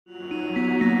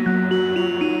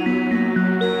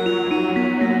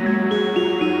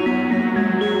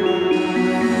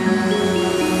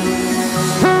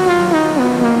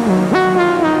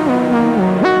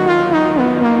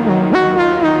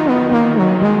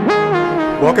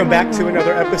Welcome back to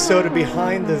another episode of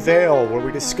Behind the Veil, where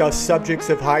we discuss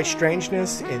subjects of high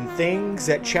strangeness and things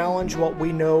that challenge what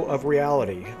we know of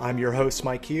reality. I'm your host,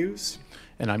 Mike Hughes.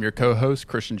 And I'm your co-host,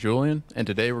 Christian Julian. And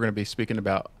today we're going to be speaking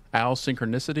about owl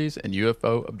synchronicities and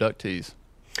UFO abductees.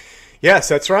 Yes,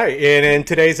 that's right. And in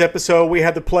today's episode, we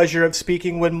had the pleasure of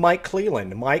speaking with Mike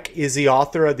Clelland. Mike is the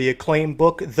author of the acclaimed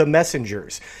book, The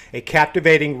Messengers, a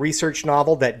captivating research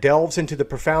novel that delves into the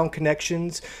profound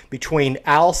connections between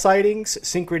owl sightings,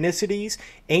 synchronicities,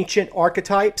 ancient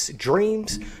archetypes,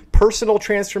 dreams, personal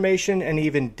transformation, and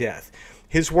even death.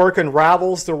 His work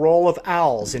unravels the role of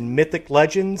owls in mythic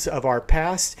legends of our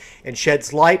past and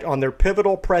sheds light on their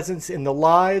pivotal presence in the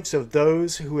lives of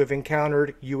those who have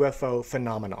encountered UFO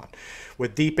phenomenon.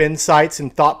 With deep insights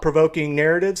and thought-provoking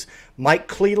narratives, Mike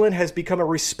Clelland has become a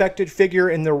respected figure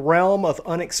in the realm of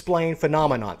unexplained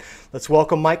phenomenon. Let's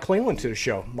welcome Mike Clelland to the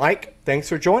show. Mike, thanks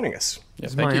for joining us.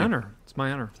 It's my honor. It's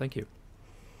my honor. Thank you.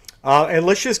 And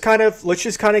let's just kind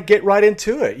of get right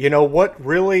into it. You know, what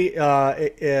really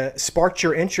sparked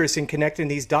your interest in connecting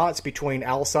these dots between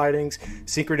owl sightings,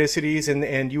 synchronicities,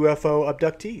 and UFO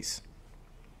abductees?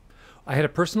 I had a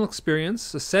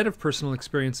set of personal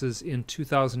experiences in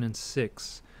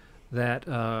 2006 that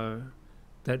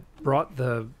brought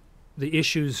the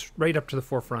issues right up to the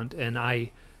forefront. And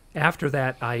after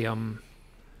that, I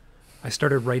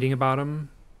started writing about them,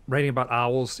 writing about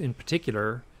owls in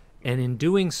particular. And in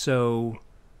doing so,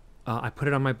 I put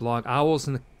it on my blog, owls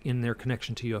in their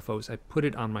connection to UFOs. I put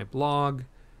it on my blog,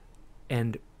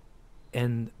 and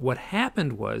what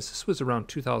happened was, this was around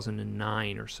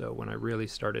 2009 or so when I really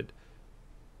started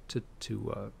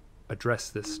to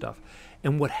address this stuff.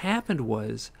 And what happened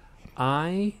was,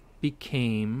 I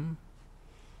became,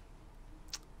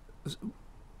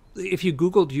 if you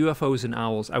Googled UFOs and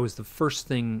owls, I was the first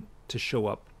thing to show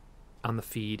up on the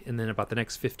feed, and then about the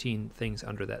next 15 things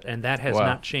under that, and that has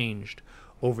not changed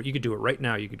over. You could do it right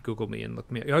now. You could Google me and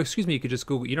look me. Oh, excuse me. You could just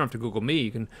Google. You don't have to Google me.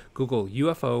 You can Google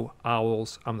UFO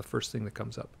owls. I'm the first thing that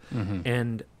comes up,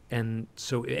 and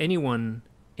so anyone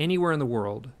anywhere in the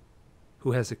world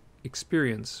who has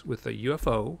experience with a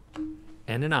UFO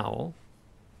and an owl,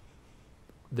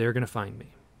 they're gonna find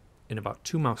me in about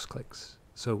 2 mouse clicks.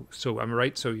 So I'm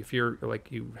right. So if you're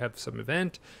like, you have some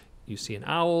event, you see an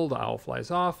owl, the owl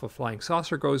flies off, a flying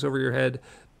saucer goes over your head,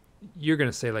 you're going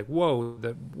to say like, whoa,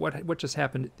 what just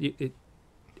happened?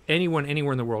 Anyone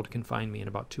anywhere in the world can find me in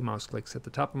about 2 mouse clicks. At the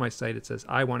top of my site, it says,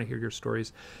 I want to hear your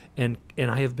stories. And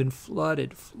I have been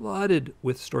flooded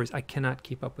with stories. I cannot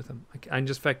keep up with them. In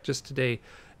fact, just today,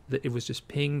 it was just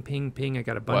ping, ping, ping. I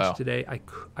got a bunch today.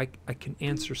 I can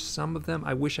answer some of them.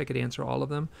 I wish I could answer all of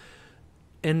them.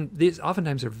 And these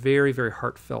oftentimes are very, very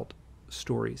heartfelt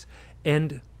stories.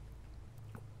 And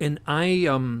I,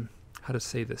 how to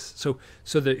say this? So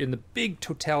in the big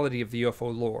totality of the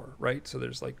UFO lore, right? So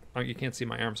there's like, you can't see,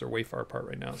 my arms are way far apart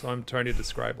right now. So I'm trying to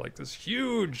describe like this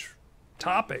huge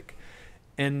topic.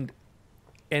 And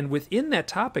within that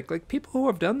topic, like people who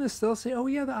have done this, they'll say, oh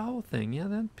yeah, the owl thing. Yeah,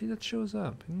 that shows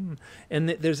up. And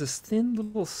there's this thin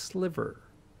little sliver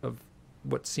of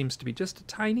what seems to be just a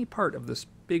tiny part of this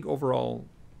big overall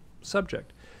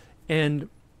subject. And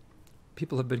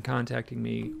people have been contacting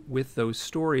me with those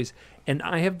stories, and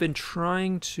I have been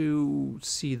trying to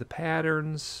see the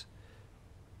patterns,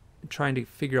 trying to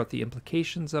figure out the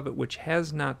implications of it, which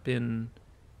has not been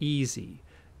easy.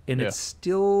 And it's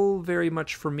still very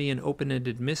much for me an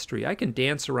open-ended mystery. I can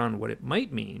dance around what it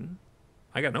might mean.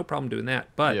 I got no problem doing that.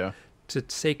 But to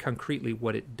say concretely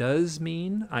what it does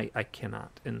mean, I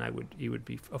cannot. And you would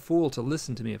be a fool to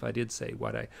listen to me if I did say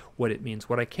what it means.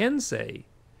 What I can say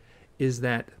is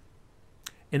that,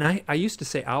 and I used to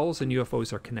say owls and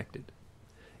UFOs are connected.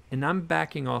 And I'm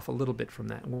backing off a little bit from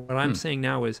that. What I'm saying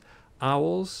now is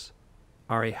owls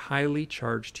are a highly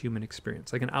charged human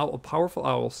experience. Like a powerful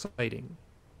owl sighting,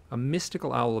 a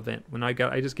mystical owl event.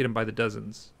 I just get them by the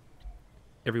dozens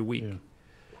every week. Yeah.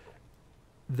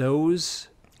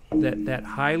 That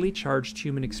highly charged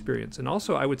human experience. And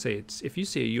also I would say, if you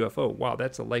see a UFO, wow,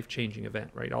 that's a life-changing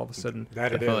event, right? All of a sudden.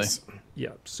 That it is. Yeah.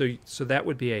 So that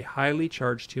would be a highly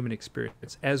charged human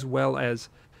experience, as well as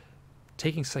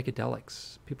taking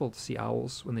psychedelics. People see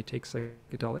owls when they take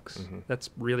psychedelics. Mm-hmm. That's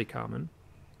really common.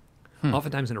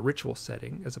 Oftentimes in a ritual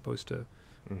setting, as opposed to,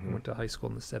 I went to high school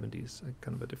in the 70s,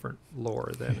 kind of a different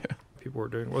lore than people were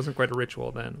doing. It wasn't quite a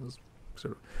ritual then. It was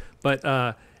sort of,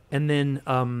 but, and then,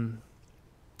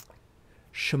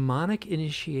 shamanic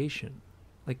initiation,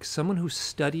 like someone who's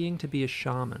studying to be a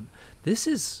shaman. This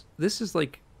is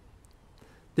like,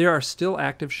 there are still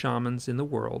active shamans in the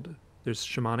world. There's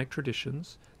shamanic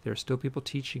traditions. There are still people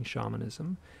teaching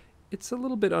shamanism. it's a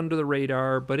little bit under the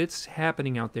radar, but it's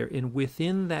happening out there. And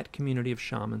within that community of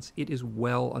shamans, it is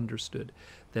well understood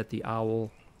that the owl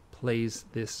plays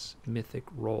this mythic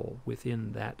role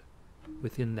within that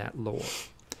lore.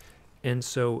 And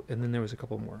so, and then there was a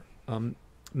couple more.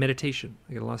 Meditation.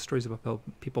 I get a lot of stories about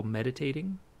people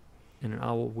meditating, and an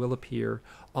owl will appear.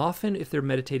 Often, if they're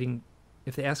meditating,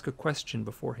 if they ask a question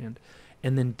beforehand,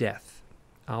 and then death.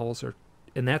 Owls are,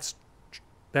 and that's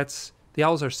the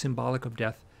owls are symbolic of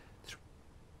death.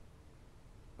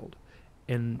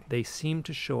 And they seem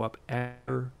to show up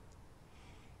after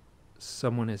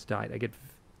someone has died. I get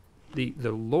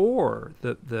the lore,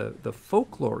 the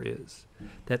folklore is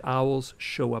that owls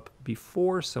show up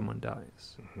before someone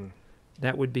dies. Mm-hmm.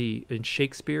 That would be in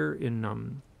Shakespeare,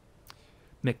 in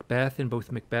Macbeth, in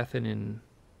both Macbeth and in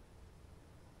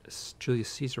Julius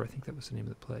Caesar, I think that was the name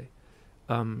of the play.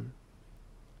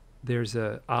 There's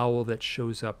a owl that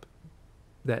shows up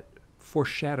that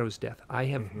foreshadows death. I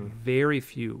have very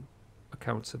few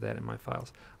accounts of that in my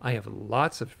files. I have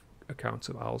lots of accounts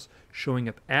of owls showing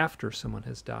up after someone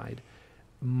has died,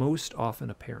 most often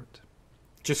a parent.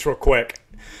 Just real quick,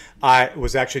 I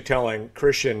was actually telling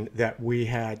Christian that we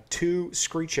had 2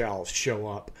 screech owls show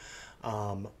up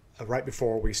right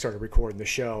before we started recording the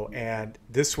show, and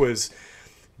this was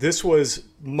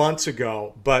months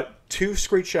ago, but 2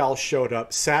 screech owls showed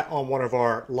up, sat on one of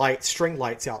our string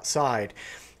lights outside.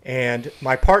 And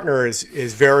my partner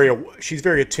she's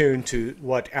very attuned to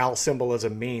what owl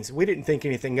symbolism means. We didn't think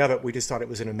anything of it. We just thought it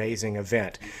was an amazing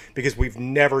event because we've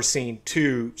never seen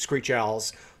 2 screech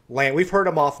owls land. We've heard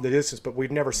them off in the distance, but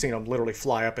we've never seen them literally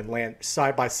fly up and land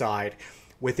side by side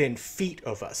within feet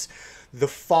of us. The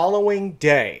following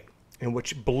day, in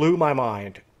which blew my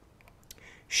mind,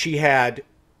 she had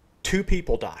 2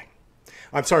 people die.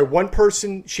 I'm sorry, one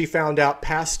person she found out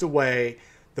passed away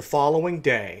the following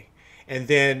day. And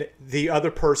then the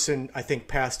other person, I think,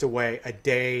 passed away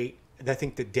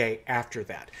the day after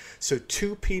that. So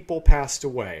 2 people passed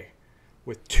away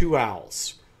with 2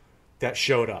 owls that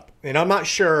showed up. And I'm not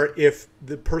sure if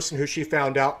the person who she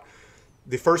found out,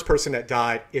 the first person that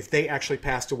died, if they actually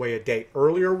passed away a day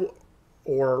earlier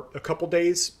or a couple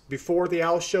days before the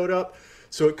owls showed up.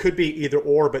 So it could be either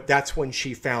or, but that's when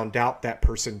she found out that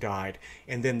person died.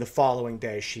 And then the following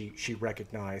day, she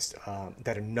recognized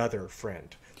that another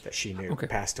friend that she knew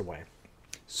passed away.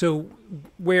 So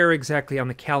where exactly on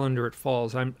the calendar it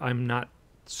falls, I'm not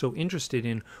so interested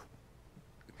in,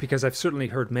 because I've certainly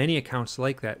heard many accounts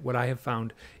like that. What I have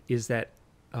found is that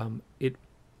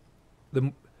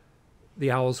the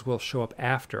owls will show up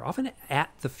after, often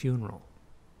at the funeral.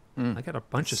 I got a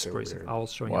bunch of stories of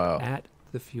owls showing up at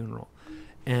the funeral,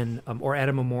 and or at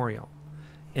a memorial.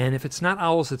 And if it's not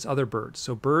owls, it's other birds.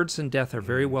 So birds and death are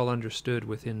very well understood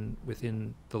within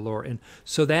the lore. And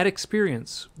so that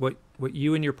experience, what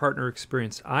you and your partner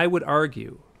experienced, I would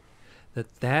argue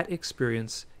that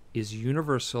experience is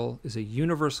universal, is a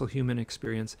universal human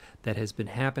experience that has been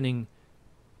happening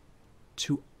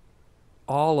to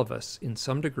all of us in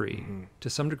some degree, to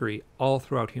some degree, all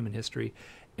throughout human history.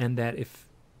 And that if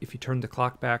you turn the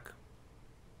clock back,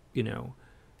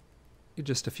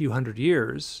 just a few hundred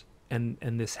years, and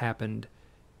this happened,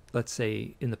 let's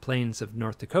say, in the plains of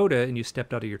North Dakota, and you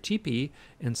stepped out of your teepee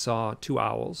and saw 2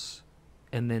 owls,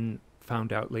 and then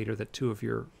found out later that 2 of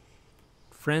your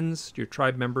friends, your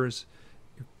tribe members,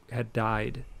 had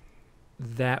died,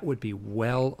 that would be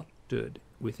well understood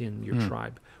within your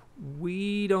tribe.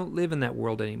 We don't live in that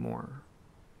world anymore.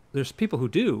 There's people who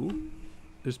do.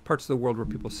 There's parts of the world where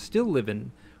people still live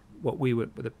in what we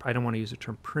would, I don't want to use the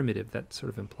term primitive, that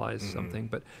sort of implies something,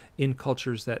 but in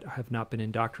cultures that have not been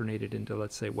indoctrinated into,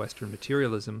 let's say, Western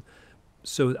materialism.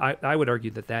 So I would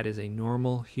argue that is a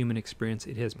normal human experience.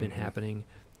 It has been happening.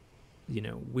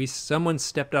 Someone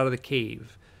stepped out of the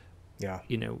cave,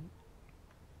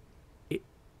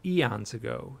 eons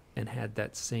ago and had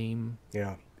that same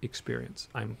experience.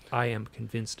 I am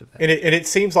convinced of that. And it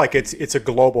seems like it's a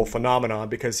global phenomenon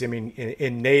because, I mean,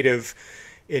 in native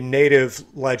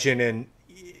legend and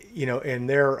in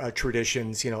their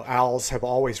traditions, owls have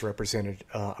always represented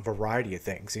a variety of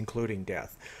things, including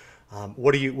death.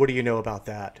 What do you know about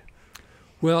that?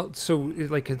 Well, so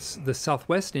it's the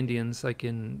Southwest Indians, like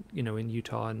in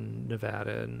Utah and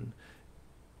Nevada and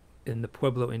in the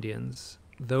Pueblo Indians.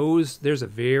 There's a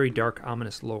very dark,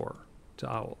 ominous lore to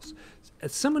owls.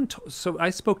 So I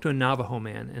spoke to a Navajo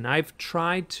man, and I've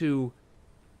tried to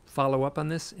follow up on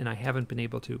this, and I haven't been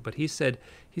able to. But he said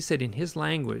in his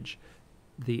language,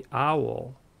 the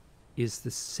owl is the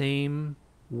same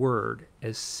word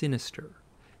as sinister.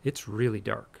 It's really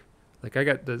dark. Like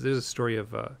there's a story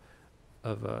of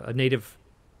a native,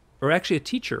 or actually a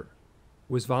teacher,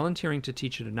 was volunteering to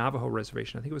teach at a Navajo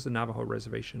reservation. I think it was the Navajo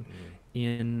reservation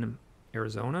in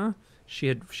Arizona.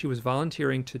 She was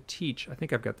volunteering to teach, I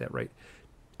think I've got that right,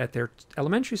 at their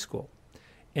elementary school.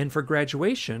 And for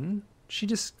graduation, she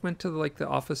just went to the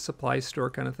office supply store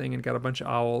kind of thing and got a bunch of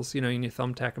owls, and you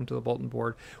thumbtack them to the bulletin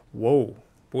board. Whoa.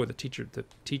 Boy, the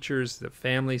teachers, the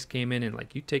families came in and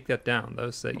you take that down.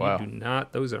 Those that Wow. you do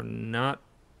not, those are not,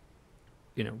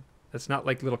 that's not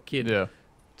like little kid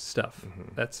stuff.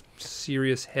 That's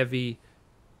serious, heavy,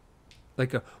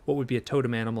 what would be a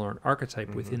totem animal or an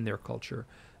archetype within their culture.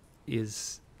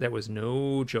 That was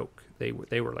no joke. They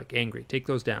were angry. Take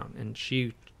those down.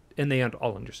 And they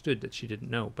all understood that she didn't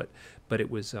know, but it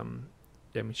was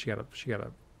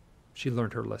she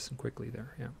learned her lesson quickly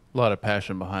there. Yeah, A lot of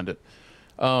passion behind it.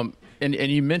 And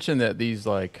you mentioned that these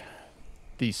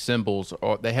symbols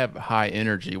they have high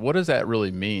energy. What does that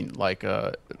really mean? Like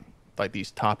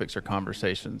these topics or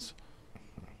conversations?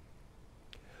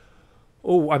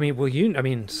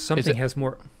 Something has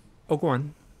more. Oh, go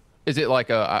on. Is it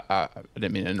I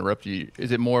didn't mean to interrupt you.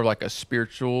 Is it more like a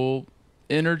spiritual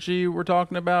energy we're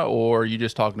talking about, or are you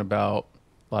just talking about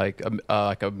like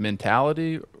a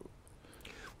mentality?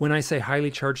 When I say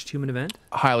highly charged human event?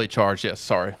 Highly charged, yes,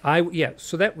 sorry.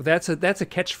 So that's a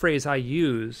catchphrase I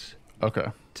use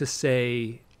to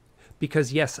say,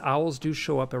 because yes, owls do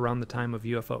show up around the time of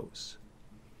UFOs.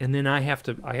 And then I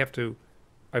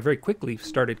very quickly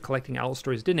started collecting owl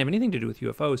stories. Didn't have anything to do with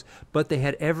UFOs, but they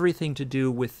had everything to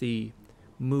do with the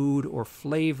mood or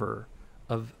flavor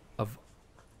of.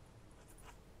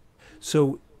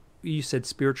 So you said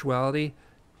spirituality.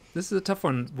 This is a tough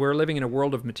one. We're living in a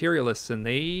world of materialists, and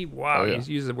you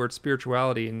use the word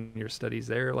spirituality in your studies.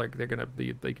 They're gonna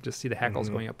be. They can just see the hackles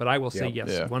going up. But I will say yes,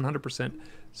 100%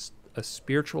 a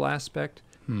spiritual aspect.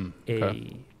 So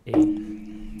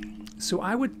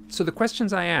the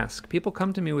questions I ask, people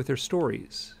come to me with their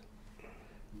stories,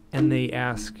 and they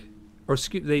ask,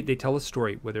 they tell a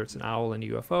story, whether it's an owl and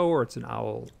UFO, or it's an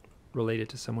owl related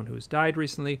to someone who's died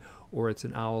recently, or it's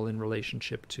an owl in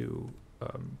relationship to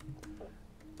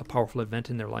a powerful event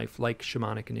in their life, like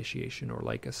shamanic initiation or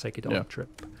like a psychedelic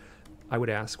trip. I would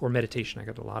ask, or meditation. I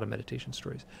got a lot of meditation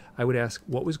stories. I would ask,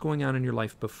 what was going on in your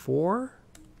life before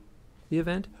the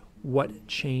event? What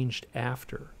changed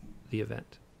after the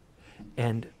event?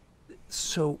 And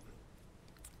so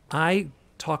I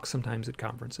talk sometimes at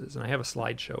conferences, and I have a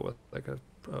slideshow, like a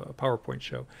PowerPoint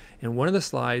show. And one of the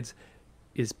slides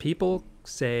is people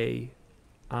say,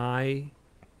 I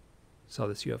saw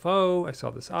this UFO, I saw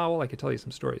this owl. I could tell you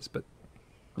some stories, but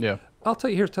I'll tell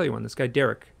you one. This guy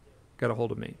Derek got a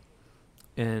hold of me,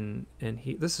 and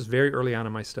this is very early on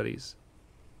in my studies,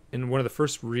 and one of the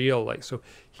first real so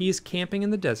he's camping in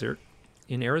the desert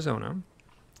in Arizona.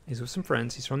 He's with some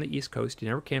friends. He's from the East Coast. He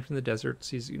never camped in the desert.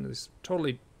 So he's this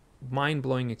totally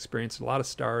mind-blowing experience. A lot of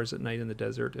stars at night in the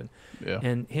desert, and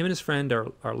him and his friend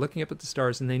are looking up at the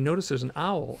stars, and they notice there's an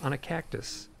owl on a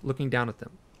cactus looking down at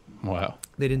them. Wow.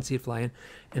 They didn't see it fly in,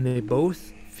 and they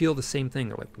both feel the same thing.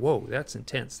 They're like, whoa, that's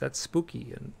intense, that's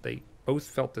spooky, and they both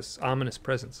felt this ominous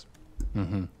presence.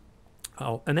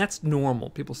 Oh, and that's normal.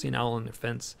 People see an owl on their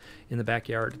fence in the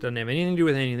backyard. It doesn't have anything to do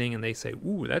with anything, and they say,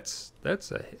 ooh, that's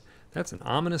an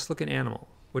ominous looking animal,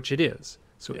 which it is.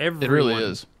 So it really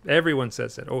is. Everyone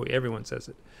says it. Oh, everyone says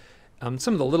it.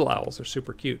 Some of the little owls are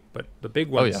super cute, but the big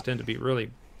ones tend to be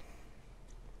really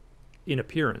in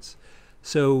appearance.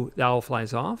 So the owl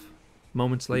flies off.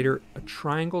 Moments later, a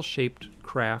triangle-shaped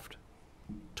craft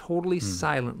totally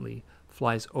silently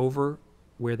flies over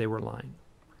where they were lying.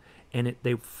 And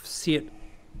they see it.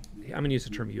 I'm going to use the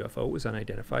term UFO. It was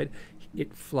unidentified.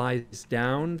 It flies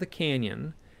down the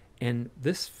canyon. And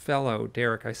this fellow,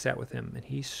 Derek, I sat with him, and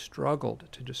he struggled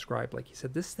to describe. He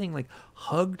said, this thing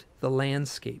hugged the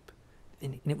landscape.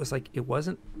 And it was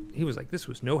he was like, this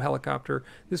was no helicopter,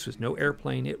 this was no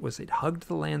airplane, it hugged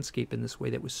the landscape in this way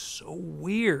that was so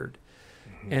weird.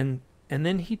 And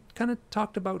then he kind of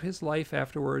talked about his life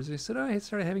afterwards. He said, I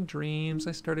started having dreams,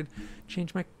 I started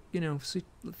change my,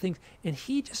 things. And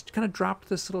he just kind of dropped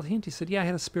this little hint. He said, I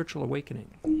had a spiritual awakening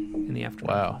in the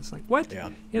afternoon. Wow. It's like, what? Yeah.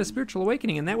 He had a spiritual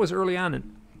awakening, and that was early on.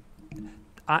 And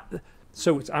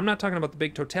I'm not talking about the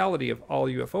big totality of all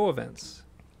UFO events.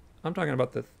 I'm talking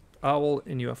about the owl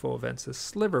in UFO events, a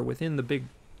sliver within the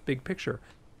big picture.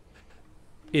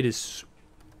 It is,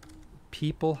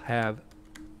 people have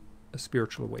a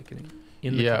spiritual awakening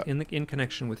in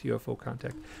connection with UFO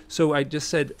contact. So I just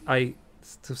said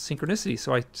synchronicity.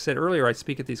 So I said earlier, I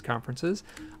speak at these conferences.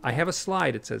 I have a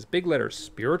slide. It says big letters,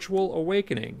 spiritual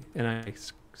awakening, and I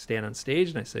stand on stage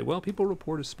and I say, well, people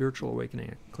report a spiritual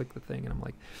awakening. I click the thing, and I'm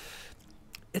like,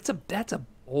 that's a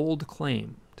bold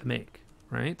claim to make.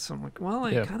 right? So I'm like, well,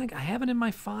 I have it in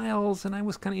my files, and I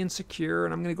was kind of insecure,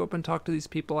 and I'm going to go up and talk to these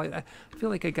people. I feel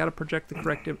like I got to project the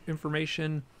correct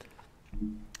information.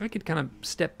 I could kind of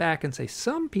step back and say,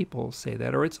 some people say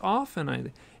that, or it's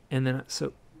often. And then,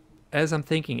 so as I'm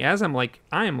thinking, I am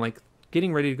like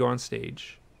getting ready to go on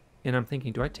stage, and I'm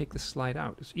thinking, do I take the slide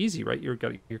out? It's easy, right? You've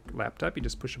got your laptop, you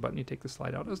just push a button, you take the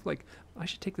slide out. I was like, I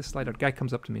should take the slide out. A guy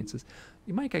comes up to me and says,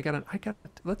 Mike,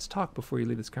 let's talk before you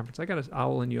leave this conference. I got an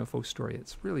owl and UFO story.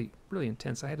 It's really, really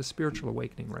intense. I had a spiritual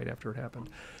awakening right after it happened.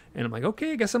 And I'm like,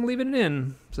 okay, I guess I'm leaving it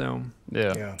in. So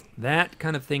yeah. That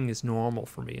kind of thing is normal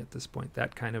for me at this point.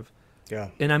 That kind of,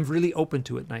 and I'm really open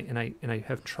to it. And I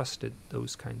have trusted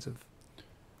those kinds of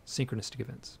synchronistic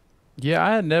events. Yeah,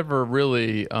 I had never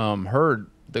really heard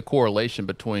the correlation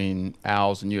between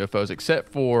owls and UFOs, except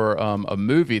for a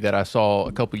movie that I saw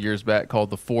a couple years back called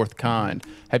The Fourth Kind.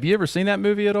 Have you ever seen that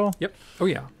movie at all? Yep. Oh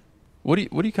yeah. What do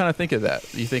you kind of think of that?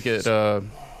 Do you think it? So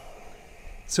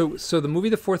the movie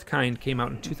The Fourth Kind came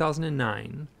out in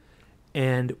 2009,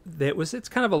 and it's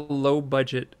kind of a low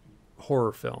budget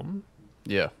horror film.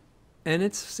 Yeah. And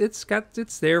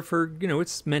it's there for,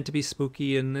 it's meant to be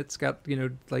spooky, and it's got,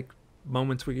 like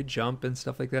moments where you jump and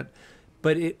stuff like that.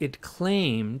 But it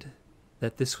claimed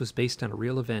that this was based on a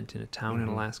real event in a town in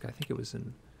Alaska. I think it was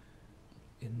in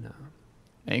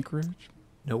Anchorage?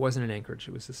 No, it wasn't in Anchorage.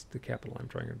 It was the capital. I'm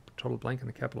drawing a total blank on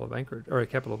the capital of Anchorage, or the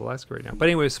capital of Alaska right now. But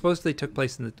anyway, it supposedly took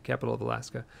place in the capital of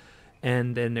Alaska,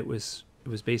 and then it was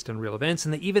based on real events.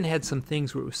 And they even had some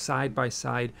things where it was side by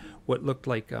side what looked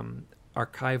like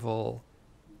archival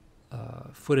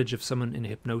footage of someone in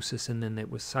hypnosis, and then it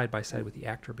was side by side with the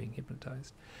actor being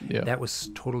hypnotized. Yeah, that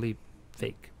was totally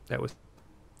fake. That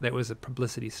was a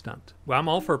publicity stunt. Well, I'm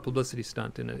all for a publicity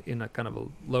stunt in a kind of a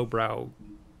lowbrow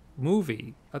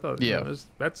movie. I thought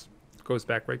that goes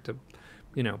back right to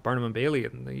Barnum and Bailey,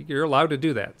 and you're allowed to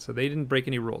do that. So they didn't break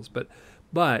any rules. But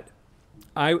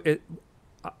I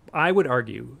would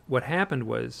argue what happened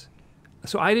was,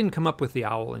 so I didn't come up with the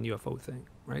owl and UFO thing,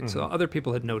 right? So other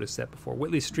people had noticed that before.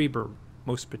 Whitley Strieber,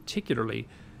 most particularly,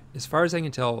 as far as I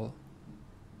can tell,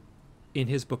 in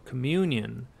his book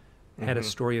Communion, had a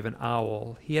story of an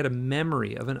owl. He had a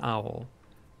memory of an owl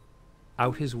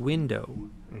out his window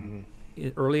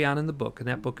early on in the book, and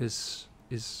that book is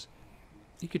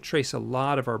you could trace a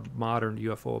lot of our modern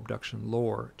UFO abduction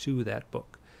lore to that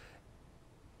book.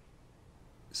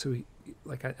 So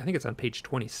I think it's on page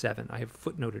 27. I have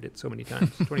footnoted it so many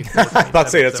times. 24, I was about to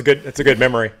say that's a good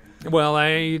memory. Well,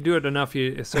 I do it enough.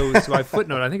 So I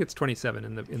footnote. I think it's 27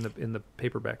 in the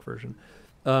paperback version.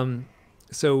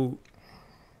 So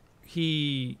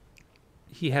he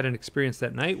had an experience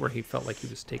that night where he felt like he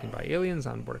was taken by aliens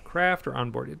on board a craft, or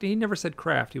on board. He never said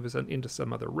craft. He was into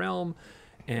some other realm,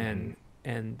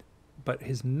 but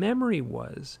his memory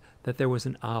was that there was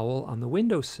an owl on the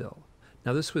windowsill.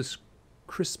 Now this was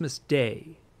Christmas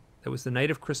Day. That was the night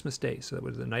of Christmas Day. So that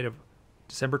was the night of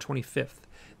December 25th.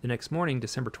 The next morning,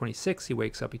 December 26th, he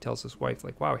wakes up. He tells his wife,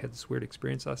 like, wow, I had this weird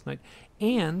experience last night.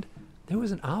 And there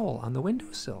was an owl on the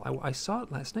windowsill. I saw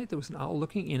it last night. There was an owl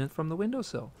looking in from the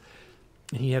windowsill.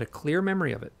 And he had a clear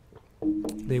memory of it.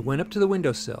 They went up to the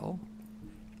windowsill,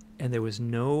 and there was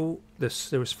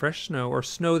fresh snow, or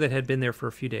snow that had been there for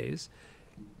a few days.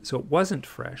 So it wasn't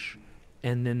fresh.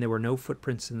 And then there were no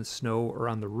footprints in the snow or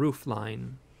on the roof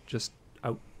line, just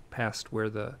out past where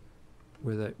there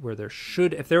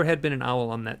should, if there had been an owl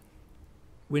on that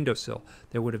windowsill,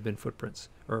 there would have been footprints.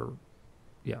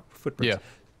 Footprints. Yeah.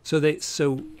 So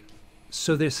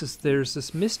there's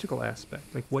this mystical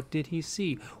aspect. Like, what did he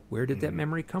see? Where did that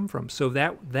memory come from? So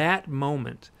that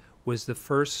moment was the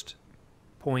first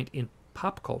point in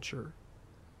pop culture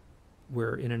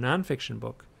where, in a nonfiction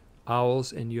book,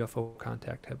 owls and UFO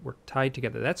contact were tied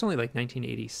together. That's only like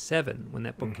 1987 when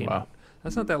that book came out.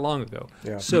 That's not that long ago.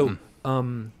 Yeah. So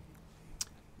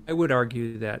I would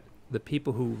argue that the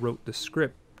people who wrote the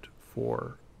script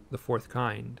for The Fourth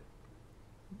Kind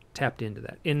tapped into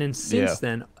that. And then since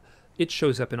then, it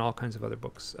shows up in all kinds of other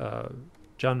books. Dr.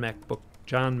 John Mack,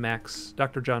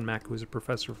 who was a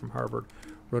professor from Harvard,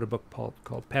 wrote a book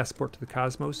called Passport to the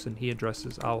Cosmos, and he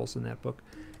addresses owls in that book.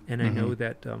 And I know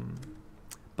that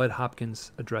Bud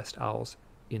Hopkins addressed owls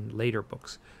in later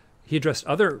books. He addressed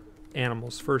other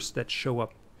animals first that show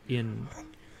up in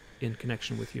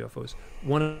connection with UFOs.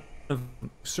 One of them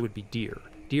would be deer.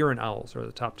 Deer and owls are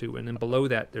the top two, and then below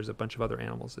that, there's a bunch of other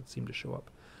animals that seem to show up.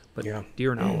 But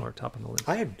deer and owl are top on the list.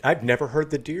 I've never heard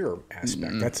the deer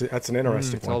aspect. That's an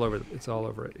interesting one. It's all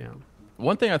over it. Yeah.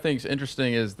 One thing I think is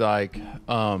interesting is like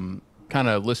kind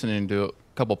of listening to a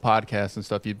couple podcasts and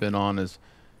stuff you've been on is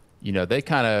you know, they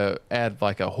kind of add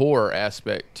like a horror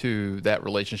aspect to that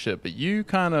relationship, but you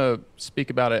kind of speak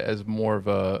about it as more of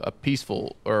a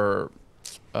peaceful or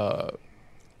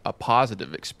a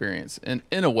positive experience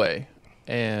in a way.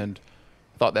 And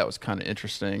I thought that was kind of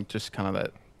interesting, just kind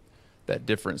of that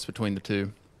difference between the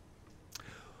two.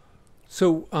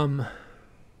 So,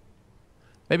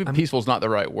 maybe peaceful is not the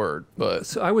right word, but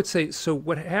so I would say, so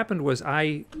what happened was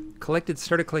I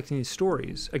started collecting these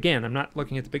stories. Again, I'm not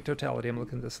looking at the big totality. I'm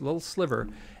looking at this little sliver.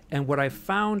 And what I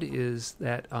found is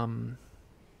that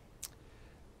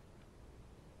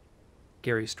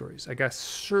Gary stories.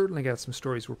 Certainly got some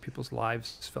stories where people's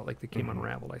lives felt like they came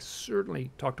unraveled. I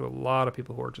certainly talked to a lot of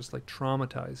people who are just like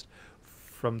traumatized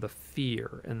from the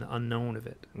fear and the unknown of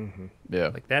it. Yeah.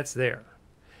 Like that's there.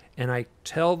 And I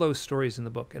tell those stories in the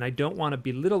book, and I don't want to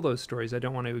belittle those stories. I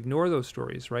don't want to ignore those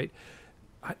stories, right?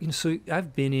 So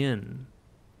I've been in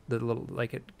the little,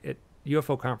 like at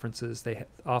UFO conferences,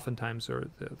 oftentimes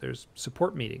there's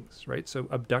support meetings, right? So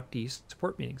abductee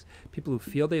support meetings. People who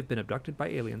feel they've been abducted by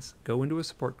aliens go into a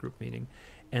support group meeting,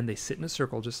 and they sit in a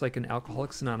circle, just like an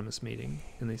Alcoholics Anonymous meeting,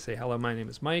 and they say, "Hello, my name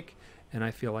is Mike, and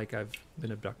I feel like I've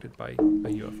been abducted by a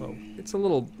UFO." It's a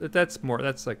little, that's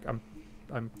like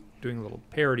I'm doing a little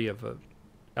parody of a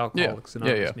Alcoholics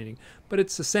Anonymous meeting, but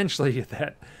it's essentially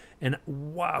that. And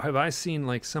wow, have I seen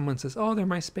like someone says, "Oh, they're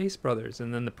my space brothers,"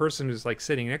 and then the person who's like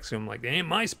sitting next to him, like, "They ain't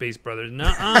my space brothers."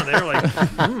 Nuh-uh. They're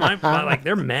like, like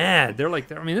they're mad. They're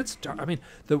like, I mean, it's. I mean,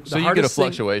 so you get a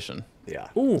fluctuation. Yeah.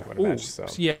 Ooh.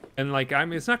 Yeah, and like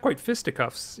it's not quite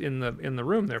fisticuffs in the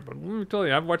room there, but let me tell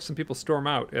you, I've watched some people storm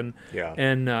out, and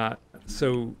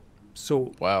so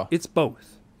wow, it's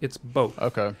both. It's both.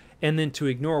 Okay. And then to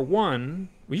ignore one,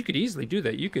 well, you could easily do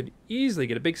that. You could easily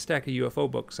get a big stack of UFO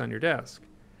books on your desk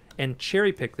and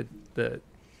cherry pick the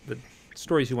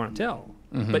stories you want to tell.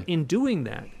 But in doing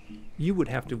that, you would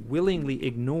have to willingly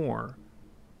ignore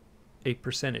a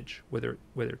percentage, whether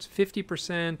it's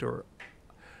 50% or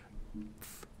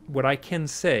what I can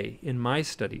say in my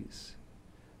studies,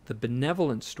 the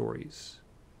benevolent stories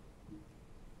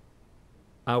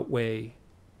outweigh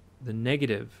the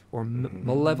negative or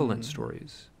malevolent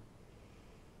stories.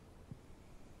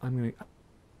 I'm going to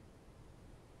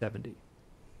 70.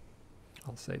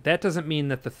 I'll say that doesn't mean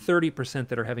that the 30%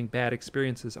 that are having bad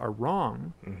experiences are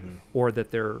wrong, or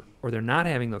that they're not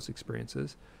having those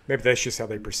experiences. Maybe that's just how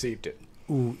they perceived it.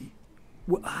 Ooh,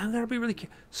 well, I gotta be really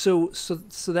careful.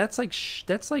 So that's like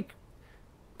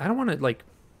I don't want to like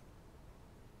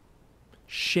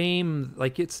shame,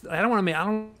 like I don't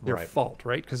want their fault,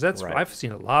 right? Because that's I've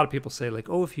seen a lot of people say like,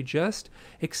 oh, if you just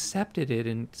accepted it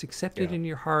and accepted it in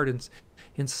your heart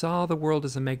and saw the world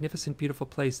as a magnificent, beautiful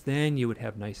place, then you would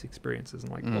have nice experiences.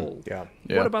 And like,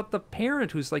 what about the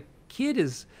parent who's like, kid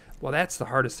is, well, that's the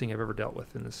hardest thing I've ever dealt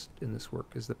with in this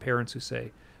work, is the parents who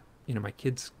say, you know, my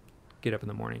kids get up in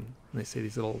the morning and they say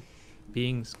these little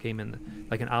beings came in,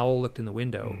 like an owl looked in the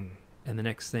window, and the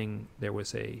next thing there were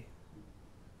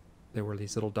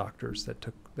these little doctors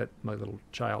that my little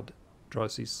child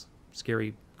draws these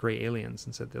scary gray aliens,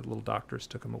 and said that little doctors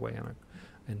took him away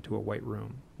into a white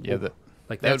room. Yeah, that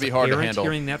would be hard to handle.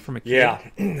 Hearing that from a kid. Yeah,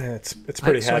 it's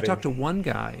pretty heavy. So I talked to one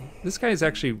guy. This guy has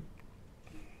actually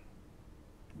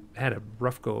had a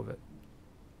rough go of it,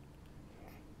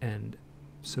 and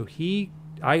so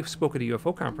I spoke at a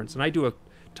UFO conference, and I do a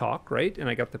talk, right? And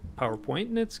I got the PowerPoint,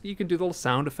 and you can do little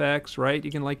sound effects, right?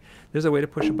 You can there's a way to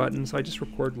push a button. So I just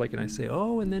record and I say,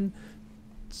 oh, and then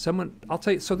I'll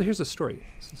tell you. So here's a story.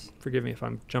 Forgive me if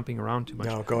I'm jumping around too much.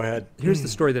 No, go ahead. Here's the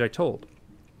story that I told.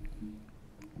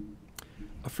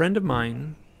 A friend of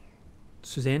mine,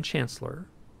 Suzanne Chancellor,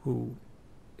 who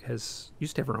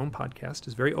used to have her own podcast,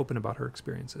 is very open about her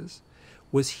experiences,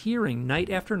 was hearing night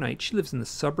after night. She lives in the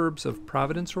suburbs of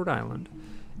Providence, Rhode Island,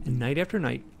 and night after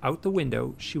night, out the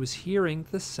window, she was hearing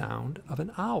the sound of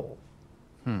an owl.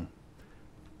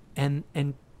 And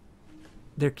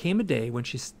there came a day when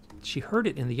she heard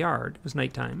it in the yard. It was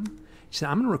nighttime. She said,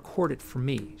 "I'm going to record it for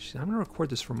me." She said, "I'm going to record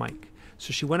this for Mike."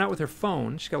 So she went out with her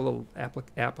phone. She's got a little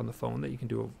app on the phone that you can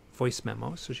do a voice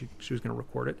memo. So she was going to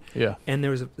record it. Yeah. And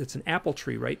it's an apple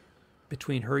tree right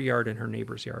between her yard and her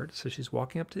neighbor's yard. So she's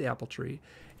walking up to the apple tree,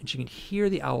 and she can hear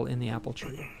the owl in the apple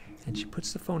tree. And she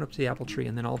puts the phone up to the apple tree,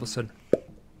 and then all of a sudden,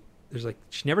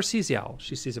 she never sees the owl.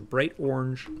 She sees a bright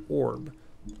orange orb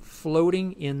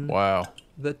floating in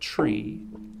the tree.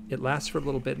 It lasts for a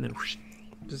little bit, and then whoosh,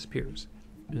 disappears.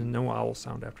 There's no owl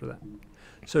sound after that.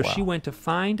 So she went to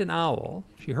find an owl.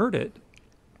 She heard it,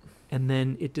 and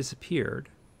then it disappeared.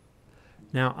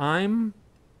 Now I'm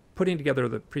putting together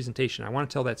the presentation. I want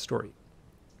to tell that story.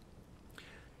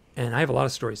 And I have a lot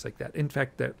of stories like that. In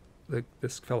fact, that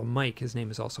this fellow Mike, his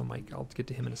name is also Mike, I'll get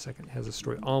to him in a second, has a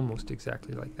story almost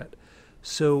exactly like that.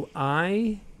 So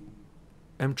I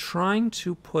am trying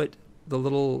to put the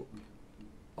little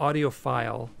audio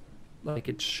file, like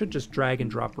it should just drag and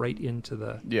drop right into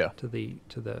the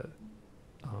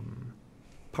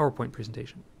PowerPoint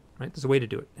presentation, right? There's a way to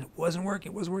do it. And it wasn't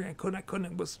working. I couldn't.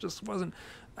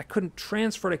 I couldn't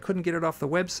transfer it. I couldn't get it off the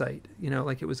website.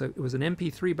 Like it was an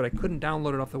MP3, but I couldn't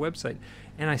download it off the website.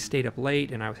 And I stayed up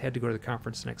late, and I had to go to the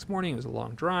conference the next morning. It was a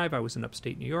long drive. I was in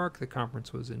upstate New York. The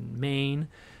conference was in Maine,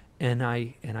 and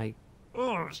I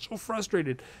was so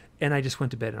frustrated. And I just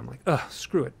went to bed, and I'm like,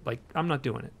 screw it. Like, I'm not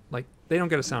doing it. Like, they don't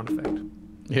get a sound effect.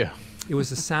 Yeah. It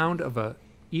was the sound of a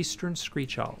eastern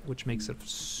screech owl, which makes a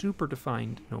super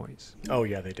defined noise. Oh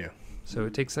yeah, they do. So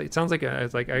it sounds like I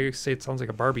say it sounds like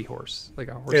a Barbie horse, like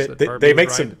a horse that Barbie they would make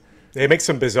ride. They make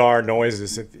some bizarre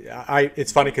noises.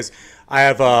 It's funny because I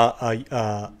have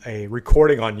a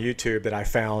recording on YouTube that I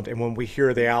found, and when we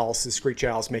hear the screech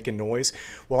owls making noise,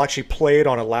 we'll actually play it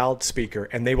on a loudspeaker,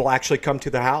 and they will actually come to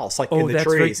the house, like in the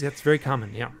trees. That's very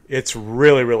common, yeah. It's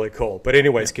really, really cool. But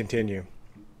anyways, continue.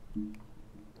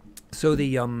 So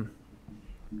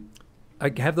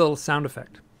I have the little sound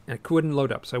effect, and I couldn't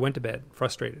load up, so I went to bed,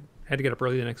 frustrated. Had to get up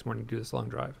early the next morning to do this long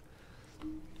drive.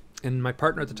 And my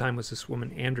partner at the time was this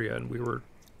woman, Andrea, and we were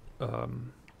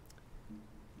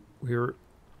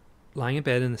lying in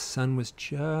bed, and the sun was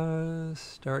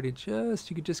just starting. You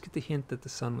could just get the hint that the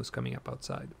sun was coming up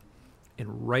outside.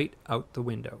 And right out the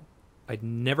window, I'd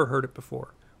never heard it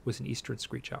before, was an eastern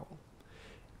screech owl.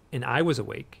 And I was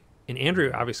awake, and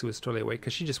Andrea obviously was totally awake,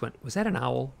 because she just went, "Was that an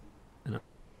owl?"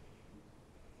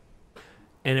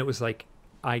 And it was like,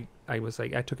 I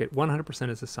took it 100%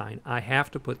 as a sign. I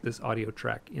have to put this audio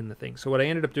track in the thing. So what I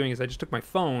ended up doing is I just took my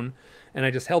phone, and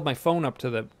I just held my phone up to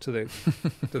the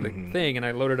thing, and I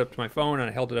loaded it up to my phone, and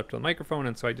I held it up to the microphone,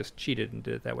 and so I just cheated and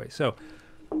did it that way. So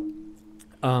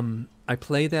I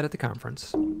played that at the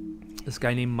conference. This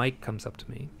guy named Mike comes up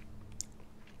to me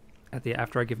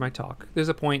after I give my talk. There's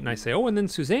a point, and I say, and then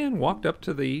Suzanne walked up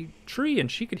to the tree,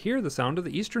 and she could hear the sound of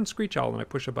the eastern screech owl, and I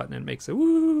push a button, and it makes a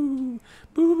woo,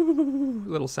 boo,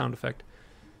 little sound effect.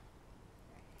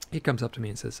 He comes up to me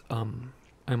and says, I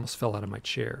almost fell out of my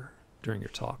chair during your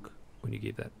talk when you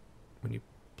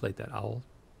played that owl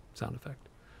sound effect.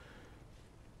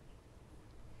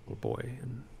 Oh boy,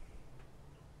 and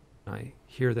I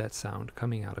hear that sound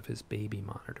coming out of his baby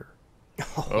monitor.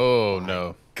 Oh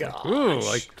no! God,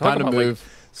 time to move.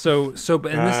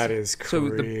 That is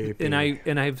creepy.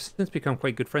 And I've since become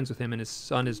quite good friends with him, and his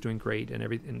son is doing great and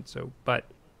everything. So, but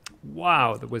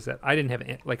wow, I didn't have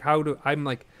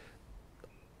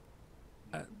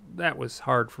that was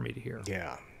hard for me to hear.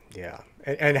 Yeah.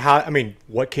 And how? I mean,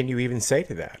 what can you even say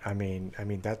to that? I mean,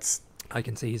 that's. I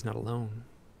can say he's not alone.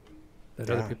 That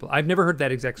other people. I've never heard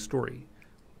that exact story,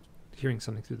 hearing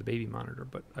something through the baby monitor,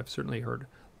 but I've certainly heard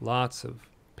lots of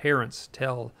parents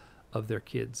tell of their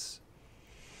kids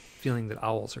feeling that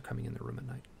owls are coming in their room at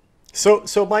night.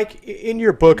 So Mike, in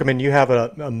your book, I mean, you have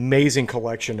an amazing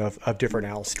collection of different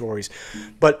owl stories,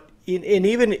 but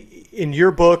even in your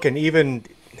book, and even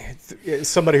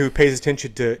somebody who pays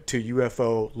attention to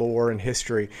UFO lore and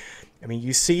history, I mean,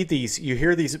 you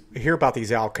hear about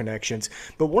these owl connections,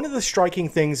 but one of the striking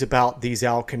things about these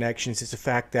owl connections is the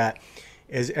fact that,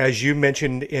 as you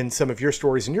mentioned in some of your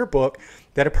stories in your book,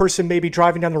 that a person may be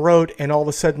driving down the road and all of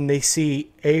a sudden they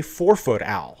see a 4-foot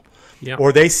owl. Yeah.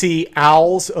 Or they see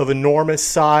owls of enormous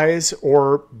size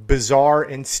or bizarre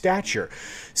in stature.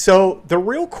 So the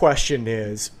real question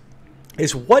is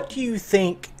what do you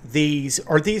think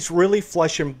are these really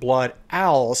flesh and blood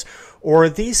owls, or are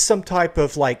these some type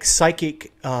of like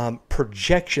psychic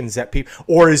projections that people,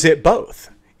 or is it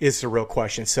both? Is the real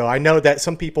question. So I know that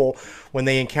some people, when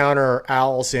they encounter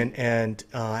owls and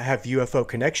have UFO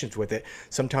connections with it,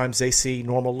 sometimes they see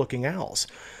normal looking owls.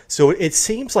 So it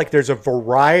seems like there's a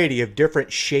variety of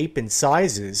different shape and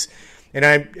sizes. And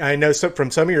I know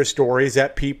from some of your stories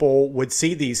that people would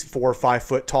see these 4 or 5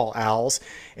 foot tall owls,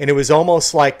 and it was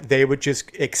almost like they would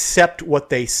just accept what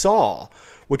they saw,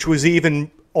 which was even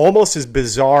almost as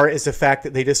bizarre as the fact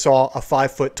that they just saw a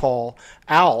 5 foot tall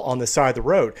owl on the side of the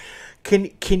road.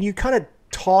 Can you kind of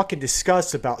talk and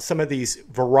discuss about some of these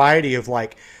variety of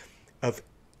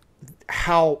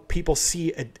how people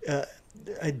see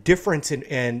a difference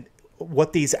in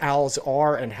what these owls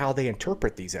are and how they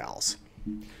interpret these owls?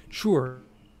 Sure.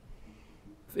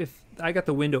 If I got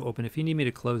the window open, if you need me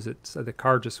to close it, so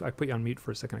I put you on mute for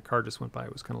a second. A car just went by.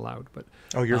 It was kind of loud, but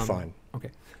oh, you're fine.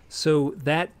 Okay. So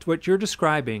what you're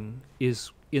describing is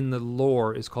in the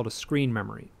lore is called a screen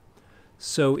memory.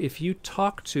 So if you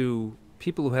talk to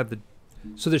people who have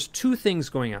So there's two things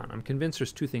going on. I'm convinced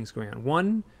there's two things going on.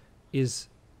 One is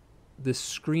the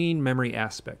screen memory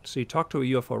aspect. So you talk to a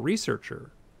UFO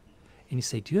researcher and you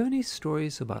say, do you have any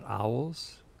stories about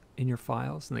owls in your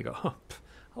files? And they go, oh,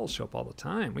 owls show up all the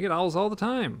time. We get owls all the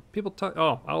time. People talk,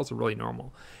 oh, owls are really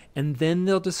normal. And then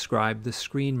they'll describe the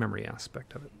screen memory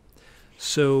aspect of it.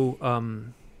 So,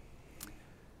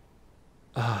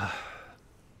 I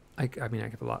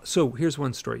have a lot. So here's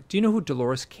one story. Do you know who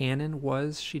Dolores Cannon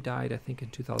was? She died, I think, in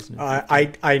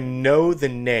 2015. I know the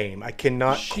name. I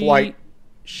cannot quite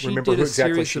remember who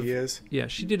exactly she is. Yeah,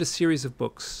 she did a series of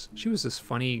books. She was this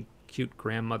funny, cute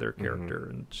grandmother character,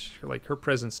 and her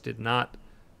presence did not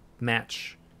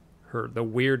match the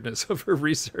weirdness of her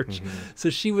research. So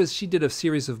she did a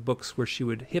series of books where she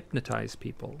would hypnotize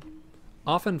people,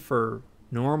 often for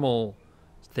normal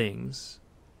things,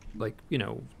 like,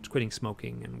 quitting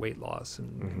smoking and weight loss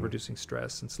and reducing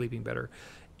stress and sleeping better.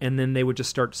 And then they would just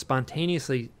start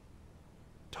spontaneously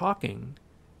talking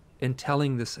and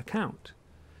telling this account.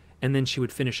 And then she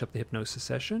would finish up the hypnosis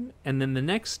session. And then the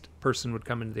next person would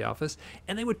come into the office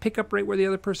and they would pick up right where the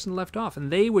other person left off.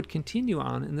 And they would continue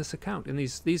on in this account. And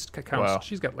these accounts, wow.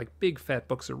 She's got like big fat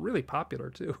books that are really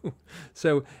popular too.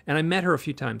 So, and I met her a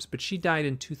few times, but she died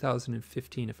in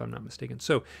 2015, if I'm not mistaken.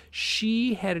 So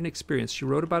she had an experience. She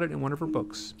wrote about it in one of her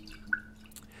books.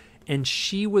 And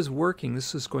she was working,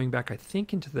 this was going back, I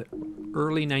think, into the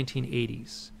early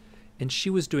 1980s. And she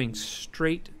was doing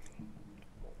straight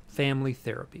family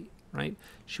therapy, right?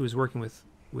 She was working with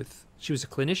she was a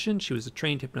clinician, she was a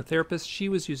trained hypnotherapist. She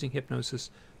was using hypnosis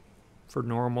for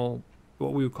normal,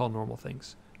 what we would call normal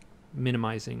things,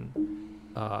 minimizing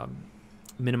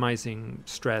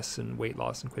stress and weight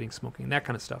loss and quitting smoking, that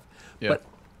kind of stuff. Yeah. But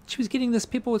she was getting this,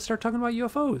 people would start talking about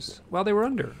UFOs while they were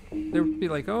under. They would be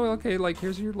like, oh, okay, like,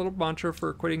 here's your little mantra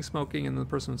for quitting smoking. And the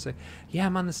person would say, yeah,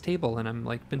 I'm on this table and I'm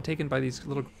like been taken by these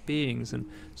little beings. And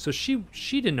so she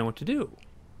didn't know what to do.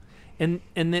 And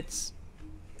that's,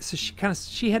 so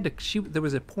there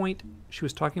was a point she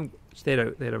was talking, they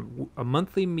had a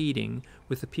monthly meeting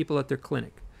with the people at their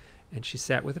clinic. And she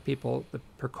sat with the people,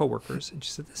 her coworkers, and she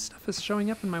said, this stuff is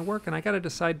showing up in my work and I got to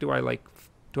decide, do I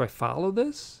follow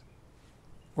this?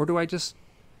 Or do I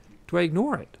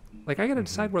ignore it? Like, I got to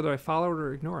decide whether I follow it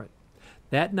or ignore it.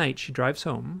 That night she drives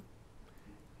home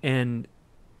and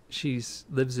she was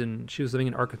living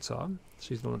in Arkansas.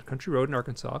 She's on a country road in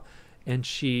Arkansas. And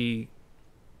she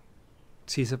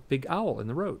sees a big owl in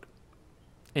the road.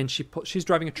 And she's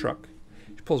driving a truck.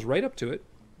 She pulls right up to it,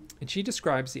 and she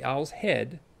describes the owl's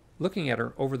head looking at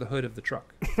her over the hood of the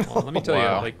truck. Well, let me tell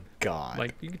you,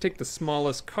 like you can take the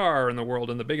smallest car in the world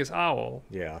and the biggest owl.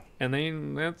 Yeah.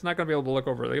 And that's not going to be able to look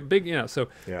over like a big, So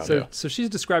she's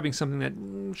describing something that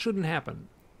shouldn't happen.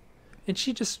 And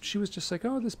she was just like,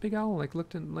 oh, this big owl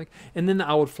looked in and then the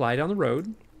owl would fly down the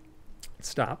road,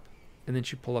 stop. And then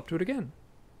she'd pull up to it again.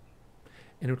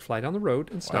 And it would fly down the road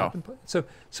and stop. Wow. And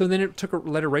so then it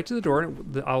led her right to the door.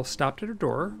 And the owl stopped at her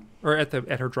door, or at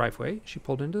her driveway. She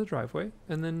pulled into the driveway.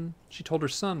 And then she told her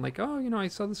son, I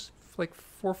saw this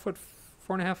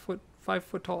 4.5 foot, 5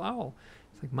 foot tall owl.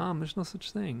 It's like, Mom, there's no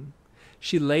such thing.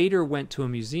 She later went to a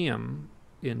museum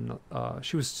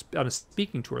she was on a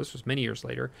speaking tour. This was many years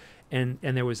later. And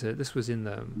this was in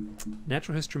the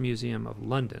Natural History Museum of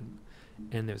London.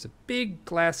 And there was a big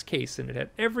glass case, and it had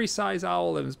every size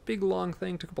owl. It was a big, long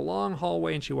thing, took up a long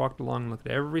hallway, and she walked along and looked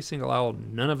at every single owl.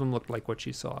 None of them looked like what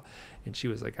she saw. And she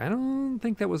was like, I don't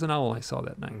think that was an owl I saw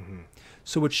that night.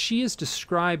 So what she is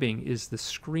describing is the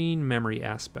screen memory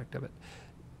aspect of it,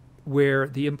 where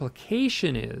the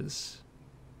implication is,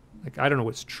 I don't know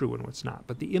what's true and what's not,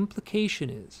 but the implication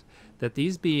is that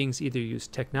these beings either use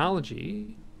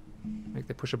technology, like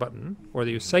they push a button, or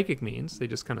they use psychic means. They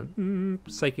just kind of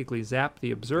psychically zap the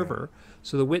observer.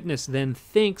 So the witness then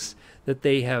thinks that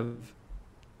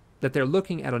that they're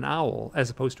looking at an owl as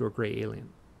opposed to a gray alien.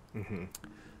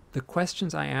 The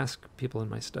questions I ask people in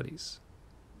my studies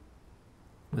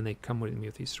when they come with me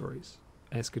with these stories,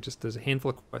 there's a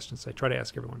handful of questions I try to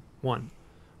ask everyone. 1,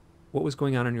 what was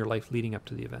going on in your life leading up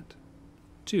to the event?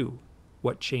 2,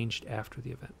 what changed after the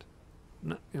event?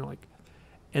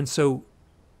 And so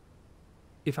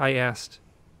if I asked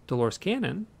Dolores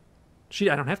Cannon,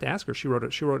 I don't have to ask her. She wrote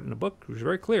it in a book. It was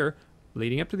very clear.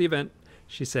 Leading up to the event,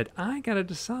 she said, I got to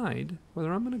decide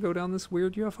whether I'm going to go down this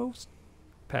weird UFO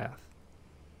path.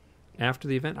 After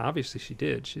the event, obviously she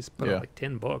did. She's put out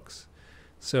 10 books.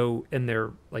 So, and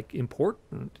they're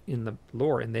important in the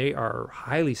lore, and they are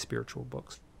highly spiritual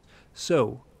books.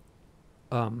 So,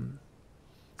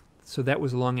 so that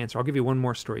was a long answer. I'll give you one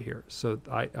more story here. So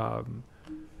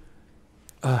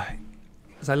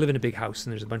because I live in a big house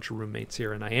and there's a bunch of roommates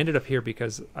here, and I ended up here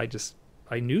because I just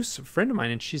I knew a friend of mine,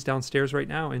 and she's downstairs right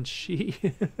now, and she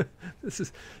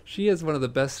she has one of the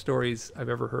best stories I've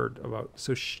ever heard about.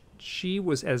 So she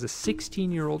was, as a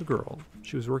 16-year-old girl,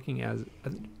 she was working as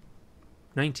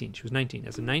 19. She was 19.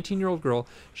 As a 19-year-old girl,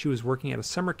 she was working at a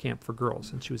summer camp for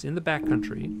girls, and she was in the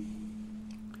backcountry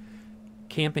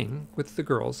camping with the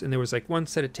girls, and there was like one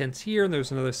set of tents here, and there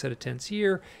was another set of tents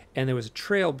here, and there was a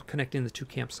trail connecting the two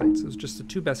campsites. It was just the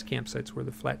two best campsites were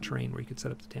the flat terrain where you could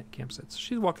set up the campsites.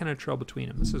 She's walking on a trail between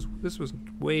them. This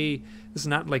is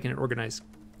not like an organized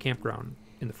campground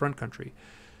in the front country.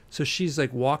 So she's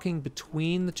like walking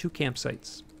between the two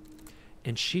campsites,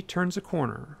 and she turns a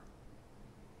corner.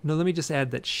 No, let me just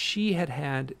add that she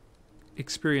had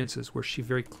experiences where she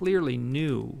very clearly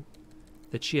knew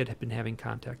that she had been having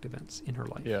contact events in her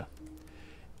life. Yeah.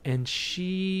 And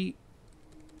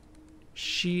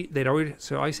they'd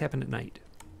always happened at night.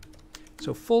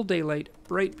 So full daylight,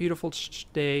 bright, beautiful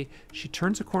day. She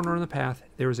turns a corner on the path.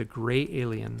 There is a gray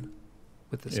alien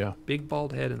with this big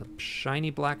bald head and the shiny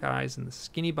black eyes and the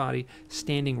skinny body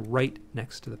standing right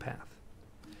next to the path.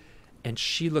 And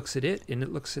she looks at it, and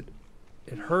it looks at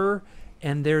her,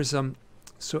 and there's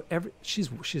she's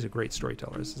a great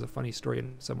storyteller. This is a funny story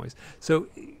in some ways. So,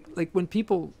 like, when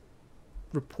people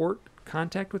report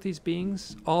contact with these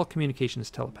beings, all communication is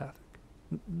telepathic.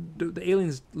 The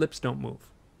alien's lips don't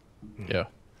move. Yeah.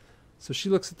 So she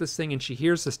looks at this thing, and she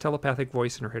hears this telepathic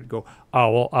voice in her head go,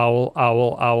 owl, owl,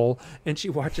 owl, owl, and she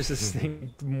watches this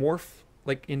thing morph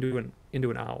like into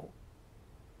an owl.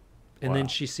 And then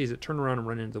she sees it turn around and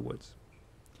run into the woods.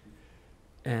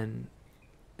 And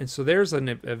so there's an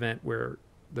event where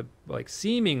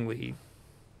seemingly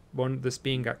this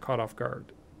being got caught off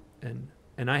guard, and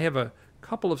I have a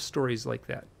couple of stories like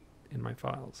that in my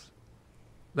files.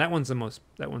 That one's the most,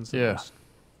 that one's the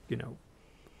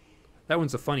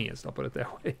funniest, I'll put it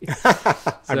that way.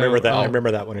 I remember that. I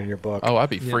remember that one in your book. Oh, I'd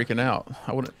be freaking out.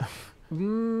 I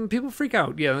wouldn't. People freak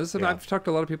out. Yeah, I've talked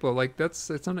to a lot of people. Like I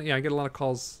get a lot of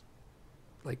calls,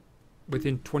 like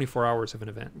within 24 hours of an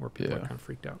event, where people are kind of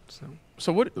freaked out.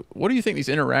 So what do you think these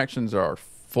interactions are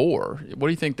for? What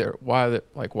do you think why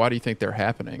do you think they're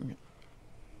happening?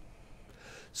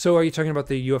 So are you talking about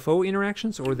the UFO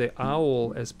interactions or the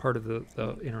owl as part of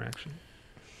the interaction?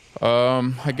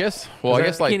 I guess. Well, I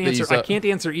guess I can't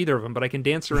answer either of them, but I can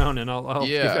dance around and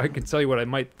I can tell you what I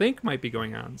might think might be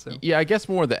going on. So yeah, I guess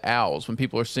more the owls when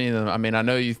people are seeing them. I mean, I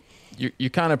know you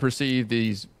kind of perceive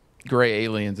these gray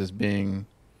aliens as being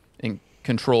in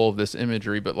control of this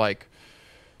imagery, but like,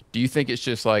 do you think it's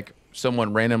just like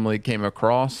someone randomly came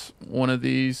across one of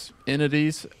these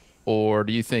entities, or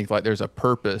do you think like there's a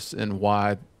purpose in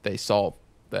why they saw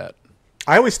that?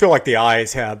 I always feel like the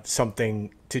eyes have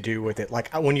something to do with it.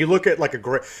 Like when you look at like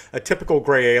a typical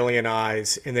gray alien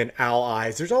eyes and then owl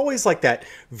eyes, there's always like that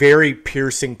very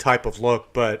piercing type of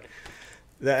look. But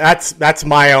that's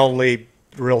my only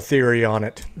real theory on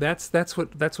it. That's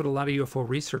what a lot of UFO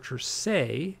researchers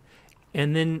say.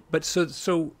 And then, but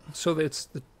so it's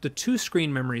the two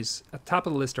screen memories at the top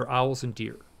of the list are owls and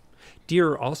deer.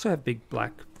 Deer also have big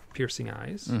black piercing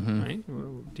eyes, right?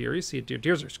 Well, deer, you see a deer.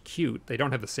 Deers are cute. They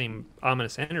don't have the same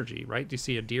ominous energy, right? You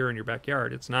see a deer in your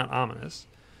backyard, it's not ominous.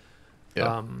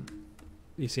 Yeah.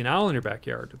 You see an owl in your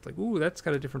backyard, it's like, ooh, that's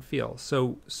got a different feel.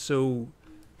 So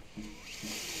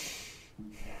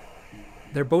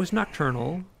they're both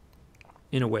nocturnal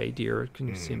in a way. Deer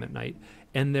can see them at night.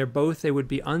 And they would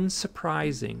be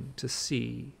unsurprising to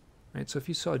see, right? So if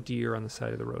you saw a deer on the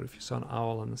side of the road, if you saw an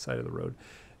owl on the side of the road,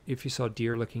 if you saw a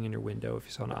deer looking in your window, if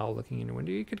you saw an owl looking in your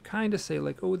window, you could kind of say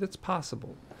like, oh, that's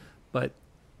possible. But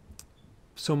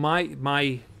so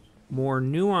my more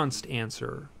nuanced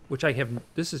answer, which I have,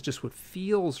 this is just what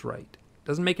feels right,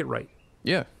 doesn't make it right.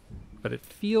 Yeah. But it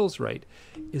feels right,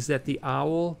 is that the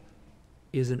owl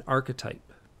is an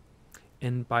archetype.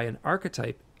 And by an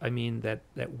archetype, I mean that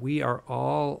we are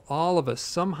all of us,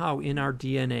 somehow in our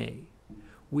DNA,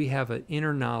 we have an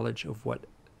inner knowledge of what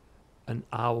an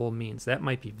owl means. That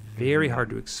might be very hard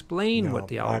to explain what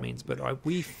the owl means, but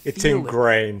we feel it's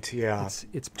ingrained. Yeah,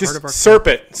 it's part just of our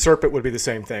serpent would be the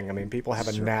same thing. I mean, people have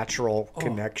a natural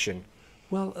connection.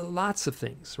 Well, lots of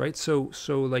things, right? So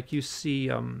like you see,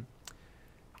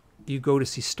 you go to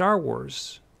see Star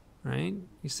Wars, right?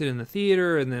 You sit in the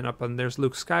theater, and then there's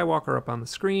Luke Skywalker up on the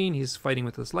screen. He's fighting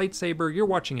with his lightsaber. You're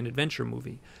watching an adventure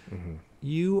movie.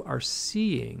 You are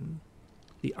seeing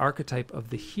the archetype of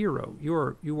the hero. You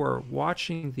are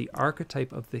watching the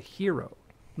archetype of the hero.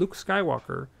 Luke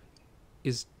Skywalker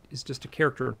is just a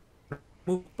character,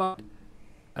 but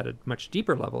at a much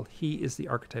deeper level, he is the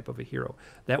archetype of a hero.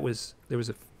 That was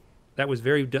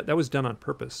done on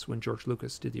purpose when George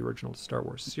Lucas did the original Star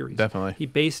Wars series. Definitely. He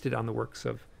based it on the works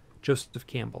of Joseph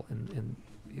Campbell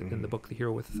in the book The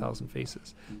Hero with a Thousand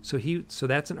Faces. So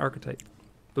that's an archetype.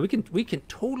 But we can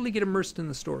totally get immersed in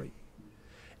the story,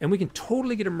 and we can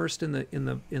totally get immersed in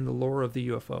the lore of the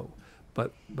UFO.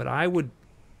 But I would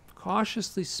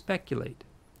cautiously speculate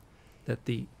that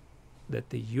the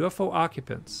UFO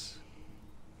occupants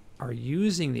are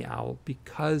using the owl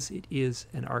because it is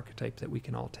an archetype that we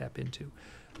can all tap into.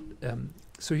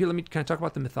 So here, let me kind of talk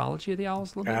about the mythology of the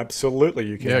owls a little bit. Absolutely,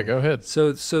 you can. Yeah, go ahead.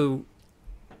 So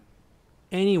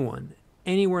anyone,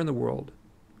 anywhere in the world,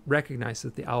 recognizes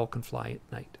that the owl can fly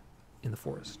at night in the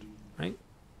forest, right?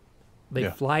 They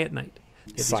fly at night.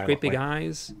 They have these great big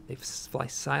eyes. They fly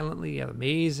silently. They have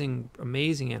amazing,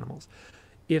 amazing animals.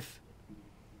 If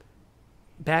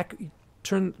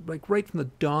turn like right from the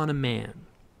dawn of man,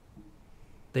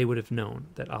 they would have known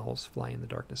that owls fly in the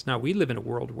darkness. Now we live in a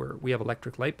world where we have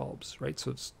electric light bulbs, right?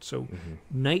 So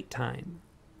nighttime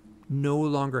no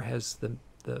longer has the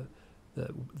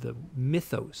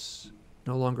mythos,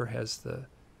 no longer has the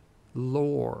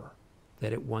lore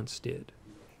that it once did,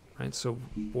 right? So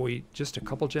boy, just a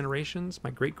couple generations, my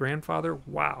great-grandfather,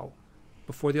 wow,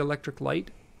 before the electric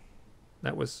light,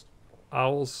 that was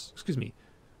owls,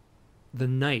 the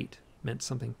night meant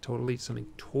something totally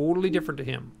different to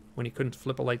him when he couldn't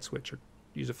flip a light switch or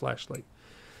use a flashlight.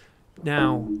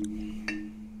 Now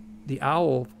the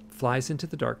owl flies into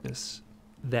the darkness.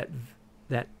 That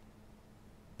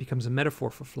becomes a metaphor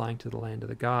for flying to the land of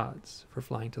the gods, for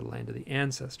flying to the land of the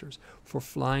ancestors, for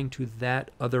flying to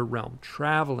that other realm,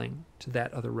 traveling to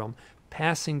that other realm,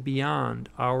 passing beyond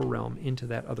our realm into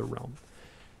that other realm.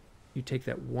 You take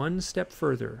that one step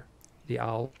further, the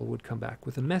owl would come back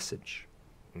with a message.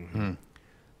 Mm-hmm.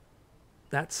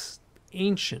 That's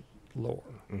ancient lore.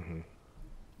 Mm-hmm.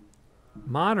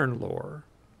 Modern lore,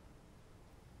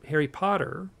 Harry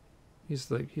Potter,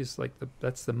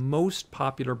 that's the most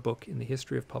popular book in the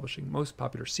history of publishing, most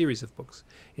popular series of books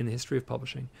in the history of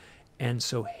publishing. And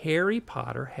so Harry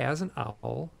Potter has an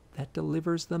owl that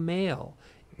delivers the mail.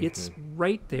 It's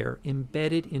right there,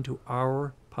 embedded into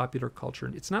our popular culture.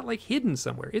 And it's not like hidden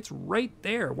somewhere. It's right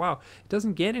there. Wow. It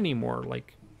doesn't get any more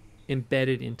like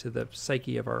embedded into the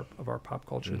psyche of our pop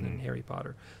culture than Harry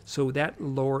Potter. So that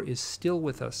lore is still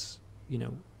with us,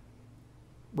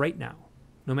 right now.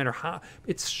 No matter how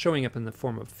it's showing up in the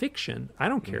form of fiction, I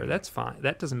don't care. That's fine.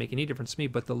 That doesn't make any difference to me.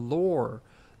 But the lore,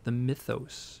 the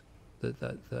mythos,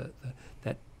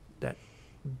 that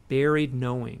buried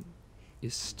knowing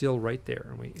is still right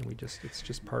there, and it's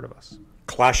just part of us.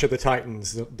 Clash of the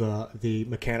Titans, the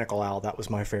mechanical owl, that was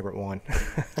my favorite one.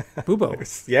 Bubo.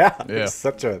 It's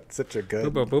such a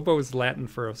good. Bubo is Latin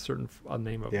for a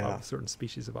name of a certain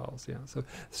species of owls. Yeah.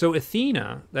 So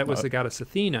Athena, that was the goddess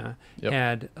Athena,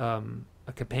 had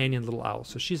a companion little owl.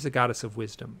 So she's the goddess of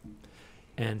wisdom,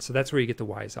 and so that's where you get the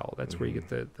wise owl. That's where you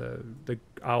get the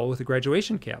owl with the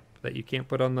graduation cap that you can't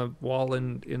put on the wall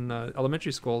in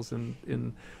elementary schools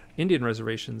in Indian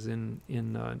reservations in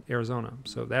Arizona.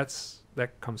 So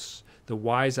the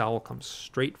wise owl comes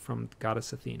straight from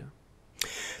goddess Athena.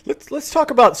 Let's talk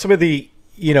about some of the,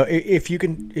 if you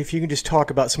can just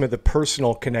talk about some of the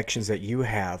personal connections that you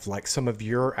have, like some of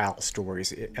your owl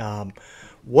stories.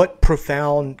 What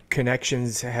profound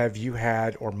connections have you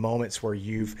had, or moments where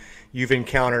you've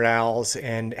encountered owls,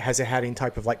 and has it had any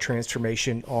type of like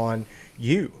transformation on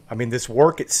you? I mean, this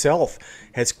work itself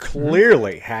has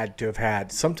clearly had to have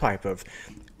had some type of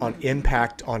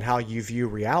impact on how you view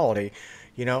reality.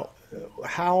 What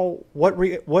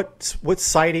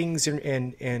sightings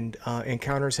and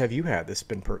encounters have you had that's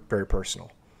been very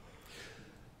personal?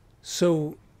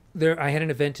 So I had an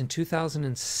event in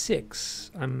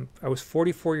 2006. I was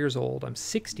 44 years old. I'm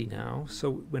 60 now.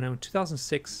 So when I'm in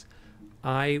 2006,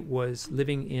 I was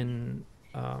living in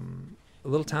a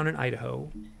little town in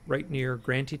Idaho, right near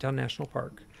Grand Teton National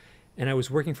Park, and I was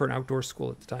working for an outdoor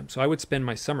school at the time. So I would spend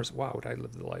my summers. Wow, did I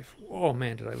live the life? Oh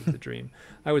man, did I live the dream?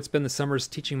 I would spend the summers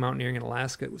teaching mountaineering in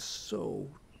Alaska. It was so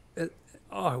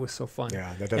fun.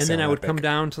 Yeah, that does. And then sound I would epic. come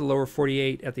down to the lower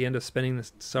 48 at the end of spending the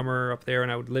summer up there,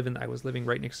 and I was living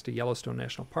right next to Yellowstone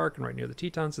National Park and right near the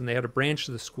Tetons, and they had a branch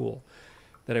of the school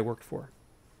that I worked for.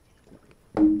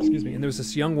 Excuse me. And there was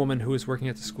this young woman who was working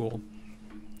at the school,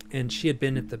 and she had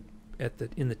been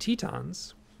in the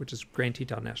Tetons, which is Grand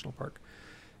Teton National Park.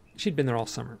 She'd been there all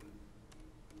summer.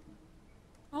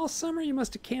 All summer, you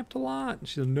must have camped a lot. And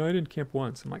she said, no, I didn't camp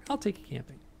once. I'm like, I'll take you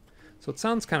camping. So it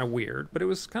sounds kind of weird, but it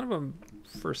was kind of a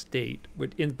first date.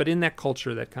 But in that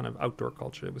culture, that kind of outdoor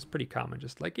culture, it was pretty common.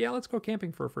 Just like, yeah, let's go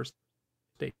camping for a first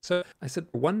date. So I said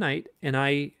one night, and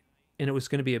it was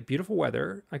going to be a beautiful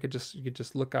weather. You could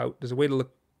just look out. There's a way to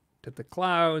look at the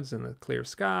clouds and the clear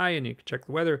sky, and you could check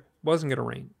the weather. It wasn't going to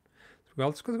rain. Well,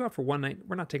 let's go out for one night.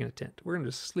 We're not taking a tent. We're going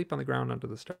to just sleep on the ground under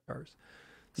the stars.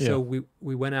 Yeah. So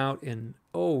we went out and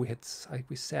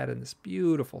we sat in this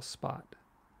beautiful spot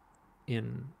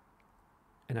and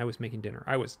I was making dinner.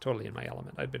 I was totally in my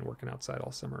element. I'd been working outside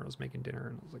all summer. I was making dinner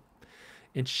and I was like,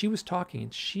 and she was talking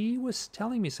and she was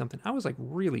telling me something. I was like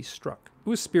really struck. It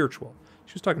was spiritual.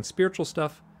 She was talking spiritual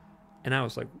stuff and I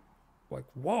was like,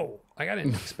 whoa, I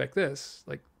didn't expect this.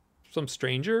 Like some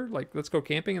stranger, like let's go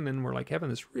camping. And then we're like having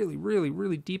this really, really,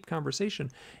 really deep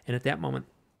conversation. And at that moment,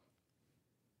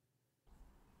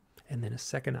 and then a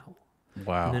second owl.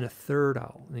 Wow. And then a third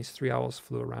owl. And these 3 owls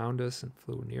flew around us and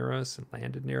flew near us and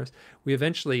landed near us. We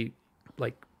eventually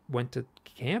went to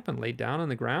camp and laid down on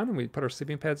the ground and we put our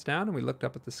sleeping pads down and we looked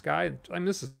up at the sky. I mean,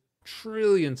 this is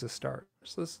trillions of stars.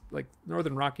 So this like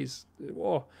Northern Rockies.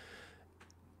 Whoa.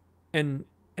 And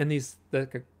these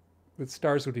the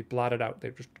stars would be blotted out.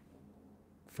 They just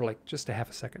for just a half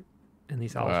a second. And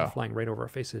these owls were flying right over our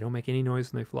faces. They don't make any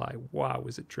noise when they fly. Wow,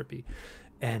 was it trippy.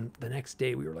 And the next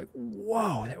day we were like,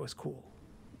 whoa, that was cool.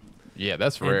 Yeah,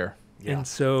 that's rare. Yeah, and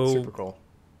so super cool.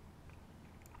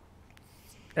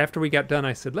 After we got done,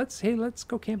 I said, let's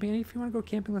go camping. If you want to go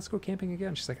camping, let's go camping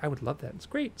again. She's like, I would love that. It's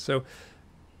great. So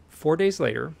 4 days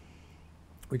later,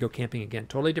 we go camping again.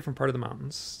 Totally different part of the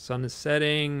mountains. Sun is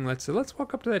setting. Let's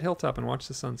walk up to that hilltop and watch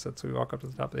the sunset. So we walk up to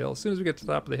the top of the hill. As soon as we get to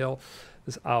the top of the hill,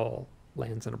 this owl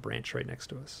lands on a branch right next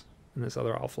to us. And this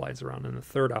other owl flies around, and the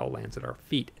third owl lands at our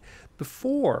feet.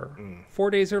 Before, 4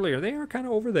 days earlier, they were kind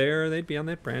of over there. They'd be on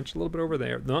that branch a little bit over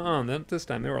there. Then this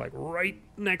time, they were like right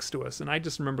next to us. And I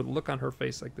just remember the look on her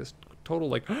face, like this total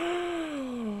like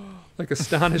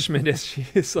astonishment as she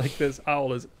is like, this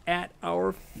owl is at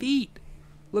our feet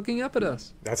looking up at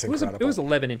us. That's incredible. It was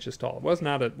 11 inches tall. It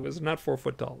was not 4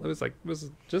 foot tall. It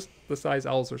was just the size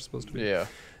owls are supposed to be. Yeah.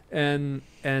 And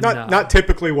not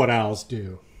typically what owls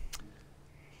do.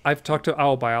 I've talked to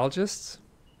owl biologists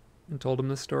and told them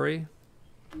this story,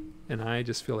 and I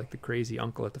just feel like the crazy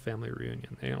uncle at the family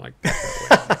reunion. They don't like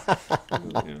that.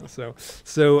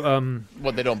 So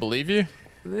What, they don't believe you?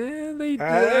 They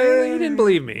didn't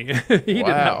believe me. He did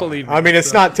not believe me. I mean,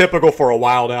 it's not typical for a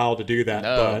wild owl to do that,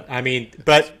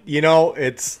 but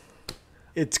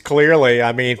it's clearly,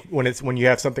 I mean, when you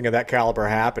have something of that caliber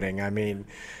happening, I mean,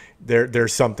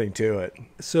 there's something to it.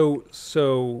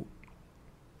 So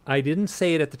I didn't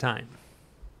say it at the time,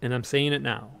 and I'm saying it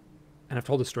now. And I've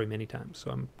told this story many times,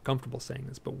 so I'm comfortable saying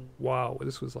this. But wow,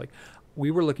 this was like, we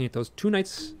were looking at those 2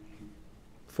 nights,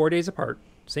 4 days apart,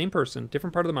 same person,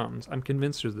 different part of the mountains. I'm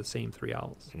convinced they're the same 3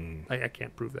 owls. I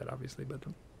can't prove that, obviously, but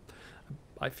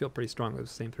I feel pretty strongly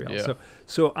it's the same 3 owls. Yeah.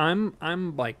 So I'm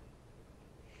like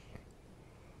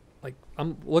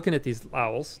I'm looking at these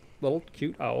owls, little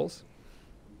cute owls,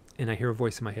 and I hear a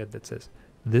voice in my head that says,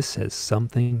 "This has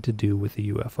something to do with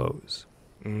the UFOs."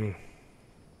 Wow. And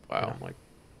I'm like,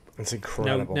 That's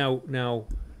incredible. Now,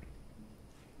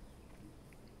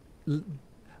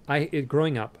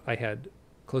 growing up, I had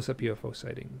close-up UFO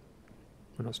sighting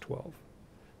when I was 12.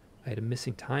 I had a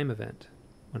missing time event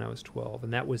when I was 12,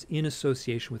 and that was in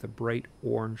association with a bright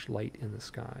orange light in the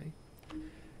sky.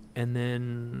 And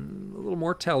then a little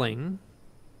more telling,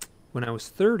 when I was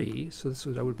 30, so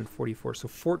I would have been 44, so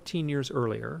 14 years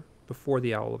earlier, before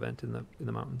the owl event in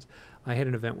the mountains, I had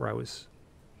an event where I was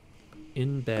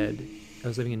in bed. I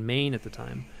was living in Maine at the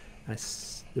time, and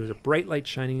there was a bright light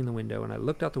shining in the window, and I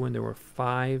looked out the window. There were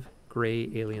 5 gray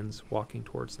aliens walking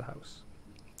towards the house.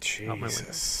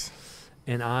 Jesus.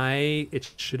 And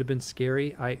it should have been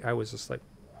scary. I was just like,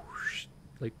 whoosh,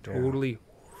 like totally,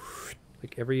 whoosh,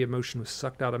 like every emotion was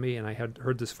sucked out of me, and I had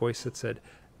heard this voice that said,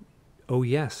 "Oh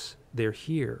yes, they're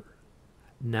here.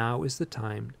 Now is the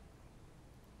time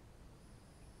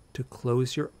to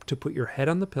put your head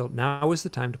on the pillow. Now is the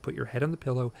time to put your head on the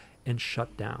pillow and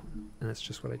shut down." And that's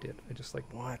just what I did. I just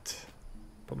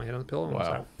put my head on the pillow and was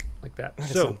out like that.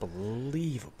 That is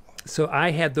unbelievable. So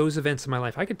I had those events in my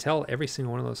life. I could tell every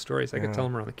single one of those stories. I could tell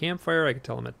them around the campfire. I could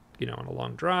tell them at, on a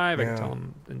long drive. I could tell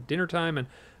them in dinner time. And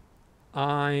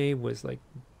I was like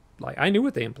I knew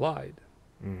what they implied,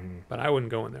 but I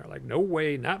wouldn't go in there. Like, no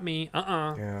way, not me.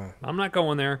 I'm not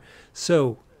going there.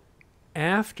 So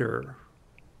after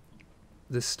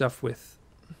this stuff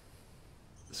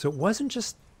so it wasn't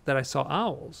just that I saw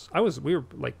owls. We were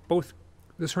like both,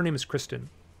 her name is Kristen.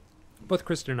 Both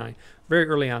Kristen and I, very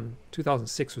early on,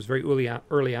 2006 was very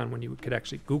early on when you could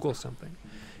actually Google something.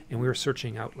 And we were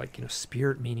searching out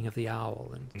spirit meaning of the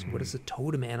owl, and what is the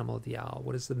totem animal of the owl?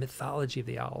 What is the mythology of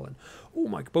the owl? And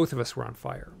both of us were on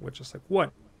fire. We're just like,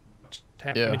 what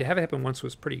happened? Yeah. I mean, to have it happen once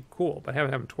was pretty cool, but have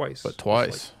it happen twice. But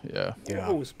twice, yeah.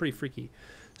 It was pretty freaky.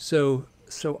 So,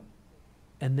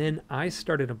 and then I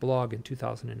started a blog in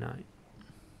 2009.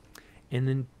 And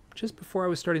then just before I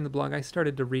was starting the blog, I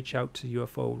started to reach out to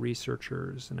UFO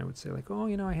researchers, and I would say like, oh,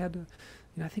 I had to,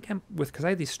 I think I'm with, because I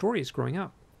had these stories growing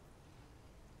up.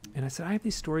 And I said, I have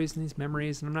these stories and these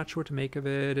memories, and I'm not sure what to make of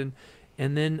it.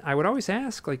 And then I would always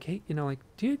ask, like, hey, like,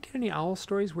 do you get any owl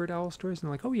stories, weird owl stories? And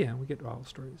they're like, oh, yeah, we get owl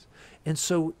stories. And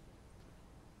so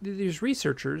these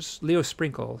researchers, Leo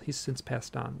Sprinkle, he's since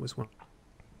passed on, was one.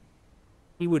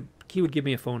 He would give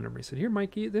me a phone number. He said, here,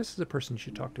 Mikey, this is a person you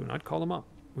should talk to. And I'd call him up.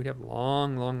 We'd have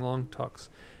long talks.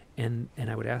 And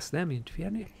I would ask them, have you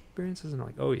had any experiences? And they're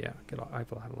like, oh, yeah, I've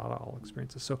had a lot of owl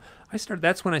experiences. So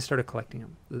that's when I started collecting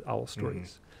them, the owl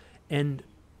stories. And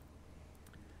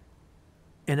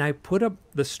I put up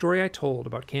the story I told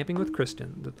about camping with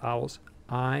Kristen, the owls.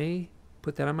 I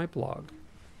put that on my blog.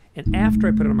 And after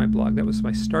I put it on my blog,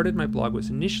 I started my blog was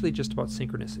initially just about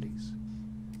synchronicities.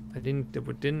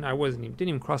 Didn't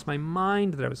even cross my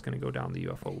mind that I was going to go down the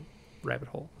UFO rabbit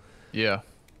hole. Yeah.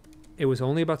 It was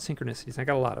only about synchronicities. I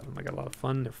got a lot of them. I got a lot of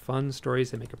fun. They're fun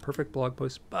stories. They make a perfect blog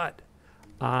post. But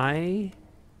I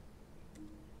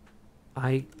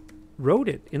wrote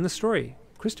it in the story.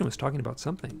 Kristen was talking about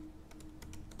something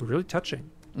really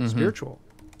touching, spiritual.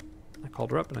 I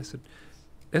called her up and I said,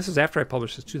 this is after I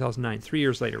published this, 2009. 3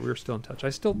 years later, we were still in touch.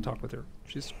 I still talk with her.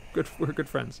 She's good. We're good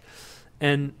friends.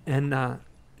 And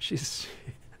she's,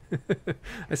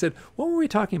 I said, what were we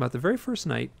talking about? The very first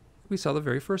night we saw the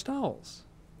very first owls.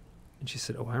 And she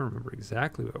said, oh, I remember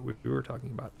exactly what we were talking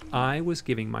about. I was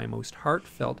giving my most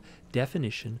heartfelt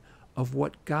definition of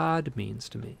what God means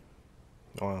to me.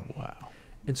 Wow.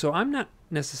 And so I'm not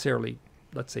necessarily,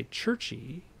 let's say,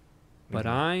 churchy, but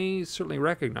I certainly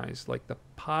recognize like the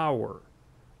power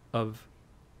of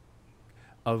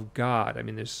God. I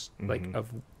mean, there's like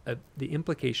of the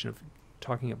implication of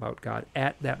talking about God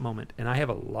at that moment. And I have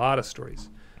a lot of stories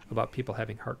about people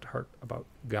having heart to heart about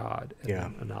God, and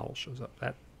then an owl shows up.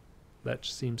 That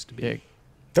seems to be.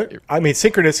 I mean,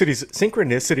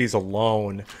 synchronicities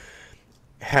alone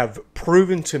have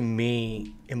proven to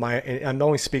me, I'm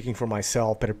only speaking for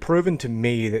myself, but have proven to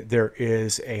me that there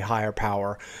is a higher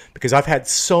power, because I've had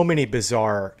so many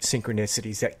bizarre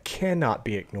synchronicities that cannot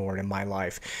be ignored in my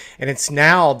life. And it's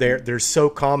now they're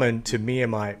so common to me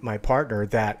and my partner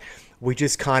that we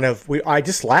just I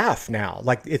just laugh now.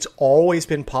 Like, it's always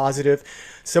been positive.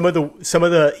 Some of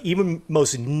the even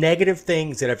most negative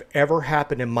things that have ever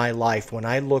happened in my life, when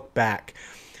I look back,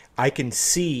 I can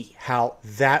see how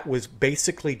that was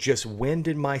basically just wind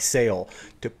in my sail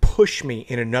to push me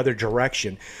in another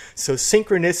direction. So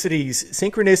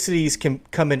synchronicities can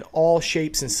come in all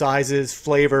shapes and sizes,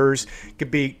 flavors, could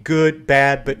be good,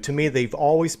 bad, but to me they've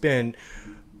always been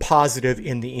positive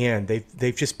in the end.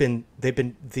 They've been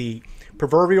the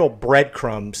proverbial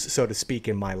breadcrumbs, so to speak,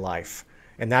 in my life.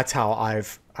 And that's how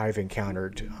I've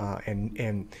encountered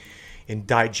and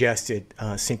digested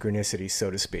synchronicities, so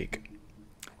to speak.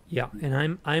 Yeah,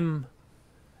 and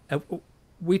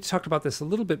we talked about this a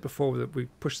little bit before that you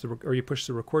push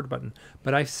the record button,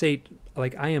 but I say,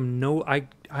 like, I am no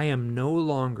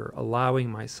longer allowing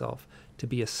myself to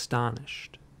be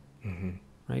astonished, right?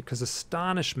 Because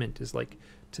astonishment is like,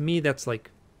 to me, that's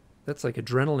like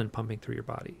adrenaline pumping through your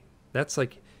body. That's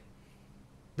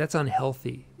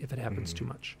unhealthy if it happens too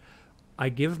much. I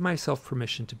give myself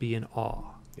permission to be in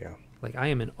awe. Yeah, like I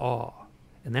am in awe.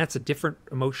 And that's a different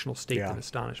emotional state than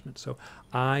astonishment. So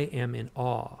I am in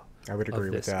awe. I would agree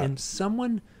with that. And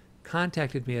someone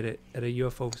contacted me at a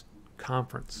UFO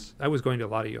conference. I was going to a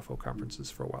lot of UFO conferences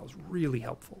for a while. It was really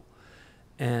helpful.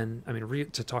 And I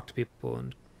mean, to talk to people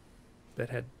that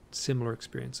had similar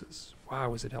experiences.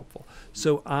 Wow, was it helpful.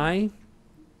 So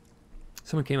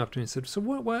someone came up to me and said, so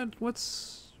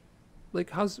what's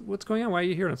like, what's going on? Why are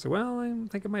you here? And I said, well, I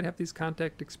think I might have these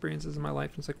contact experiences in my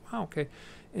life. And it's like, wow, okay.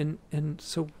 And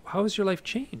so how has your life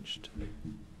changed?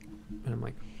 And I'm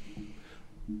like,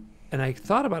 and I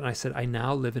thought about it and I said, I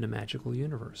now live in a magical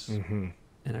universe. And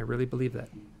I really believe that.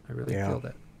 I really feel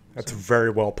that. That's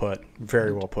very well put.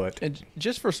 Very well put. And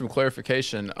just for some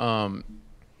clarification,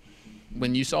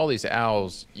 when you saw these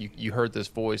owls, you heard this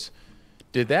voice.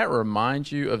 Did that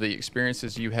remind you of the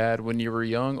experiences you had when you were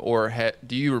young, or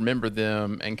do you remember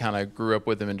them and kind of grew up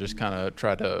with them and just kind of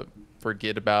try to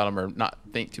forget about them or not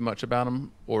think too much about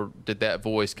them? Or did that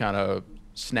voice kind of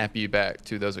snap you back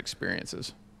to those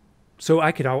experiences? So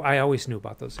I always knew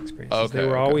about those experiences. Okay, they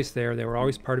were always there. They were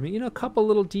always part of me. A couple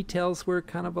little details were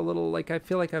kind of a little, like, I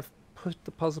feel like I've put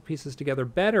the puzzle pieces together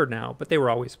better now, but they were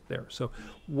always there. So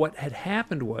what had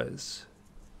happened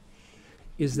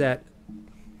is that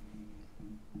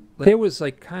there was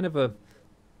like kind of a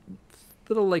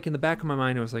little, like, in the back of my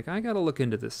mind, I was like, I got to look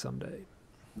into this someday.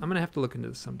 I'm going to have to look into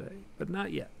this someday, but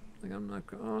not yet. Like I'm not.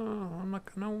 Oh, I'm not.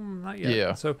 No, not yet.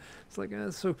 Yeah. So it's like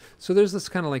so. There's this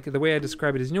kind of like the way I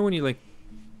describe it is, you know, when you like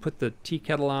put the tea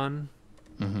kettle on,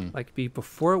 like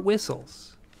before it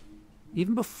whistles,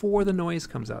 even before the noise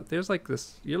comes out. There's like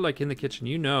this. You're like in the kitchen.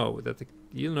 You know that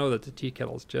the tea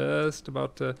kettle's just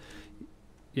about to,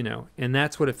 you know, and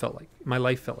that's what it felt like. My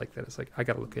life felt like that. It's like I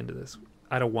got to look into this.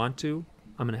 I don't want to.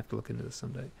 I'm gonna have to look into this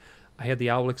someday. I had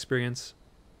the owl experience.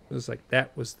 It was like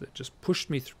that was the just pushed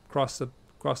me across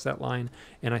that line,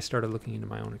 and I started looking into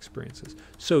my own experiences.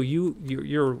 So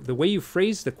you're the way you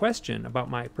phrased the question about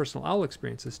my personal owl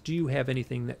experiences. Do you have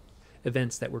anything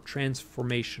events that were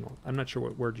transformational? I'm not sure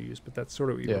what word you used, but that's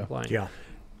sort of what you're implying. Yeah.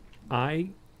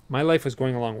 My life was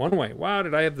going along one way. Wow,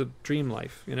 did I have the dream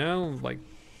life? You know, like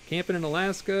camping in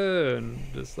Alaska and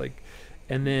just like,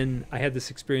 and then I had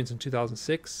this experience in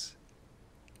 2006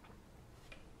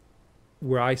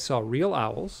 where I saw real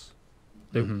owls,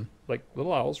 like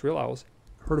little owls, real owls.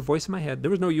 Heard a voice in my head.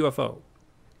 There was no UFO,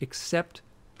 except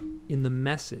in the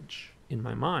message in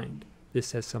my mind.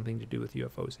 This has something to do with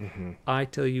UFOs. I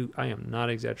tell you, I am not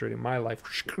exaggerating. My life,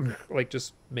 like,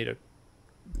 just made a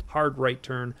hard right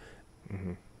turn.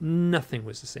 Nothing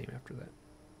was the same after that.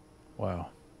 Wow.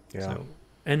 Yeah. So,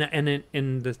 and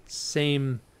in the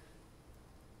same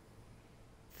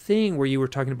thing where you were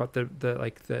talking about the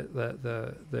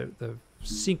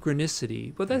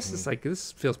synchronicity, but this is like,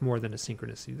 this feels more than a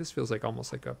synchronicity. This feels like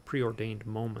almost like a preordained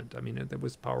moment. I mean, it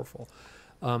was powerful,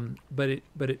 but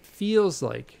it feels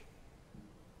like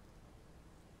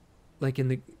in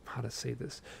the, how to say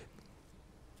this,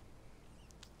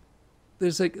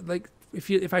 there's like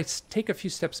if I take a few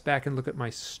steps back and look at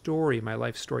my story, my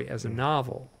life story as a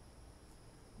novel,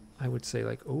 I would say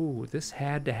like, oh, this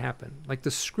had to happen. Like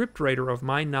the scriptwriter of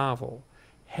my novel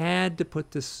had to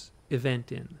put this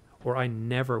event in, or I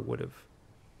never would have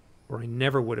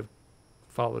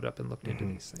followed up and looked into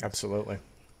these things. Absolutely.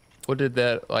 What did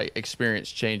that like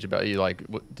experience change about you? Like,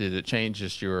 did it change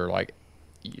just your like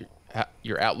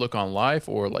your outlook on life,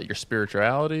 or like your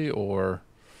spirituality, or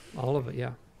all of it?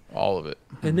 Yeah. All of it.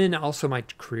 And then also my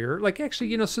career, like actually,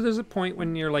 you know, so there's a point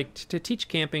when you're like, to teach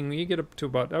camping, you get up to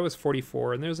about, I was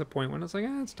 44, and there's a point when it's like,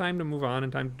 it's time to move on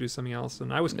and time to do something else.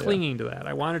 And I was clinging to that.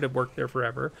 I wanted to work there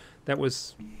forever. That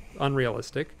was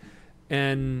unrealistic.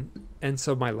 And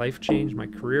so my life changed, my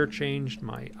career changed,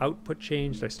 my output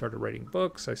changed. I started writing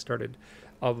books. I started,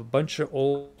 a bunch of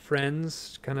old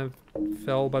friends kind of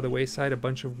fell by the wayside. A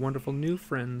bunch of wonderful new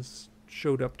friends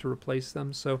showed up to replace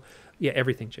them. So yeah,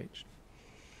 everything changed.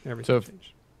 Everything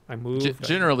changed. I moved.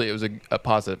 Generally, it was a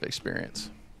positive experience.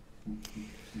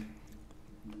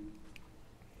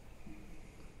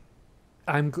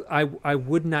 I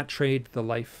would not trade the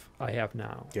life I have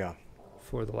now. Yeah.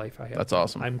 For the life I have. That's now.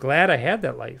 awesome. I'm glad I had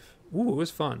that life. Ooh, it was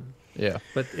fun. Yeah.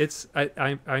 But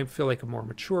I feel like a more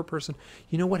mature person.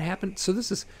 You know what happened? So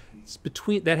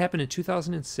that happened in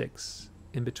 2006,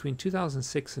 and between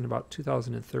 2006 and about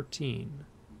 2013.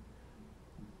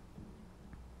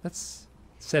 That's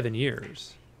 7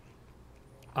 years.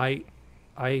 I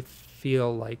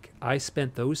feel like I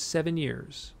spent those 7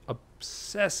 years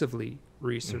obsessively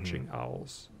researching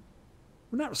owls.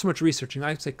 Well, not so much researching,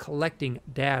 I'd say collecting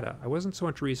data. I wasn't so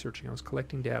much researching, I was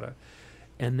collecting data.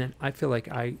 And then I feel like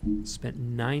I spent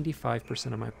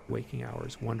 95% of my waking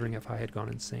hours wondering if I had gone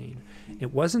insane.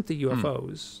 It wasn't the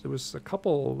UFOs. There was a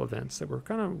couple events that were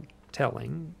kind of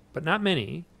telling, but not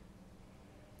many.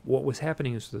 What was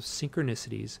happening is the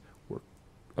synchronicities were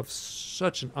of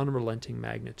such an unrelenting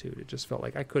magnitude. It just felt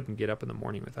like I couldn't get up in the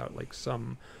morning without like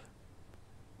some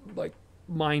like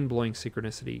mind-blowing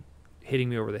synchronicity hitting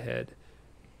me over the head.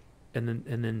 And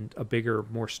then a bigger,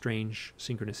 more strange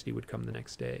synchronicity would come the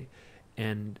next day.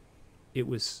 And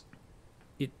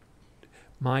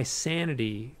my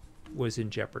sanity was in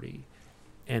jeopardy.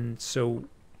 And so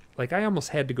like I almost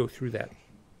had to go through that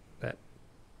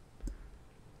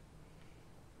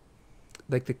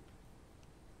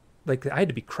I had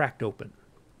to be cracked open.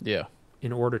 Yeah.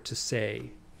 In order to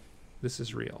say, this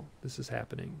is real. This is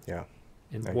happening. Yeah.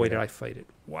 And boy, did I fight it.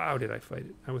 Wow, did I fight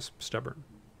it. I was stubborn.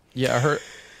 Yeah,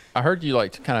 I heard you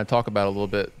like to kind of talk about a little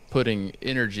bit putting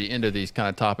energy into these kind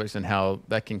of topics and how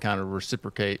that can kind of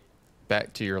reciprocate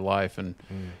back to your life. And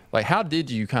like, how did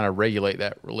you kind of regulate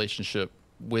that relationship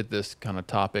with this kind of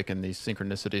topic and these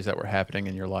synchronicities that were happening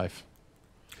in your life?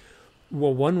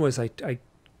 Well, one was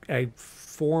I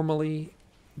formally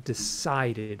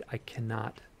decided I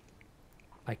cannot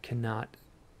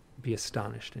be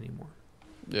astonished anymore.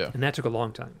 Yeah. And that took a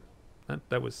long time.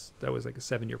 That was like a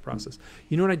 7-year process.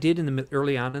 You know what I did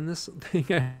early on in this thing?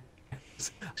 Actually,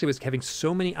 I was having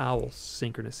so many owls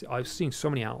synchronicity. I was seeing so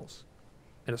many owls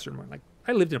at a certain point, like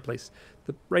I lived in a place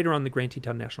right around the Grand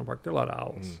Teton National Park. There are a lot of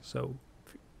owls. So,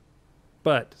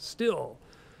 but still,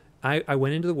 I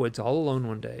went into the woods all alone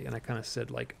one day, and I kind of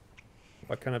said, like,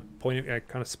 I kind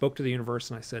of spoke to the universe,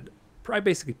 and I said, I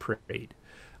basically prayed.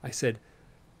 I said,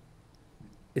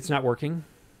 it's not working.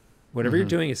 Whatever you're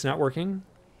doing, it's not working.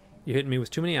 You're hitting me with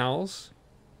too many owls.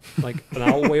 Like an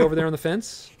owl way over there on the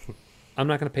fence. I'm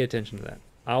not going to pay attention to that.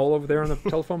 Owl over there on the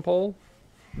telephone pole.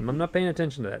 I'm not paying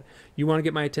attention to that. You want to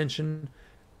get my attention?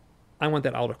 I want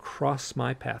that owl to cross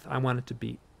my path. I want it to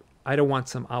be, I don't want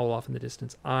some owl off in the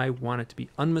distance. I want it to be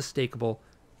unmistakable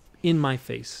in my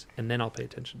face, and then I'll pay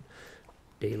attention.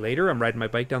 Day later, I'm riding my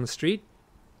bike down the street.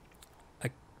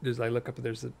 I look up,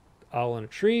 there's an owl in a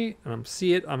tree, and I'm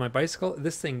see it on my bicycle.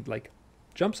 This thing like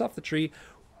jumps off the tree,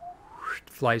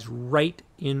 flies right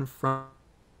in front,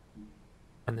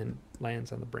 and then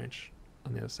lands on the branch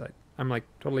on the other side. I'm like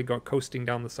totally coasting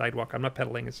down the sidewalk. I'm not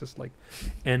pedaling. It's just like,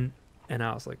 and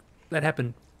I was like, that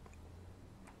happened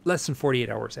less than 48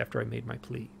 hours after I made my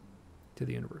plea to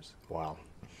the universe. Wow.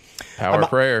 Power of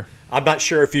prayer. I'm not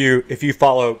sure if you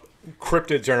follow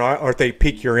cryptids or not, or if they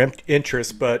pique your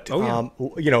interest, but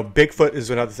Bigfoot is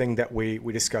another thing that we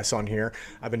discuss on here.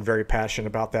 I've been very passionate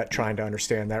about that, trying to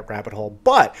understand that rabbit hole.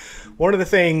 But one of the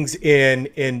things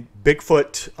in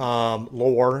Bigfoot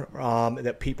lore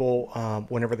that people,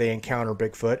 whenever they encounter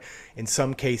Bigfoot, in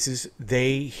some cases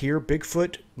they hear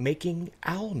Bigfoot making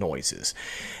owl noises,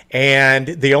 and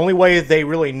the only way they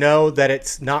really know that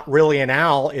it's not really an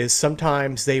owl is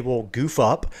sometimes they will goof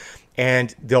up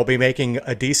and they'll be making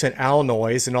a decent owl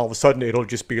noise, and all of a sudden it'll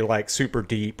just be like super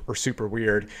deep or super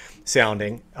weird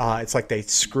sounding. It's like they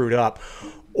screwed up.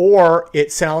 Or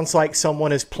it sounds like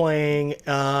someone is playing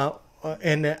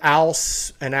an owl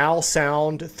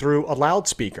sound through a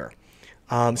loudspeaker.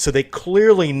 So they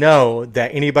clearly know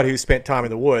that anybody who spent time in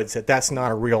the woods, that's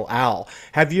not a real owl.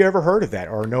 Have you ever heard of that,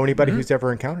 or know anybody who's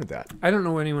ever encountered that? I don't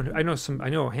know anyone. I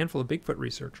know a handful of Bigfoot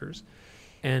researchers,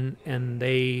 and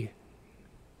they.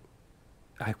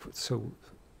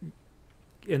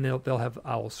 They'll have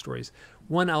owl stories.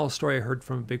 One owl story I heard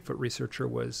from a Bigfoot researcher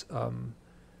was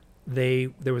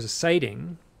there was a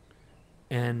sighting,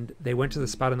 and they went to the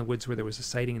spot in the woods where there was a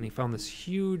sighting, and they found this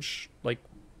huge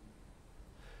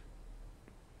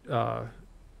Bigfoot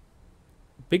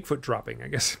dropping, I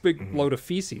guess, big load of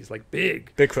feces, like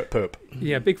big Bigfoot poop.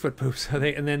 Yeah, Bigfoot poop. So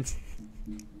and then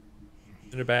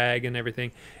in a bag and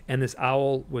everything, and this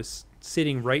owl was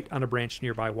sitting right on a branch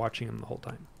nearby watching him the whole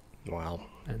time. Wow.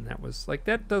 And that was like,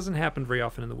 that doesn't happen very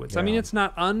often in the woods. Yeah. I mean, it's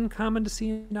not uncommon to see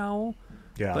an owl,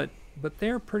 yeah, but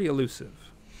they're pretty elusive.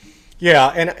 Yeah,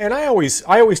 and I always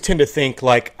tend to think,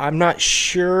 like, I'm not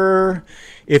sure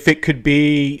if it could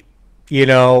be, a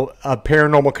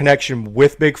paranormal connection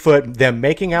with Bigfoot, them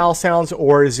making owl sounds,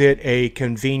 or is it a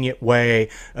convenient way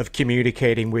of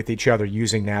communicating with each other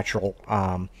using natural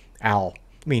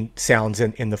sounds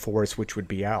in the forest, which would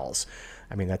be owls.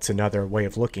 I mean, that's another way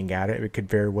of looking at it. It could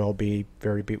very well be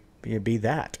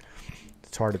that.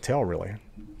 It's hard to tell, really.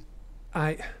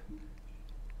 Are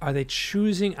they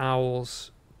choosing owls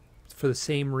for the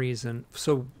same reason?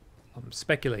 So I'm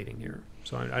speculating here,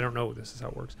 so I don't know if this is how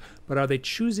it works. But are they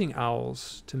choosing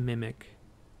owls to mimic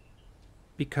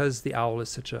because the owl is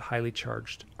such a highly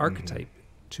charged archetype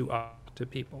to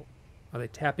people? Are they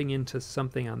tapping into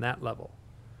something on that level?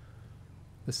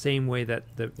 The same way that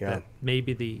that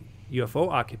maybe the UFO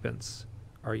occupants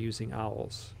are using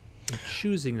owls and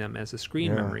choosing them as a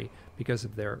screen memory because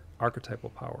of their archetypal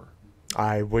power.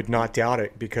 I would not doubt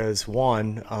it, because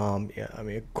one,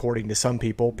 according to some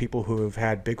people who have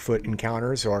had Bigfoot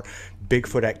encounters or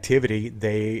Bigfoot activity,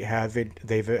 they've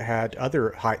had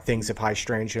other things of high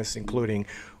strangeness, including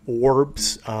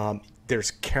orbs.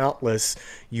 There's countless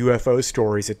UFO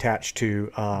stories attached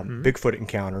to Bigfoot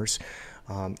encounters.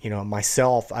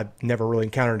 Myself, I've never really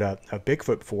encountered a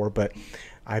Bigfoot before, but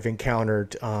I've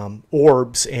encountered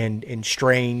orbs and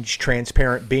strange,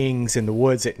 transparent beings in the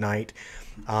woods at night,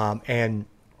 and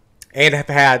have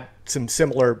had some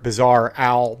similar bizarre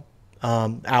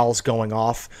owls going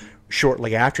off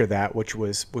shortly after that, which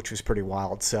was pretty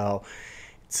wild. So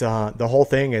it's the whole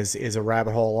thing is a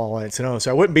rabbit hole all on its own.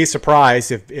 So I wouldn't be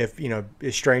surprised if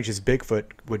as strange as Bigfoot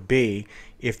would be,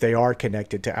 if they are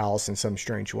connected to owls in some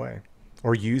strange way,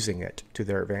 or using it to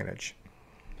their advantage.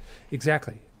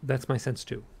 Exactly. That's my sense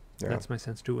too. Yeah. That's my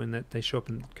sense too, and that they show up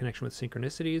in connection with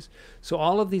synchronicities. So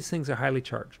all of these things are highly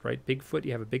charged, right? Bigfoot,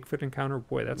 you have a Bigfoot encounter,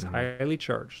 boy, that's highly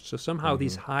charged. So somehow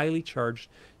these highly charged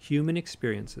human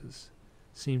experiences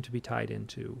seem to be tied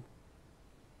into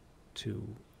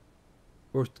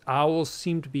or owls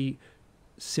seem to be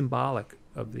symbolic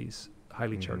of these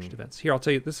highly charged events. Here, I'll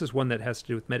tell you, this is one that has to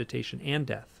do with meditation and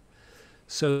death.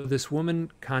 So this woman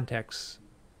contacts.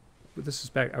 This is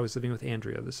back. I was living with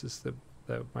Andrea. This is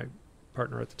my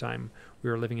partner at the time. We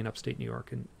were living in upstate New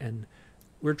York, and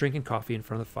we're drinking coffee in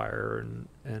front of the fire,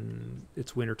 and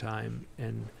it's wintertime,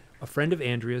 and a friend of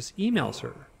Andrea's emails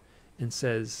her and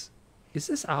says, Does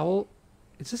this owl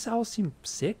seem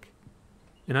sick?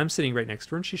 And I'm sitting right next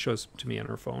to her, and she shows to me on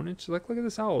her phone, and she's like, look at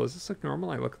this owl. Does this look normal?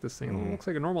 I look at this thing, and it looks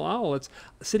like a normal owl. It's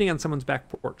sitting on someone's back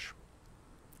porch.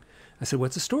 I said,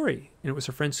 what's the story? And it was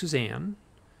her friend Suzanne.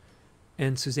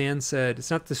 And Suzanne said,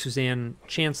 it's not the Suzanne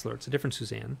Chancellor, it's a different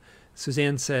Suzanne.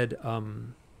 Suzanne said,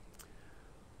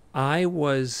 I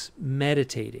was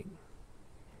meditating.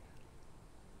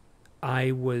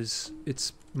 I'm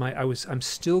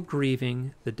still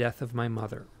grieving the death of my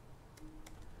mother.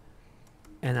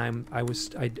 And I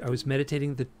was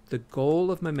meditating. The goal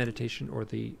of my meditation, or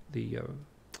the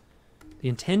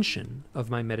intention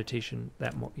of my meditation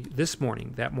that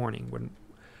morning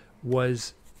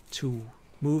was to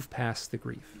move past the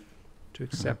grief, to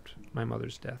accept my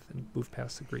mother's death and move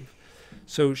past the grief.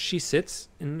 So she sits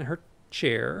in her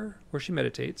chair where she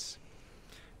meditates,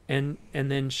 and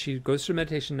then she goes through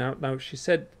meditation. Now she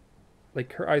said,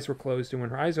 like, her eyes were closed, and when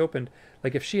her eyes opened,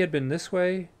 like if she had been this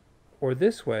way or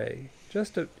this way,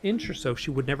 just an inch or so,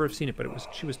 she would never have seen it. But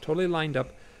she was totally lined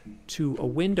up to a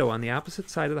window on the opposite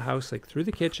side of the house, like through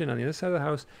the kitchen on the other side of the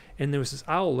house, and there was this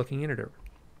owl looking in at her.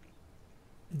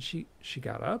 And she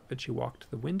got up and she walked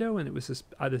to the window, and it was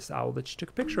this owl that she took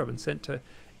a picture of and sent to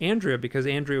Andrea, because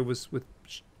Andrea was with.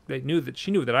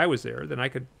 She knew that I was there. Then I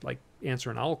could like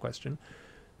answer an owl question,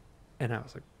 and I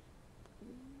was like,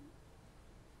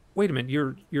 "Wait a minute,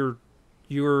 you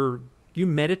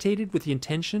meditated with the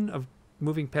intention of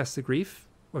moving past the grief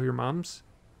of your mom's?"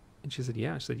 And she said,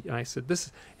 "Yeah." And I said,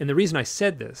 "This," and the reason I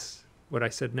said this, what I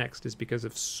said next, is because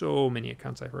of so many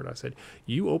accounts I heard. I said,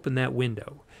 "You open that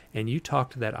window and you talk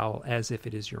to that owl as if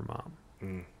it is your mom."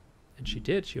 Mm. And she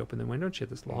did. She opened the window and she had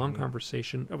this long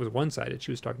conversation. It was one-sided. She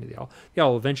was talking to the owl. The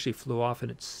owl eventually flew off, and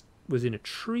it was in a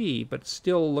tree, but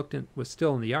still was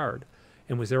still in the yard,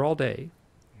 and was there all day.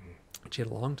 And she had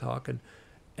a long talk,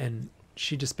 and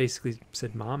she just basically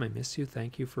said, "Mom, I miss you.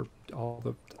 Thank you for all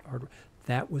the hard work."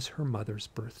 That was her mother's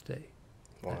birthday.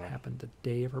 Wow. That happened the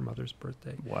day of her mother's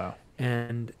birthday. Wow.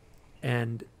 And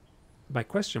my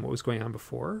question, what was going on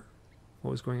before?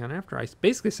 What was going on after? I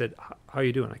basically said, "How are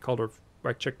you doing?" I called her.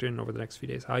 I checked in over the next few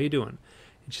days. "How are you doing?"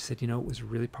 And she said, "It was a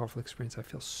really powerful experience. I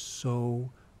feel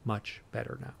so much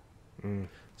better now." Mm.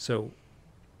 So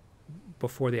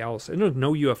before the owl,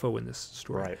 no UFO in this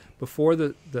story. Right. Before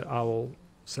the owl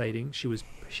sighting,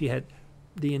 she had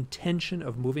the intention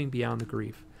of moving beyond the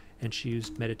grief, and she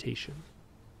used meditation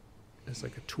as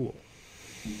like a tool.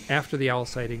 After the owl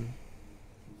sighting,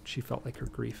 she felt like her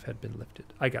grief had been lifted.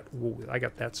 I got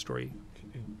that story.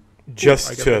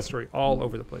 That story all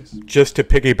over the place. Just to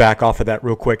piggyback off of that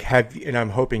real quick, and I'm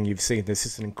hoping you've seen this.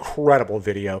 It's an incredible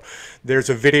video.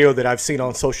 There's a video that I've seen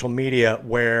on social media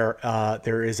where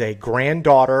there is a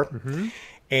granddaughter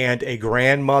and a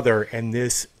grandmother, and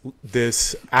this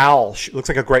owl, looks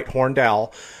like a great horned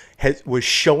owl, was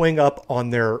showing up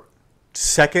on their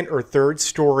second or third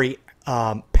story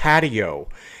patio,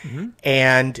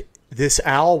 and this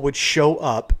owl would show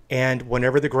up, and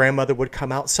whenever the grandmother would come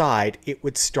outside, it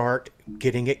would start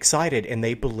getting excited, and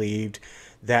they believed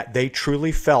that they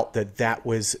truly felt that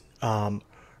was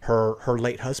her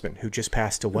late husband who just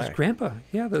passed away. It was Grandpa.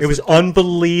 Yeah, it was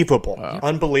unbelievable. Wow.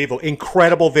 Unbelievable.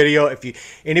 Incredible video. If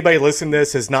anybody listening to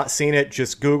this has not seen it,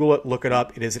 just Google it, look it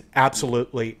up. It is an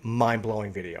absolutely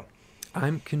mind-blowing video.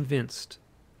 I'm convinced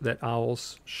that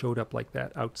owls showed up like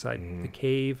that outside the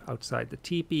cave, outside the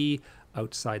teepee,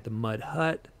 outside the mud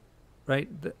hut, right?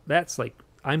 That's like,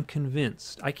 I'm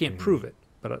convinced. I can't prove it,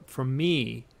 but from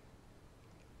me,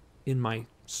 in my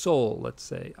soul, let's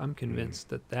say, I'm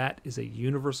convinced that is a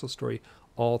universal story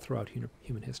all throughout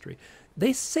human history.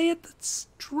 They say it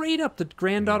straight up. The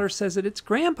granddaughter says it. It's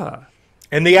Grandpa.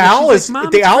 And the owl is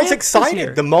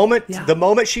excited the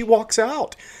moment she walks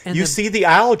out. And you see the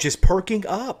owl just perking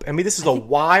up. I mean, this is a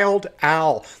wild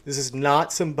owl. This is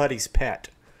not somebody's pet.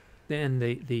 And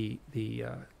I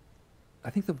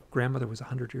think the grandmother was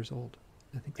 100 years old.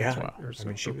 I think that's right. Or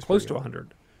so, she was close to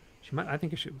 100. I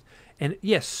think she was. And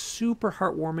yes, super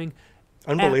heartwarming.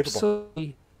 Unbelievable.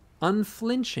 Absolutely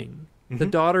unflinching. The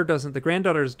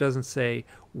granddaughter doesn't say,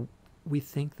 "We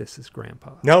think this is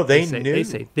Grandpa." No, they knew. They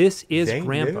say, "This is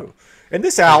Grandpa." Knew. And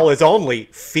this owl is only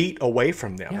feet away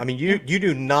from them. Yeah. I mean, you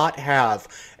do not have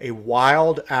a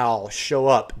wild owl show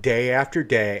up day after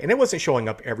day. And it wasn't showing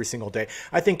up every single day.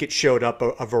 I think it showed up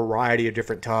a variety of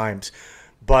different times.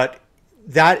 But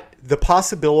the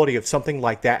possibility of something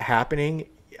like that happening,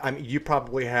 I mean, you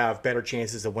probably have better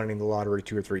chances of winning the lottery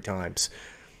 2 or 3 times.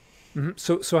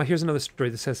 Mm-hmm. So here's another story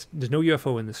that says there's no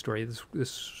UFO in this story.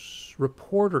 This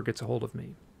reporter gets a hold of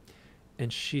me,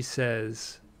 and she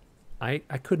says, there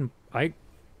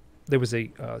was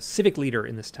a civic leader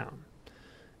in this town,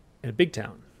 in a big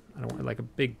town. I don't want like a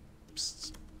big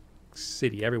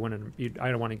city. Everyone I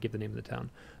don't want to give the name of the town,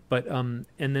 but and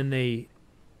then the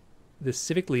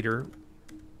civic leader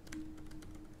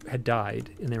had died,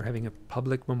 and they were having a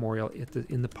public memorial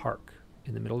in the park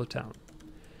in the middle of town.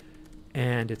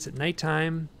 And it's at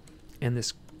nighttime, and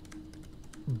this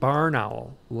barn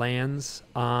owl lands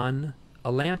on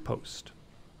a lamppost.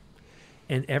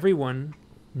 And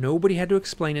nobody had to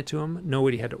explain it to him.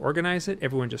 Nobody had to organize it.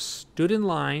 Everyone just stood in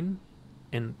line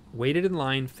and waited in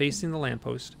line facing the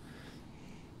lamppost.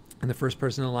 And the first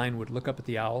person in the line would look up at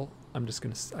the owl. Let's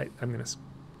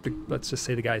just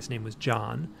say the guy's name was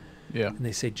John. Yeah. And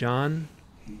they say, John,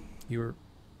 you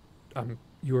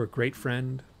were a great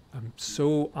friend. I'm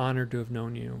so honored to have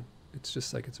known you. It's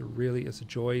just like it's a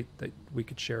joy that we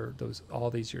could share all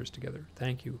these years together.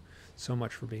 Thank you so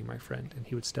much for being my friend. And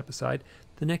he would step aside.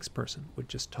 The next person would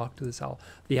just talk to this owl.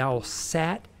 The owl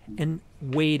sat and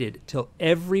waited till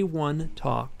everyone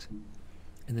talked,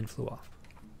 and then flew off.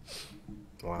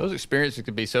 Wow. Those experiences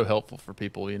could be so helpful for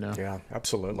people, you know. Yeah,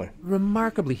 absolutely.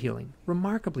 Remarkably healing.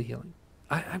 Remarkably healing.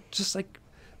 I'm just like,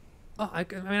 I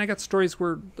got stories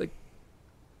where like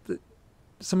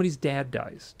somebody's dad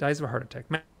dies of a heart attack.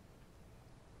 At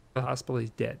the hospital,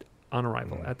 he's dead on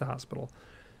arrival at the hospital.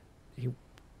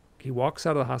 He walks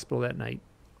out of the hospital that night.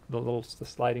 The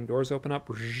sliding doors open up.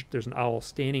 There's an owl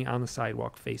standing on the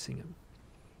sidewalk facing him,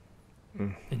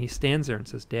 and he stands there and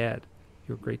says, "Dad,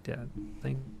 you're a great dad.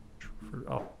 Thank you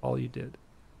for all you did."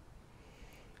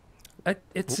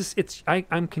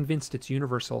 I'm convinced it's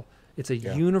universal. It's a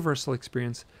universal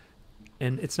experience.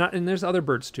 And it's not, and there's other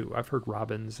birds too. I've heard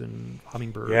robins and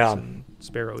hummingbirds and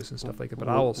sparrows and stuff like that. But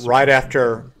owls. Right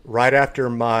after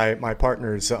my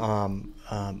partner's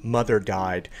mother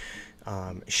died,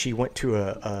 she went to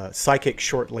a psychic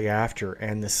shortly after,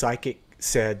 and the psychic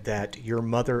said that your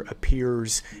mother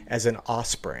appears as an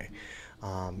osprey.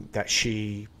 That's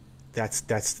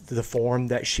the form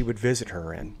that she would visit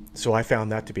her in. So I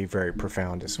found that to be very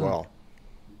profound as well.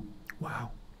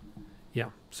 Wow. Yeah.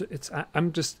 So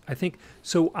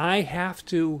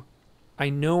I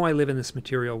know I live in this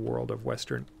material world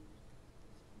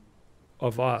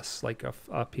of us, like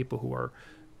of people who are,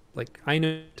 like, I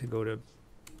know to go to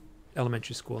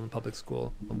elementary school and public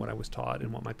school and what I was taught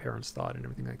and what my parents thought and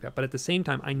everything like that. But at the same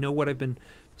time, I know what I've been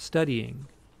studying,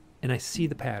 and I see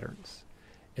the patterns.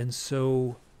 And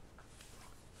so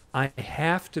I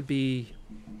have to be,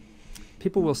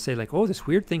 people will say like, oh, this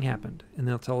weird thing happened. And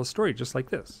they'll tell a story just like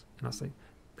this. And I'll say,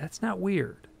 that's not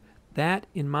weird. That,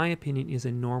 in my opinion, is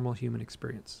a normal human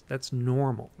experience. That's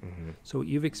normal. Mm-hmm. So what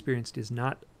you've experienced is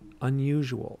not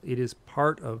unusual. It is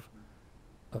part of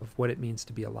what it means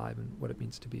to be alive and what it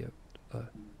means to be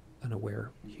an aware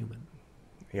human.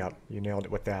 Yeah, you nailed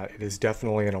it with that. It is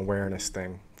definitely an awareness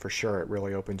thing, for sure. It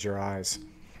really opens your eyes.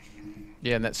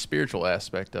 Yeah, and that spiritual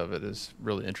aspect of it is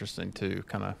really interesting too.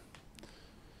 Kind of,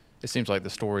 it seems like the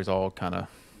stories all kind of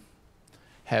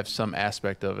have some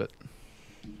aspect of it.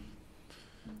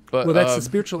 But, well, that's the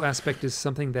spiritual aspect is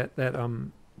something that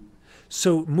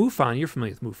so MUFON, you're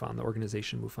familiar with MUFON, the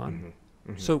organization MUFON. Mm-hmm.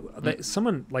 Mm-hmm. So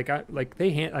someone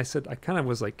I said, I kind of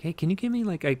was like, hey, can you give me,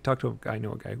 like, I talked to a guy, I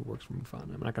know a guy who works for MUFON.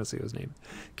 I'm not going to say his name.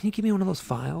 Can you give me one of those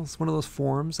files, one of those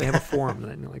forms? They have a form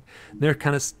that, like, they're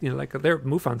kind of, like,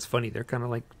 MUFON's funny. They're kind of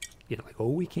like, like, oh,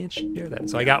 we can't share that.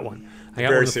 So I got one. I got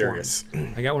Very one of the serious.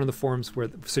 Forms. I got one of the forms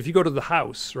so if you go to the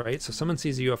house, right? So someone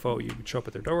sees a UFO, you show up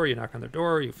at their door, you knock on their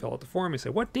door, you fill out the form, you say,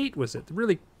 what date was it?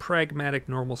 Really pragmatic,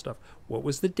 normal stuff. What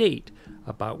was the date?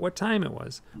 About what time it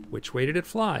was? Which way did it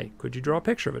fly? Could you draw a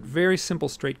picture of it? Very simple,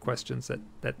 straight questions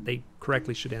that they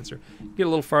correctly should answer. Get a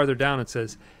little farther down, it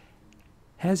says,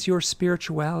 has your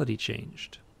spirituality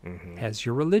changed? Mm-hmm. Has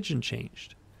your religion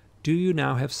changed? Do you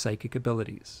now have psychic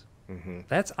abilities? Mm-hmm.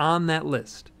 That's on that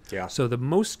list. Yeah. So the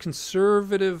most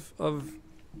conservative of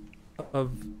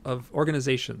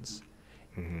organizations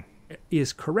mm-hmm.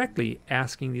 is correctly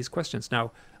asking these questions.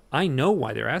 Now, I know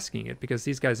why they're asking it, because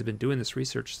these guys have been doing this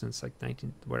research since like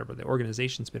the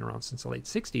organization's been around since the late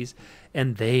 60s,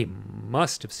 and they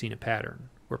must have seen a pattern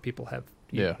where people have.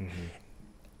 Yeah. Mm-hmm.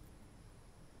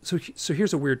 So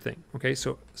here's a weird thing. Okay,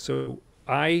 so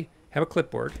I have a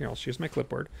clipboard. Here, here's my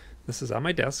clipboard. This is on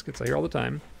my desk. It's here all the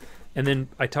time. And then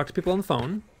I talk to people on the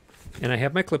phone, and I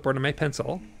have my clipboard and my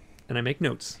pencil, and I make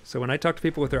notes. So when I talk to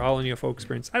people with their all in UFO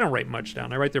experience, I don't write much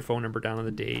down. I write their phone number down on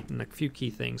the date and a few key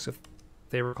things. So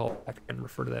they recall back and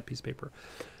refer to that piece of paper.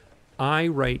 I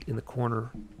write in the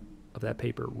corner of that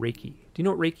paper Reiki. Do you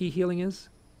know what Reiki healing is?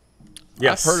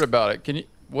 Yes. I've heard about it. Can you?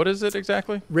 What is it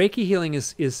exactly? Reiki healing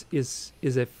is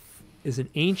an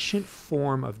ancient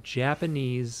form of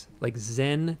Japanese, like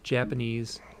Zen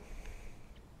Japanese.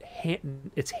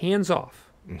 It's hands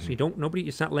off, so you don't. Nobody.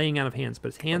 It's not laying out of hands, but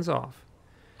it's hands off.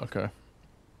 Okay.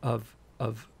 Of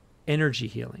energy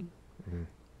healing,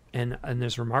 and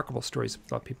there's remarkable stories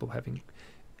about people having.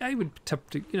 I would,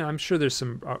 I'm sure there's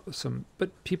some,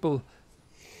 but people,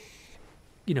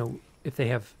 if they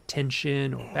have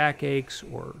tension or backaches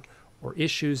or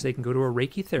issues, they can go to a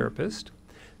Reiki therapist.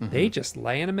 They just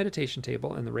lie on a meditation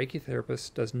table, and the Reiki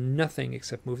therapist does nothing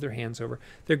except move their hands over.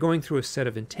 They're going through a set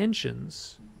of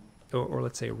intentions, or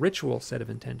let's say a ritual set of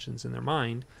intentions in their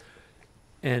mind,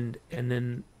 and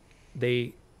then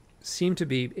they seem to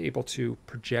be able to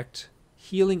project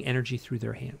healing energy through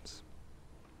there's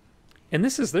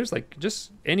like,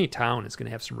 just any town is going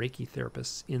to have some Reiki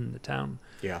therapists in the town.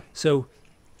 Yeah. So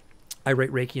I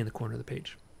write Reiki in the corner of the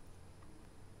page.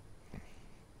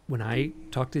 When I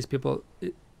talk to these people,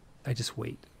 I just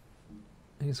wait.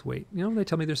 They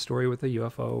tell me their story with the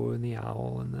UFO and the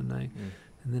owl, and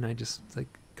then I just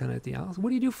like kind of at the owl. What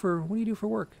do you do for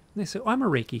work? And they say, I'm a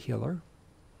Reiki healer.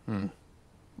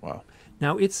 Wow.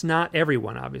 Now it's not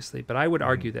everyone, obviously, but I would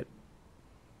argue that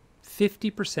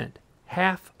 50%,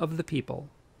 half of the people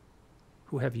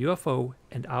who have UFO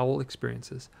and owl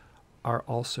experiences are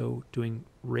also doing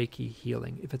Reiki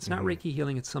healing. If it's not Reiki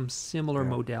healing, it's some similar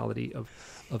modality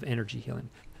of energy healing.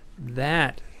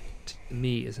 That, to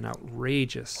me, is an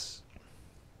outrageous.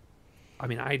 I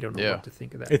mean, I don't know what to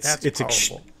think of that. That's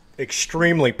powerful.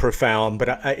 Extremely profound,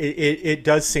 but it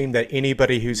does seem that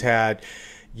anybody who's had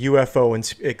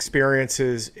UFO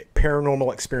experiences,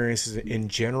 paranormal experiences in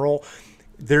general,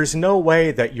 there's no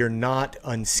way that you're not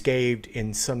unscathed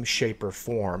in some shape or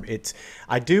form.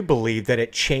 I do believe that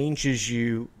it changes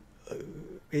you.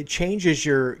 It changes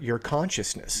your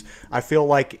consciousness. I feel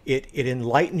like it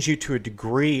enlightens you to a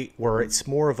degree where it's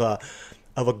more of a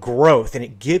growth,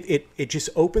 and it just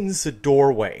opens the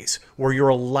doorways where you're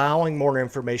allowing more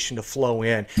information to flow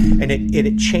in, and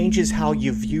it changes how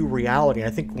you view reality. And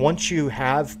I think once you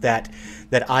have that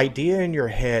idea in your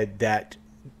head that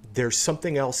there's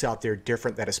something else out there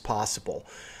different that is possible,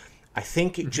 I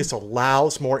think it just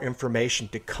allows more information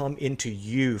to come into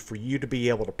you for you to be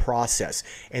able to process.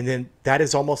 And then that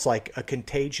is almost like a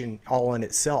contagion all in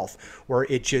itself, where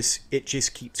it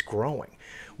just keeps growing,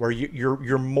 where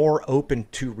you're more open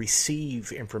to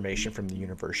receive information from the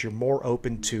universe. You're more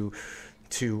open to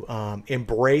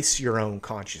embrace your own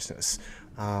consciousness.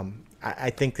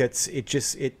 I think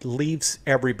it leaves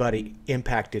everybody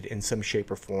impacted in some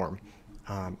shape or form,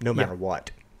 no matter what.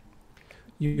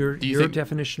 Your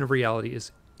definition of reality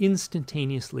is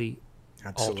instantaneously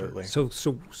absolutely altered.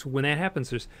 So when that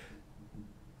happens,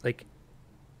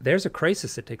 there's a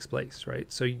crisis that takes place,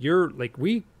 right? So you're like,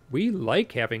 we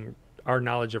like having our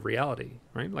knowledge of reality,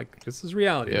 right? Like, this is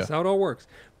reality. That's how it all works.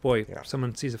 Boy,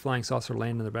 someone sees a flying saucer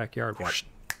land in their backyard, whoosh,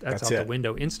 that's out the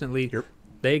window instantly.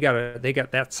 They got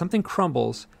that. Something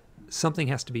crumbles, something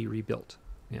has to be rebuilt.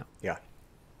 Yeah.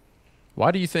 Why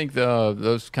do you think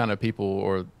those kind of people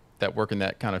or that work in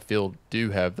that kind of field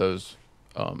do have those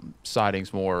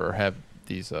sightings more, or have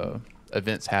these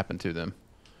events happen to them?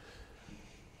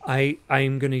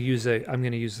 I'm going to use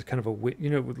kind of a,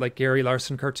 like Gary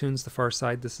Larson cartoons, The Far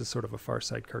Side. This is sort of a Far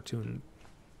Side cartoon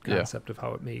concept of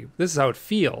how this is how it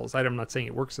feels. I'm not saying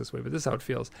it works this way, but this is how it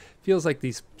feels. Feels like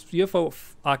these UFO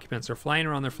occupants are flying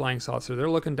around their flying saucer. They're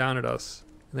looking down at us,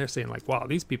 and they're saying like, wow,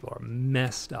 these people are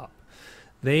messed up.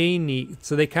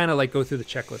 So they kind of like go through the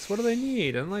checklist. What do they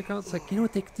need? And like, it's like,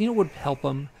 what would help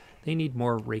them? They need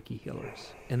more Reiki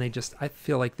healers. And I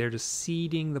feel like they're just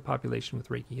seeding the population with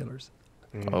Reiki healers.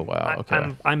 Oh, wow.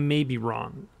 Okay. I may be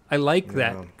wrong. I like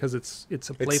that because it's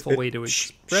a playful way to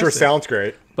express sure it. Sounds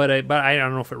great. But I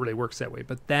don't know if it really works that way.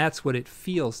 But that's what it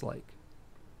feels like.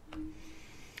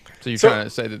 So you're trying to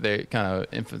say that they kind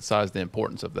of emphasize the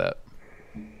importance of that?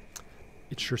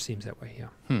 It sure seems that way, yeah.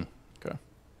 Okay.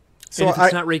 So if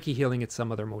it's not Reiki healing, it's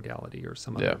some other modality or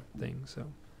some other thing. So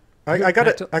I got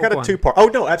a two-part. Oh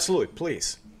no, absolutely,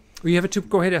 please. You have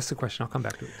Go ahead, ask the question. I'll come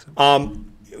back to it.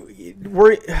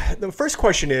 The first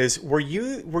question is: Were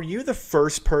you the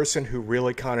first person who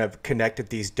really kind of connected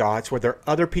these dots? Were there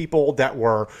other people that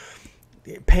were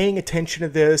paying attention to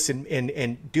this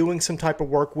and doing some type of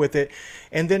work with it?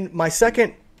 And then my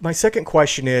second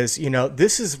question is,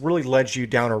 this has really led you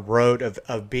down a road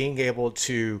of being able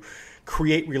to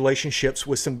create relationships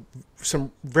with some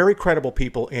very credible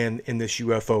people in this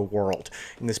UFO world,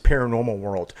 in this paranormal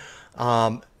world.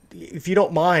 if you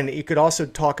don't mind, you could also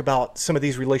talk about some of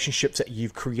these relationships that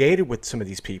you've created with some of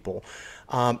these people,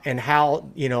 and how,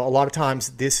 a lot of times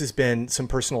this has been some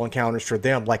personal encounters for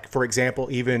them. Like, for example,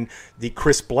 even the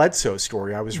Chris Bledsoe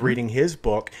story. I was reading his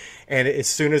book, and as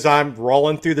soon as I'm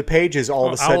rolling through the pages, all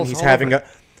of a sudden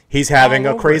he's having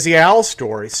a crazy owl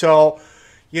story. So,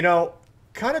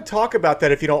 kind of talk about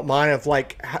that, if you don't mind, of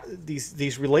like how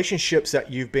these relationships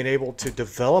that you've been able to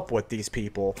develop with these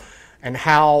people, and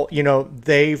how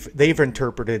they've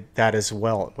interpreted that as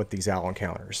well with these owl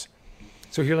encounters.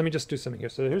 So here, let me just do something here.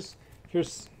 So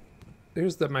here's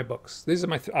my books. These are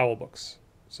my owl books.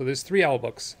 So there's 3 owl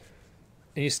books,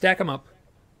 and you stack them up.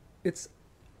 It's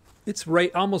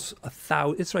right almost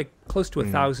 1,000. It's like close to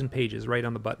 1,000 pages, right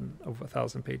on the button of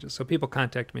 1,000 pages. So people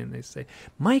contact me and they say,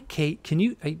 Mike, Kate,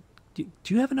 do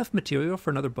you have enough material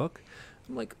for another book?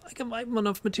 I'm like, I have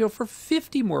enough material for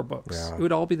 50 more books. Yeah. It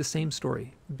would all be the same story.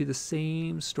 It would be the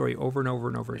same story over and over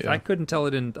and over. Yeah. If I couldn't tell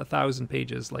it in 1,000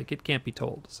 pages, like, it can't be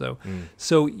told.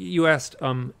 So you asked,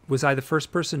 was I the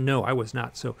first person? No, I was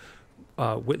not. So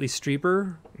Whitley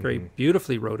Strieber very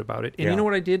beautifully wrote about it. And you know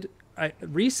what I did? I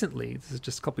recently, this is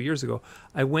just a couple years ago,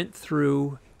 I went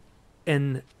through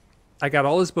and I got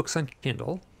all his books on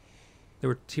Kindle.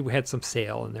 He had some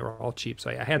sale and they were all cheap, so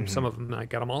I had some of them and I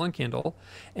got them all on Kindle,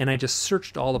 and I just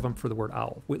searched all of them for the word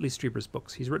owl. Whitley Strieber's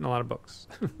books. He's written a lot of books,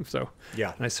 and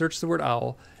I searched the word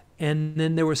owl, and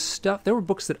then there were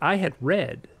books that I had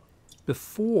read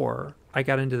before I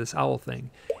got into this owl thing,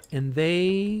 and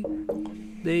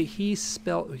he's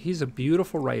a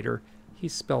beautiful writer. He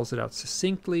spells it out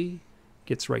succinctly,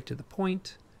 gets right to the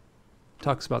point,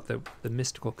 talks about the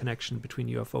mystical connection between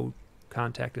UFO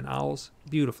contact and owls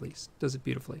beautifully. Does it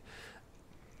beautifully.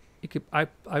 I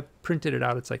printed it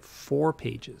out. It's like 4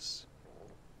 pages.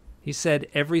 He said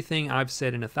everything I've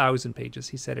said in 1,000 pages.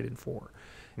 He said it in 4.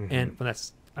 And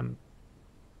I'm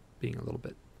being a little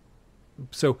bit.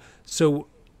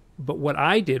 But what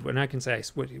I did, when I can say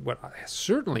what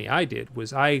I did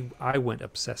was I went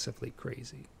obsessively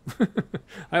crazy.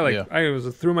 I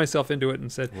threw myself into it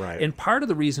and said, right. And part of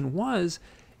the reason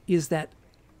is that.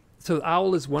 So the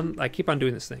owl is one. I keep on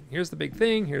doing this thing. Here's the big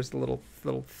thing. Here's the little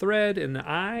thread, and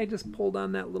I just pulled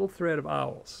on that little thread of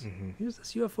owls. Here's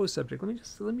this UFO subject.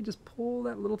 Let me just pull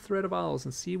that little thread of owls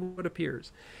and see what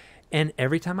appears. And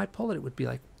every time I'd pull it, it would be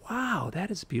like, wow, that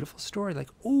is a beautiful story.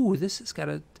 Like, ooh, this has got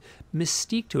a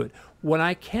mystique to it. What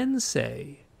I can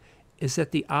say is that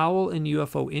the owl and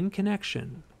UFO in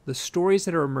connection, the stories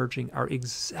that are emerging are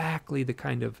exactly the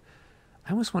kind of, I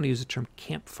almost want to use the term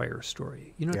campfire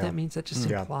story. You know what that means? That just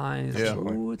implies,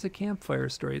 oh, it's a campfire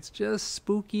story. It's just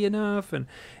spooky enough.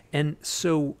 And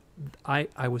so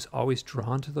I was always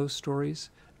drawn to those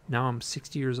stories. Now I'm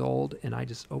 60 years old, and I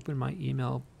just open my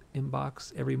email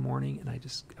inbox every morning, and I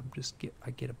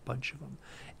get a bunch of them.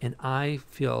 And I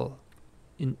feel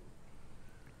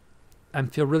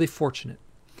really fortunate.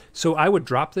 So I would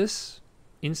drop this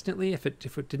instantly if it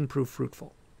didn't prove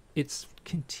fruitful. It's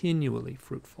continually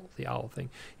fruitful, the owl thing.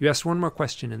 You asked one more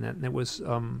question in that, and it was...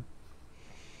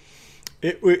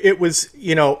 It was,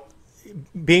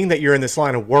 being that you're in this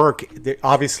line of work,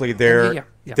 obviously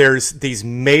there's these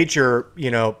major,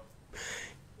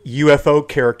 UFO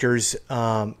characters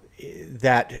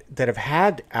that have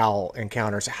had owl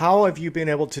encounters. How have you been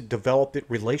able to develop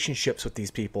relationships with these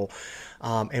people,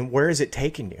 and where is it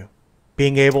taking you?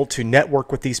 Being able to network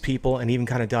with these people and even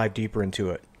kind of dive deeper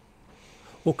into it.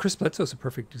 Well, Chris Bledsoe is a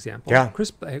perfect example. Yeah.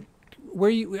 Chris, where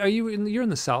you're in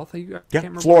the South? I can't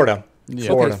remember. Florida. Yeah.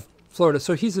 Florida. Okay, Florida.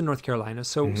 So he's in North Carolina.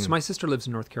 So my sister lives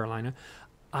in North Carolina.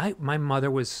 My mother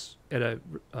was at a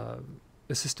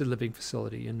assisted living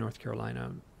facility in North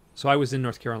Carolina. So I was in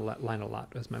North Carolina a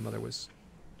lot as my mother was.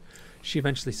 She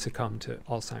eventually succumbed to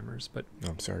Alzheimer's, but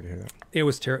I'm sorry to hear that. it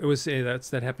was terrible. It was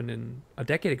that happened in a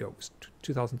decade ago. It was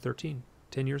 2013,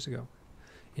 10 years ago,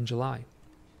 in July.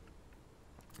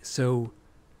 So.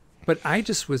 But I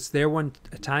just was there one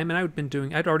time, and at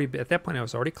that point I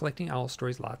was already collecting owl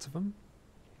stories, lots of them.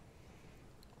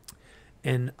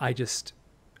 And I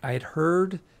had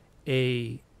heard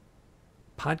a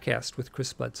podcast with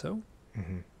Chris Bledsoe,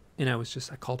 and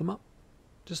I called him up,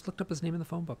 just looked up his name in the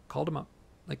phone book, called him up.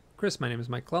 Like, Chris, my name is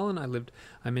Mike Clelland.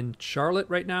 I'm in Charlotte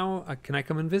right now. Can I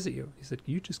come and visit you? He said,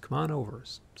 you just come on over.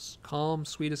 Calm,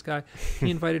 sweetest guy.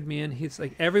 He invited me in. He's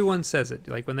like, everyone says it.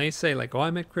 Like when they say like, oh, I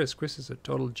met Chris. Chris is a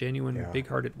total, genuine,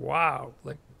 big-hearted. Wow.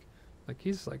 Like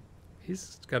he's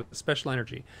got a special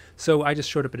energy. So I just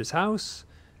showed up at his house,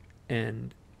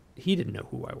 and he didn't know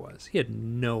who I was. He had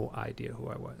no idea who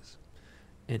I was.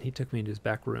 And he took me into his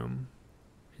back room.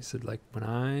 He said, like,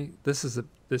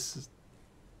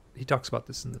 he talks about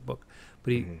this in the book,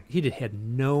 but he had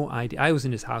no idea. I was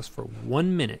in his house for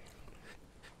 1 minute.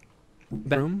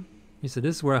 Bedroom. He said,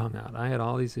 this is where I hung out. I had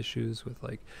all these issues with,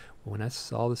 like, when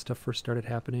all this stuff first started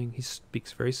happening. He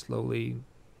speaks very slowly.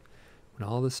 When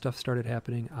all this stuff started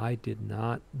happening, I did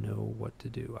not know what to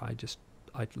do. I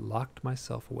locked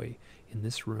myself away in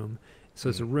this room. So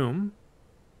it's a room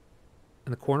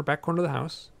in the back corner of the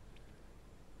house,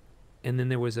 and then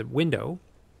there was a window.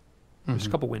 There's a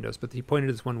couple windows, but he pointed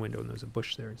to this one window, and there was a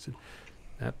bush there. He said,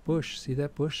 that bush, see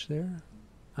that bush there?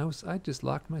 I just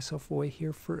locked myself away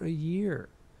here for a year.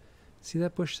 See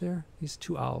that bush there? These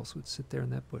two owls would sit there in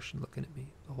that bush and looking at me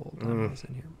the whole time I was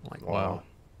in here. I'm like, wow.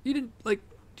 You didn't, like,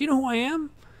 do you know who I am?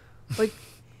 Like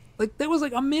that was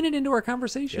like a minute into our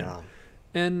conversation. Yeah.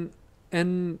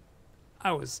 And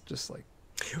I was just like,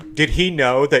 did he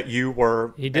know that you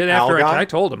were? He did after I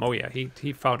told him. Oh yeah,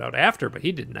 he found out after, but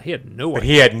he didn't. He had no idea. But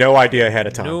he had no idea ahead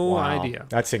of time. No idea.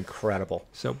 That's incredible.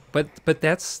 So, but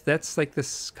that's like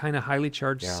this kind of highly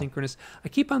charged synchronous. I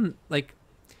keep on like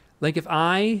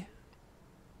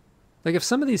if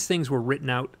some of these things were written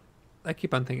out, I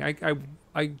keep on thinking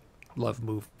I love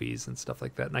movies and stuff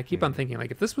like that, and I keep on thinking,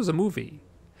 like, if this was a movie,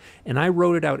 and I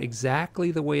wrote it out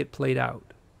exactly the way it played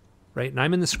out, right? And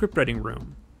I'm in the script writing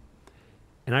room.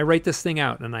 And I write this thing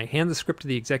out, and I hand the script to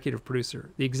the executive producer.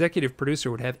 The executive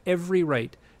producer would have every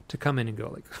right to come in and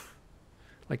go,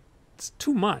 like it's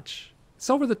too much. It's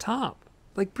over the top.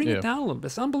 Like, bring it down a little bit.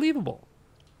 It's unbelievable.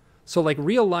 So, like,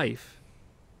 real life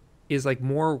is, like,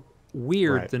 more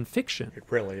weird than fiction. It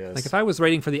really is. Like, if I was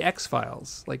writing for the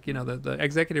X-Files, like, you know, the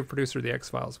executive producer of the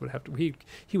X-Files would have to,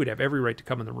 he would have every right to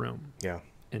come in the room. Yeah.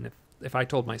 And if I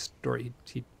told my story,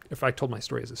 if I told my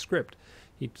story as a script,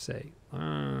 he'd say,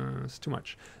 it's too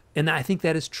much. And I think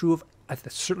that is true of,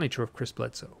 that's certainly true of Chris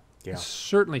Bledsoe. Yeah. It's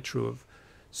certainly true of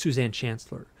Suzanne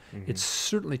Chancellor. It's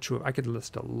certainly true of, I could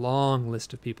list a long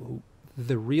list of people who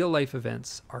the real life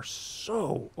events are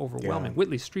so overwhelming.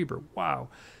 Whitley Strieber, wow.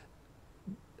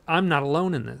 I'm not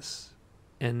alone in this.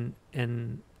 And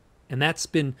that's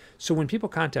been, so when people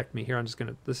contact me here, I'm just going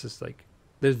to, this is like,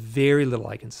 there's very little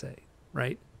I can say,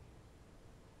 right?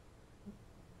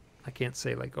 I can't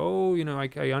say, like, oh, you know,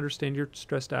 I understand you're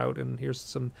stressed out and here's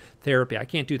some therapy. I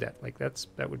can't do that. Like,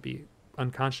 that would be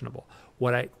unconscionable.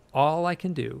 All I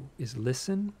can do is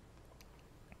listen,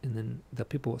 and then the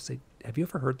people will say, have you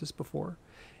ever heard this before?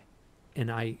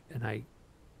 And I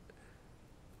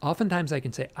oftentimes I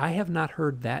can say, I have not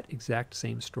heard that exact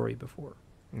same story before.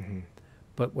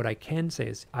 But what I can say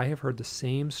is, I have heard the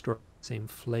same story, same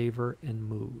flavor and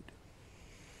mood.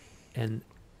 And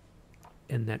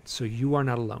that, so you are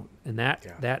not alone. And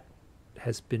that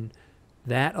has been,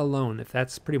 that alone, if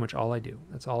that's pretty much all I do,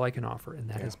 that's all I can offer. And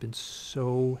that has been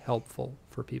so helpful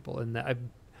for people. And that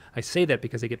I say that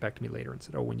because they get back to me later and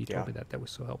said, oh, when you told me that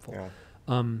was so helpful.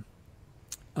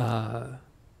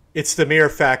 It's the mere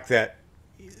fact that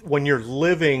when you're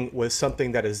living with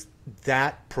something that is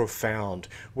that profound,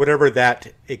 whatever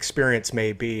that experience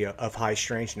may be of high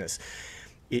strangeness,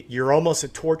 you're almost a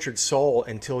tortured soul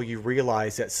until you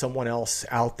realize that someone else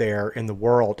out there in the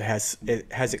world has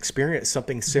experienced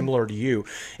something similar to you.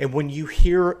 And when you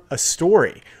hear a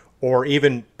story, or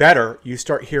even better, you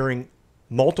start hearing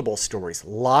multiple stories, a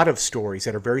lot of stories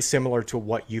that are very similar to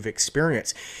what you've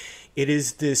experienced,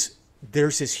 there's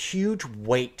this huge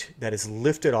weight that is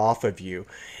lifted off of you.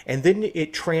 And then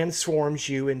it transforms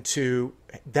you into,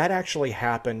 that actually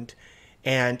happened.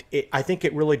 And I think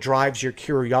it really drives your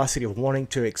curiosity of wanting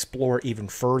to explore even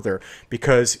further,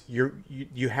 because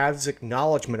you have this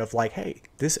acknowledgement of, like, hey,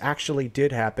 this actually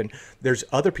did happen. There's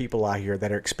other people out here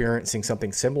that are experiencing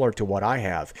something similar to what I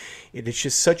have. It's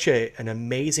just such an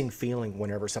amazing feeling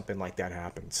whenever something like that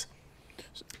happens.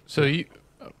 So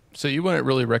you wouldn't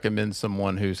really recommend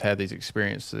someone who's had these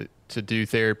experiences to do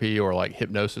therapy or like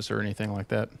hypnosis or anything like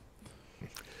that?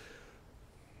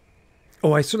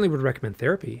 Oh, I certainly would recommend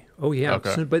therapy. Oh, yeah.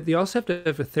 Okay. So, but you also have to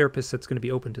have a therapist that's going to be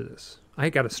open to this.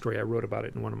 I got a story. I wrote about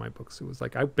it in one of my books. It was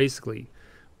like, there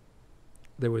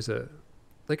was it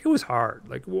was hard.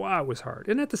 Like, wow, it was hard.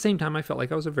 And at the same time, I felt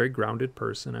like I was a very grounded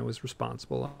person. I was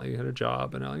responsible. I had a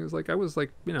job. And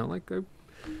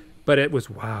but it was,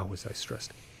 wow, was I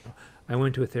stressed. I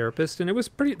went to a therapist, and it was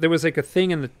there was like a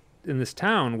thing in this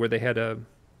town where they had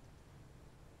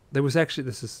there was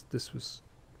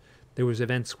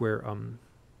events where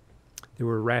there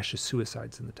were a rash of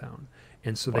suicides in the town,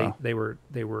 and so it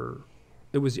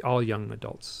was all young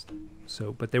adults.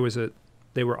 So, but they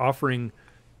were offering,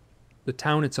 the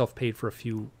town itself paid for a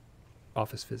few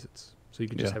office visits, So you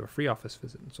can just have a free office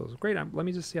visit. And so it was great. Let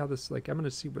me just see how this, like, I'm going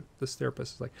to see what this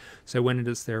therapist is like. So I went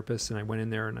into this therapist, and I went in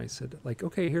there, and I said, like,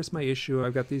 okay, here's my issue.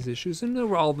 I've got these issues. And they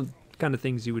were all the kind of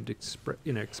things you would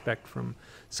expect from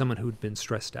someone who'd been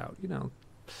stressed out,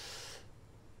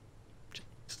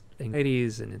 just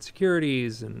anxieties and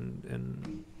insecurities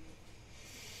and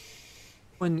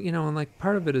when, and like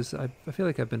part of it is I feel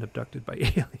like I've been abducted by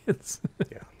aliens.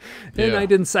 And I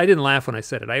didn't laugh when I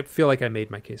said it. I feel like I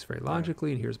made my case very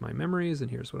logically, and here's my memories,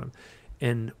 and here's what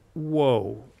and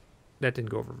whoa, that didn't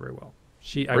go over very well.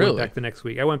 I went back the next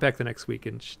week.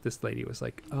 And this lady was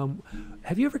like,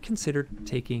 have you ever considered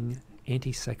taking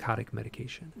antipsychotic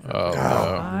medication?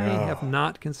 I have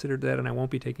not considered that, and I won't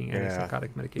be taking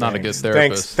antipsychotic medication. Not a good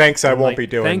therapist. Thanks, I won't be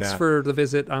doing that. Thanks for the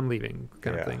visit. I'm leaving,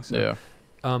 kind of thing. So,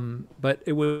 but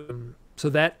it was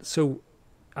you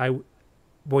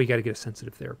got to get a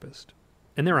sensitive therapist,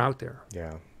 and they're out there.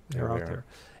 Yeah, they're out there.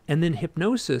 And then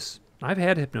hypnosis. I've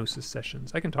had hypnosis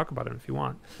sessions. I can talk about it if you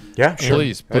want. Yeah, sure.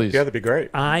 Please. Yeah, that'd be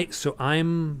great. I'm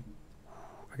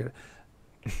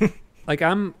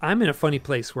in a funny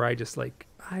place where I just like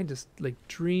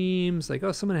dreams, like,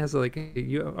 oh, someone has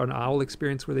an owl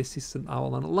experience where they see some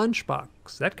owl on a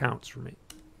lunchbox. That counts for me,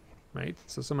 right?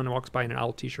 So someone walks by in an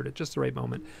owl t-shirt at just the right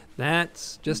moment.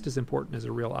 That's just as important as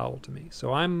a real owl to me.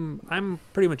 So I'm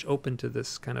pretty much open to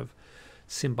this kind of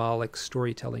symbolic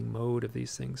storytelling mode of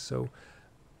these things. So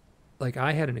like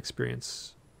I had an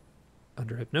experience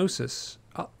under hypnosis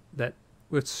that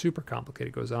was super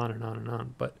complicated, goes on and on and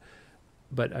on, but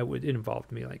it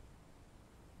involved me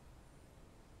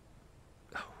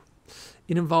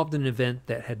it involved an event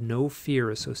that had no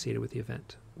fear associated with the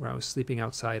event, where I was sleeping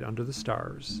outside under the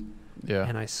stars,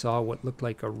 and I saw what looked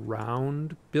like a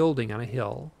round building on a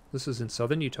hill. This is in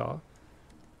southern Utah,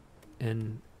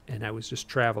 and I was just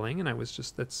traveling, and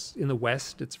that's in the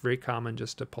West. It's very common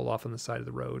just to pull off on the side of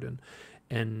the road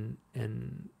and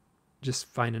just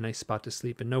find a nice spot to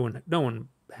sleep, and no one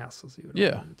hassles you.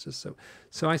 It's just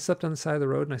so I slept on the side of the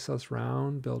road, and I saw this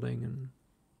round building, and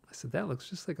I said, that looks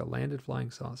just like a landed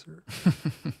flying saucer.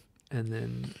 and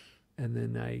then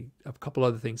a couple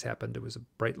other things happened. There was a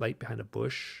bright light behind a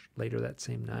bush later that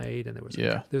same night, and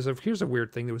here's a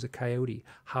weird thing. There was a coyote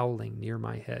howling near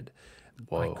my head.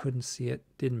 Whoa. I couldn't see it.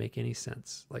 Didn't make any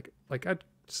sense.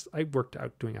 I worked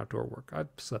out doing outdoor work. I've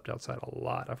slept outside a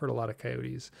lot. I've heard a lot of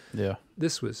coyotes. Yeah.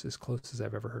 This was as close as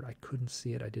I've ever heard. I couldn't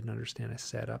see it. I didn't understand. I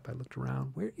sat up. I looked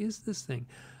around. Where is this thing?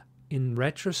 In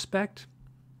retrospect,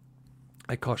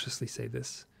 I cautiously say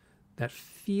this. That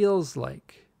feels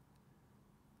like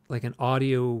an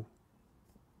audio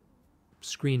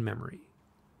screen memory.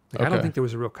 I don't think there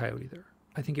was a real coyote there.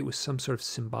 I think it was some sort of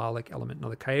symbolic element. Now,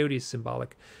 the coyote is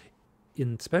symbolic,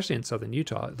 especially in southern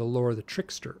Utah, the lore of the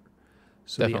trickster.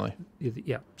 So definitely.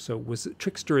 So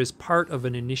trickster is part of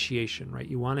an initiation, right?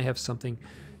 You want to have something.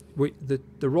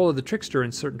 The role of the trickster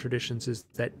in certain traditions is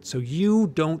that so you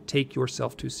don't take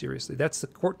yourself too seriously. That's the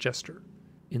court jester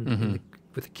with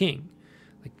the king.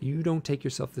 Like, you don't take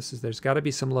yourself. There's got to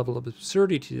be some level of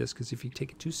absurdity to this, because if you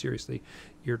take it too seriously,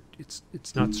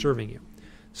 it's not serving you.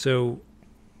 So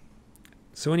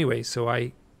anyway,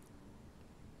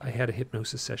 I had a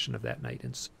hypnosis session of that night,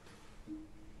 and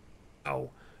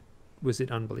was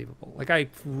it unbelievable. Like, I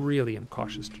really am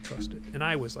cautious to trust it. And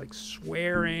I was like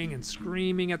swearing and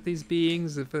screaming at these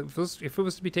beings if it was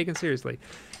to be taken seriously.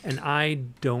 And I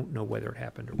don't know whether it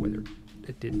happened or whether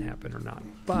it didn't happen or not.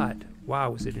 But wow,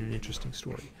 was it an interesting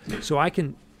story. So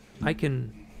I'm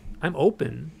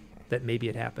open that maybe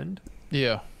it happened.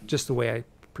 Yeah. Just the way I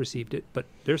perceived it. But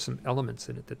there's some elements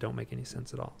in it that don't make any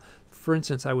sense at all. For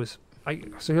instance,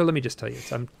 so here, let me just tell you,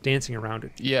 I'm dancing around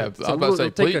it. Yeah, I was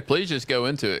about to say, please just go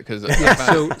into it, because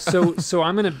so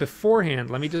I'm gonna beforehand.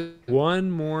 Let me just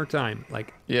one more time, I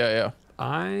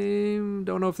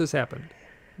don't know if this happened.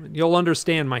 You'll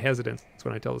understand my hesitance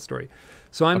when I tell the story.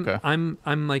 So I'm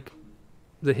like,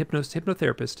 the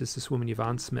hypnotherapist is this woman,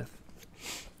 Yvonne Smith.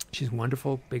 She's a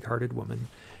wonderful, big-hearted woman,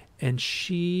 and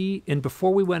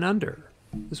before we went under,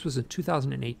 this was in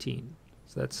 2018,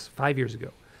 so that's 5 years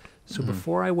ago. So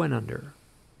before I went under,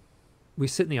 we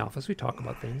sit in the office, we talk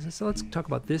about things. I said, let's talk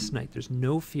about this night. There's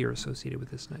no fear associated with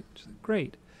this night. She said,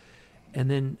 great.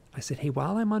 And then I said, hey,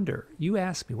 while I'm under, you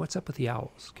asked me, what's up with the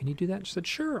owls? Can you do that? And she said,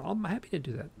 sure, I'm happy to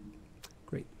do that.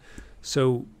 Great.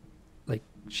 So,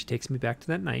 she takes me back to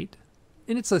that night.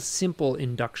 And it's a simple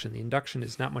induction. The induction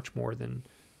is not much more than,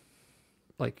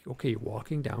 okay, you're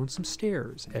walking down some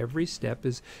stairs. Every step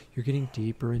is, you're getting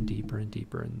deeper and deeper and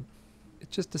deeper. And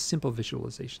it's just a simple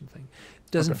visualization thing.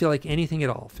 It doesn't feel like anything at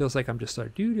all. It feels like I'm just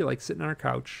like, dude, you're like sitting on our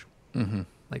couch. Mm-hmm.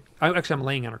 Like, I'm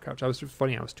laying on her couch. I was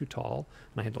too tall,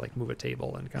 and I had to like move a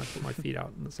table and kind of put my feet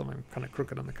out, and so I'm kind of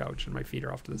crooked on the couch, and my feet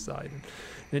are off to the side.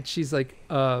 And she's like,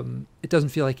 it doesn't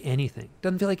feel like anything.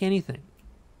 Doesn't feel like anything.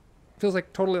 Feels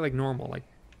like totally like normal. Like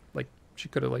she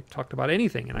could have like talked about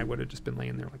anything, and I would have just been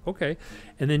laying there like, okay.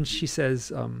 And then she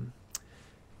says,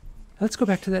 let's go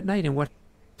back to that night and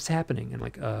what's happening. And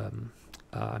like,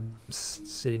 I'm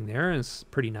sitting there, and it's a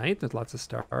pretty night. There's lots of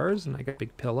stars, and I got a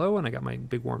big pillow, and I got my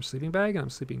big warm sleeping bag, and I'm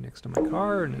sleeping next to my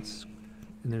car, and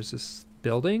there's this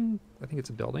building. I think it's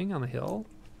a building on the hill.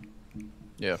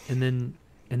 Yeah. And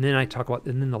then I talk about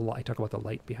the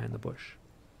light behind the bush,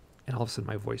 and all of a sudden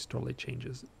my voice totally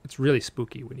changes. It's really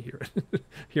spooky when you hear it.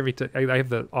 Hear me? I have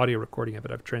the audio recording of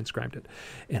it. I've transcribed it,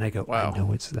 and I go, wow. I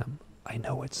know it's them. I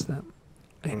know it's them.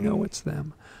 I know it's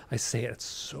them. I say it. It's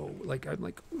so like, I'm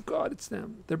like, oh God, it's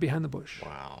them. They're behind the bush.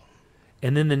 Wow.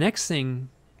 And then the next thing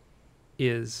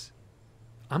is,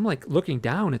 I'm like looking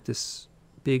down at this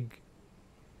big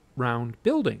round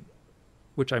building,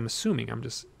 which I'm assuming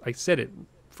I said it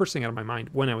first thing out of my mind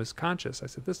when I was conscious. I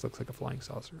said, this looks like a flying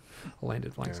saucer, a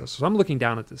landed flying saucer. So I'm looking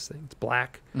down at this thing. It's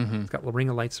black. It's got a ring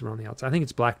of lights around the outside. I think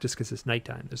it's black just because it's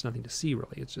nighttime. There's nothing to see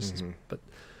really. It's just,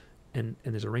 and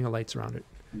there's a ring of lights around it.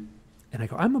 And I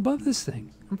go, I'm above this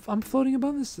thing. I'm floating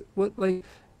above this. What, like,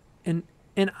 and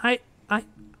I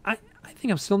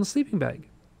think I'm still in the sleeping bag.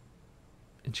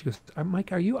 And she goes,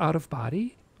 Mike, are you out of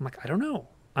body? I'm like, I don't know.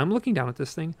 I'm looking down at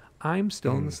this thing. I'm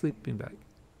still in the sleeping bag.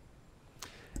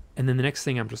 And then the next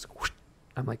thing, I'm just, whoosh,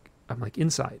 I'm like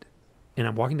inside, and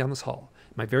I'm walking down this hall.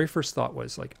 My very first thought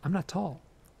was like, I'm not tall.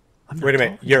 Wait a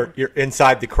minute, you're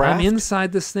inside the craft? I'm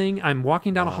inside this thing. I'm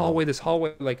walking down a hallway. This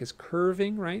hallway like is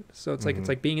curving, right? So it's like it's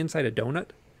like being inside a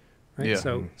donut, right? Yeah.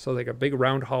 So like a big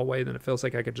round hallway. Then it feels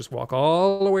like I could just walk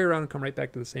all the way around and come right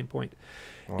back to the same point.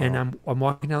 And I'm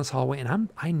walking down this hallway, and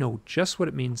I know just what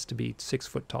it means to be 6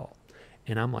 foot tall,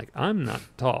 and I'm like, I'm not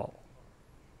tall.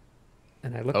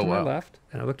 And I look to my left,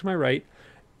 and I look to my right,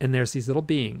 and there's these little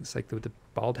beings like with the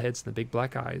bald heads and the big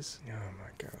black eyes. Oh my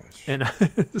gosh! And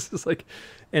this is like,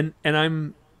 and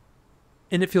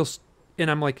it feels,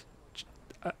 and I'm like,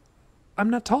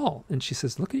 I'm not tall. And she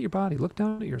says, look at your body, look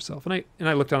down at yourself. And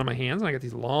I look down at my hands, and I got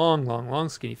these long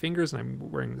skinny fingers, and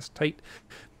I'm wearing this tight,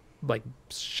 like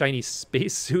shiny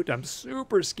space suit. I'm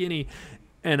super skinny,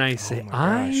 and I say,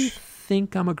 I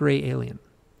think I'm a gray alien.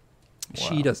 Wow.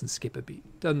 She doesn't skip a beat.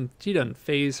 She doesn't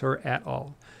phase her at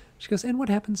all. She goes, and what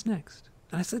happens next?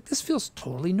 And I said, this feels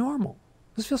totally normal.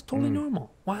 This feels totally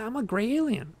normal. Why, I'm a gray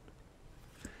alien.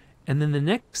 And then the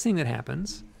next thing that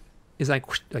happens is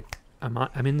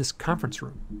I'm in this conference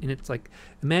room, and it's like,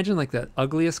 imagine like the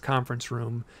ugliest conference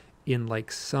room in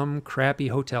like some crappy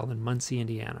hotel in Muncie,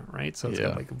 Indiana, right? So it's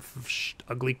got like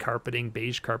ugly carpeting,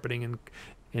 beige carpeting,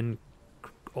 and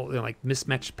like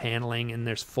mismatched paneling, and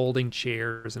there's folding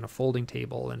chairs and a folding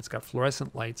table, and it's got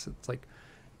fluorescent lights. It's like,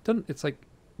 do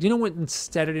you know what in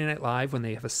Saturday Night Live when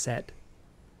they have a set?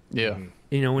 Yeah.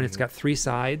 You know, when it's got 3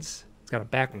 sides, it's got a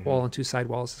back wall and 2 side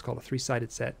walls. It's called a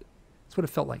 3-sided set. That's what it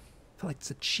felt like. It felt like it's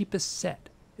the cheapest set.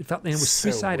 It felt, and it was so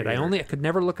 3-sided. I could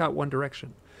never look out one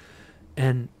direction,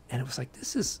 and it was like,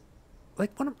 this is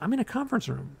like I'm in a conference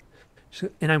room.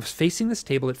 And I was facing this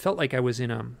table. It felt like I was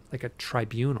in like a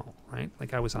tribunal, right?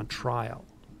 Like I was on trial,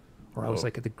 or I was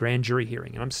like at the grand jury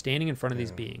hearing. And I'm standing in front of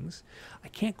these beings. I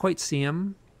can't quite see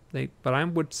them, but I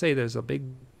would say there's a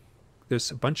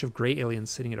bunch of gray aliens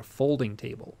sitting at a folding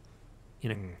table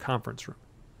in a conference room.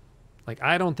 Like,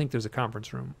 I don't think there's a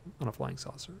conference room on a flying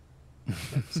saucer.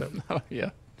 So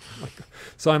yeah.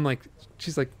 So I'm like,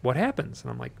 she's like, what happens?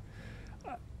 And I'm like,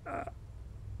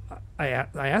 I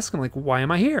ask them, like, why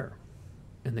am I here?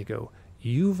 And they go,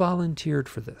 you volunteered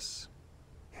for this.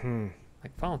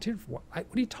 Like, volunteered for what?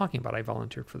 What are you talking about? I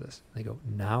volunteered for this. And they go,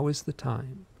 now is the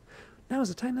time. Now is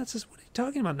the time. That's just, what are you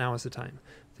talking about? Now is the time.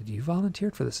 Did you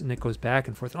volunteered for this? And it goes back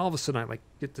and forth. And all of a sudden I like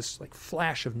get this like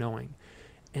flash of knowing.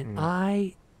 And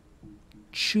I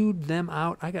chewed them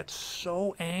out. I got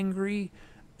so angry.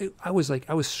 I was like,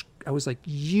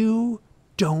 you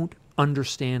don't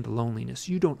understand loneliness.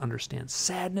 You don't understand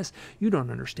sadness. You don't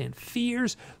understand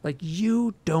fears. Like,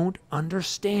 you don't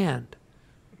understand.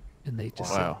 And they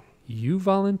just said, you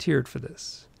volunteered for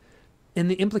this. And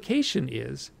the implication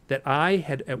is that I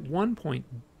had at one point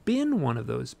been one of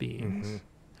those beings,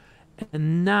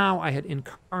 and now I had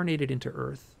incarnated into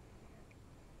Earth,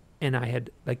 and I had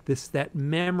like that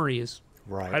memory is,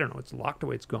 I don't know, it's locked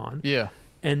away, it's gone. Yeah.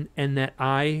 And that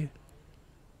I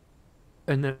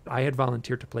and then I had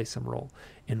volunteered to play some role,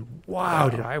 and wow,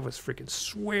 did I was freaking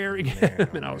swearing at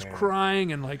him, and I was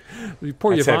crying, and like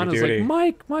poor That's Yvonne heavy was duty.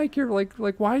 like, Mike, you're like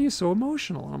why are you so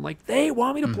emotional? And I'm like, they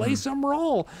want me to play some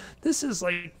role. This is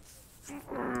like,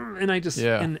 and I just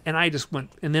and I just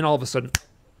went, and then all of a sudden,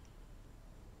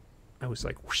 I was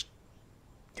like, whoosh,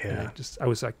 and I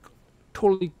was like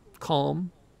totally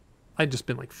calm. I'd just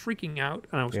been like freaking out,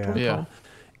 and I was totally calm.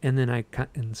 And then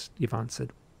and Yvonne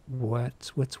said, where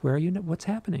are you? What's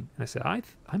happening? And I said,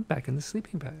 I'm back in the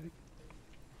sleeping bag.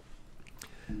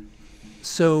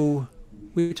 So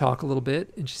we talk a little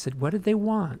bit, and she said, what did they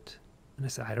want? And I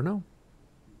said, I don't know.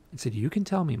 I said, you can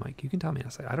tell me, Mike. You can tell me. And I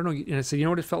said, I don't know. And I said, you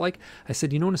know what it felt like? I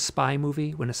said, you know in a spy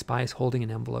movie, when a spy is holding an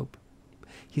envelope,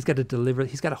 he's got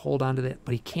to hold on to that,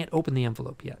 but he can't open the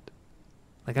envelope yet.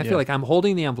 Like, I feel like I'm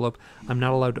holding the envelope. I'm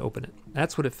not allowed to open it.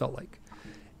 That's what it felt like.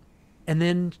 And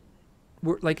then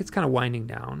we're like, it's kind of winding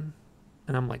down,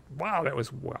 and I'm like, wow, that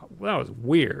was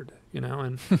weird, you know?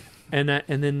 And,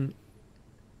 and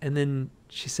then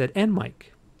she said, and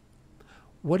Mike,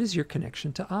 what is your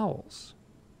connection to owls?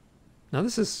 Now,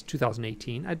 this is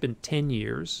 2018. I'd been 10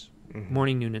 years,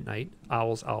 morning, noon, at night,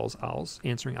 owls,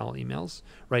 answering owl emails,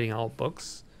 writing owl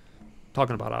books,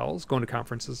 talking about owls, going to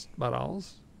conferences about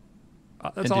owls.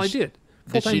 That's all I did.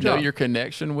 Did she know your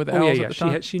connection with owls at the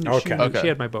time? She knew. She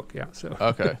had my book, So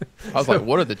okay. I was like,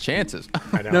 what are the chances?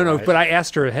 I know, no, but I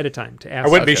asked her ahead of time to ask.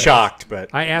 I wouldn't be shocked,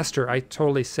 but I asked her. I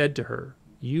totally said to her,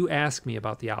 "You ask me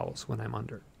about the owls when I'm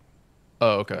under."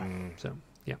 Oh, okay. So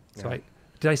yeah. So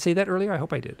did I say that earlier? I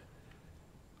hope I did.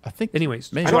 I think.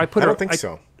 Anyways, maybe. so I don't think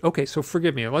so. Okay, so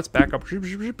forgive me. Let's back up.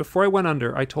 Before I went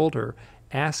under, I told her,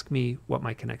 ask me what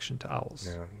my connection to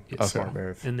owls is. Smart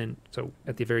move. And then, so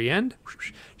at the very end,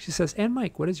 she says, and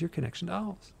Mike, what is your connection to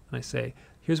owls? And I say,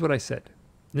 here's what I said.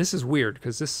 And this is weird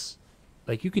because this,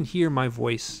 like, you can hear my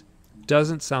voice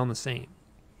doesn't sound the same.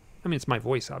 I mean, it's my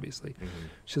voice, obviously.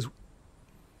 She says,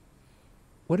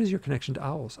 what is your connection to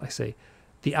owls? I say,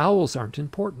 the owls aren't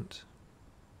important.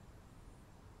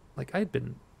 Like, I had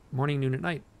been morning, noon, at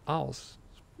night, owls.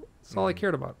 That's all I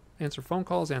cared about. Answer phone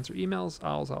calls, answer emails,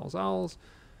 owls.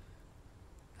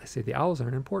 I say the owls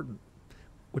aren't important,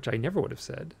 which I never would have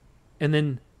said. And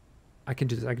then I can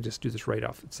just do this right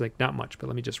off. It's like not much, but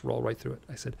let me just roll right through it.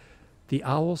 I said, the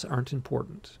owls aren't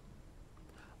important.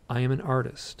 I am an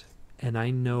artist, and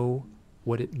I know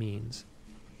what it means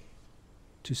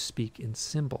to speak in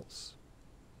symbols.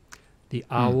 The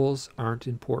owls aren't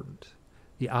important.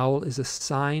 The owl is a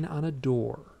sign on a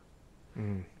door.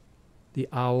 The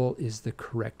owl is the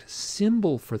correct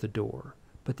symbol for the door,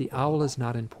 but the owl is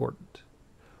not important.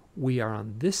 We are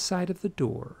on this side of the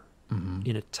door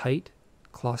in a tight,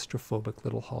 claustrophobic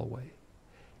little hallway.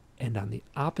 And on the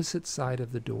opposite side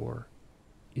of the door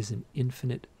is an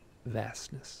infinite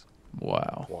vastness.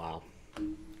 Wow.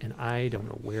 And I don't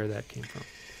know where that came from.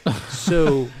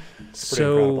 So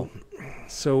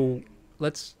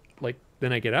let's, like,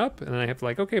 then I get up, and then I have to,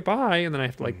 like, okay, bye. And then I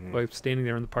have to, like, like, standing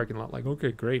there in the parking lot, like,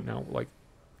 okay, great. Now, like,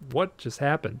 what just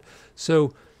happened?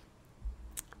 So,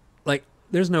 like,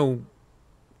 there's no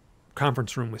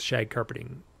conference room with shag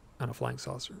carpeting on a flying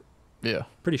saucer. Yeah.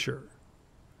 Pretty sure.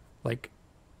 Like,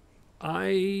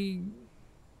 I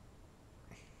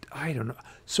don't know.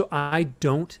 So I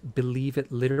don't believe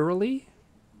it literally,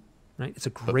 right? It's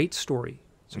a great story.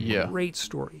 It's a great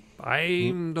story.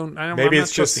 Maybe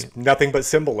it's just nothing but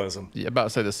symbolism. Yeah, about to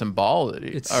say the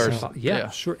symbolicity.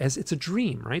 Sure. As it's a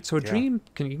dream, right? So a dream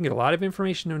you can get a lot of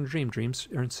information in a dream. Dreams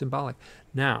are symbolic.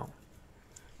 Now,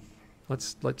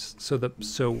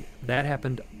 so that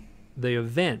happened. The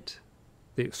event,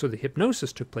 so the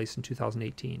hypnosis took place in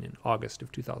 2018, in August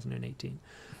of 2018.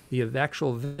 The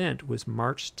actual event was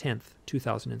March 10th,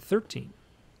 2013.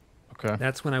 Okay.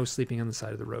 That's when I was sleeping on the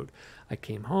side of the road. I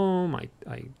came home. I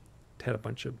had a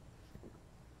bunch of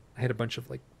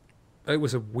like, it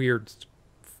was a weird,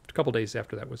 a couple days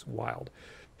after that was wild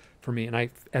for me. And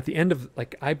at the end of,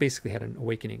 like, I basically had an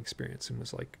awakening experience and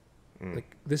was like,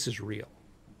 this is real.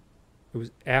 It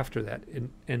was after that.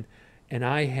 And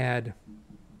I had,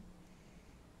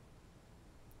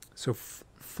 so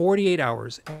 48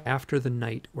 hours after the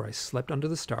night where I slept under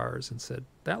the stars and said,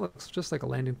 that looks just like a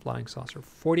landing flying saucer.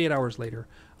 48 hours later,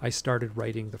 I started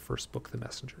writing the first book, The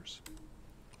Messengers.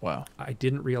 Wow. I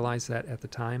didn't realize that at the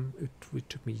time. It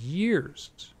took me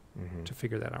years to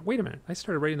figure that out. Wait a minute. I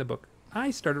started writing the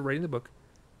book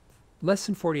less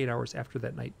than 48 hours after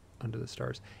that night under the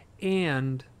stars.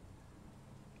 And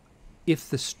if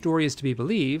the story is to be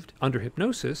believed, under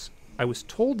hypnosis, I was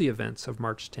told the events of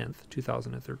March 10th,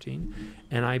 2013,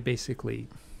 and I basically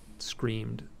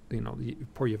screamed,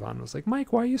 poor Yvonne was like,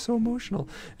 Mike, why are you so emotional?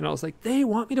 And I was like, they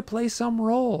want me to play some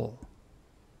role.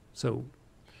 So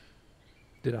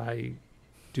did I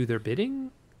do their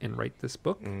bidding and write this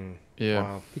book? Yeah.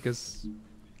 Wow. Because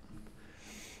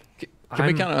Can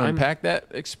we kind of unpack that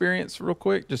experience real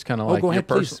quick? Just kind of like go your ahead,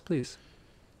 please.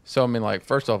 So I mean, like,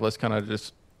 first off, let's kind of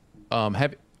just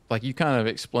have, like, you kind of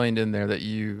explained in there that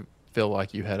you feel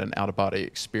like you had an out of body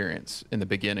experience in the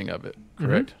beginning of it,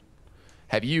 correct?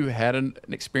 Have you had an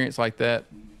experience like that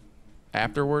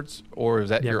afterwards, or is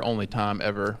that your only time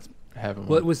ever having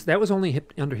one? Well, that was only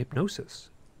under hypnosis.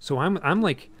 So I'm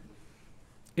like,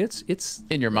 it's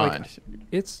in your like, mind.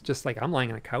 It's just like I'm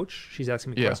lying on a couch. She's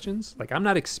asking me questions. Like I'm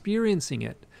not experiencing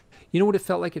it. You know what it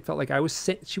felt like? It felt like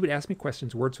she would ask me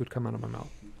questions. Words would come out of my mouth.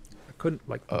 I couldn't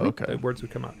the words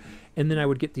would come out, and then I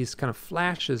would get these kind of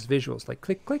flashes, visuals, like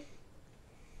click, click,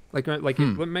 like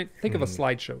think of a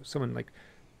slideshow. Someone like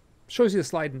shows you the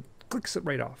slide and clicks it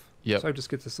right off. So I just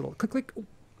get this little click, click,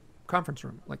 conference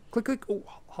room, like click, click,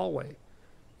 hallway,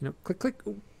 click, click.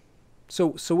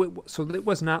 So it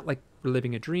was not like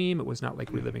reliving a dream. It was not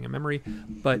like reliving a memory,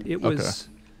 but it was.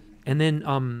 And then,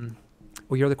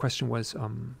 your other question was.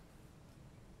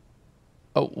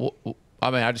 I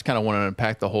mean, I just kind of want to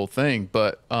unpack the whole thing,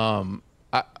 but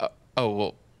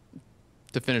to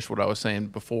finish what I was saying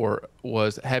before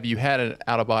was, have you had an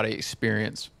out of body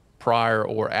experience prior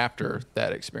or after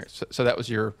that experience? So that was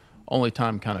your only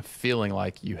time kind of feeling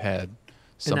like you had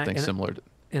something similar.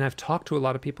 And I've talked to a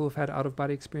lot of people who've had out of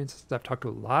body experiences. I've talked to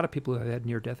a lot of people who have had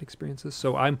near death experiences.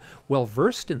 So I'm well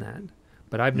versed in that,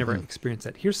 but I've never experienced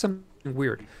that. Here's something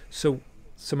weird. So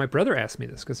my brother asked me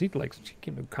this because he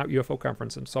came to a UFO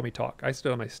conference and saw me talk. I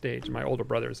stood on my stage, and my older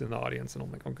brother's in the audience, and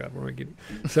I'm like, oh God, what am I getting?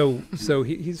 So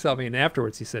he saw me, and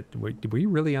afterwards he said, were you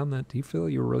really on that? Do you feel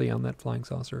you were really on that flying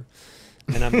saucer?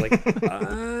 And I'm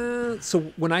like,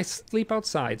 so when I sleep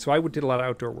outside, so I did a lot of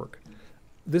outdoor work.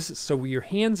 So your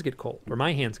hands get cold, or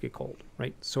my hands get cold,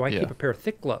 right? So I keep a pair of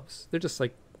thick gloves. They're just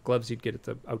like gloves you'd get at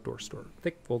the outdoor store,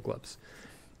 thick, full gloves.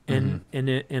 And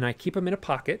I keep them in a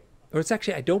pocket. Or it's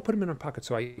actually, I don't put them in a pocket,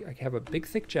 so I have a big,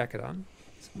 thick jacket on.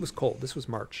 It was cold. This was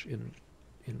March,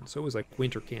 so it was like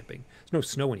winter camping. There's no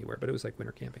snow anywhere, but it was like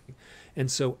winter camping. And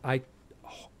so I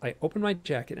open my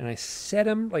jacket, and I set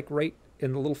them like right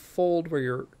in the little fold where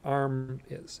your arm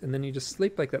is. And then you just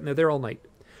sleep like that, and they're there all night.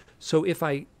 So if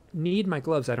I need my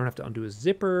gloves, I don't have to undo a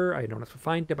zipper. I don't have to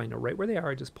find them. I know right where they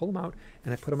are. I just pull them out,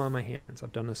 and I put them on my hands.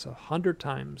 I've done this 100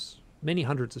 times, many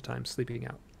hundreds of times, sleeping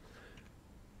out.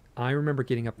 I remember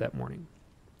getting up that morning,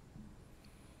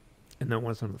 and that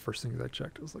was one of the first things I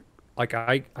checked. It was like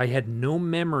I had no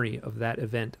memory of that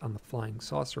event on the flying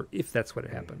saucer, if that's what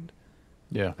happened.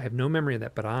 Yeah, I have no memory of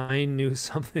that, but I knew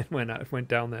something when I went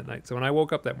down that night. So when I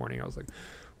woke up that morning, I was like,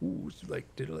 "Ooh!"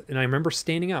 And I remember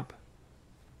standing up,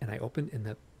 and I opened,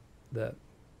 and the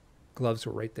gloves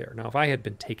were right there. Now, if I had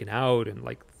been taken out and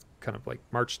kind of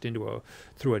marched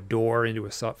through a door into a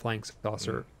flying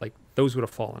saucer, like those would have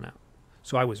fallen out.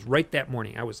 So I was right that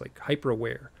morning. I was like hyper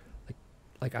aware,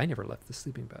 like I never left the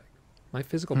sleeping bag. My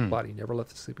physical body never left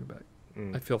the sleeping bag.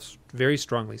 I feel very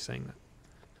strongly saying that.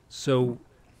 So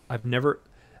I've never.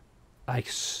 I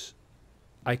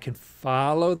can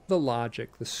follow the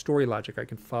logic, the story logic. I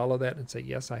can follow that and say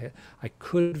yes, I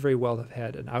could very well have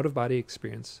had an out of body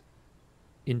experience,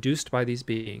 induced by these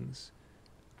beings.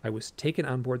 I was taken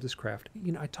on board this craft.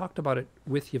 I talked about it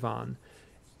with Yvonne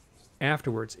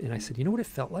afterwards, and I said, you know what it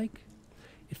felt like?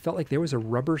 It felt like there was a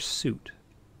rubber suit,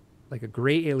 like a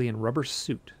gray alien rubber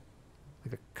suit,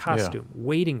 like a costume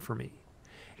waiting for me.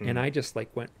 And I just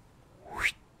went,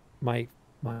 whoosh, my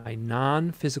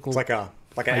non-physical. It's like an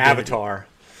identity. avatar.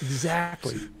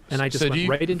 Exactly. And I just went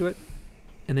right into it,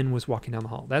 and then was walking down the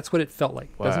hall. That's what it felt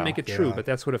like. Wow. Doesn't make it true, but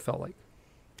that's what it felt like.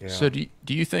 Yeah. So do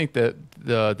you think that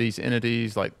these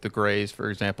entities, like the Greys, for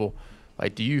example,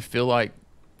 do you feel like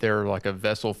they're like a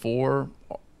vessel for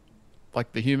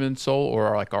like the human soul,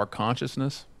 or like our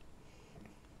consciousness?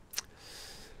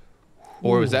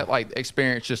 Or was that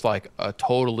experience just like a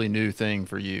totally new thing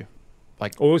for you?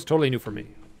 It was totally new for me.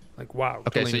 Wow,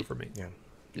 totally new for me.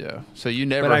 Yeah. So you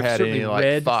never had any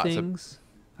thoughts things.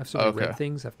 I've certainly read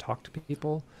things. I've talked to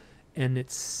people, and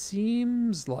it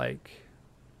seems like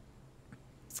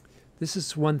this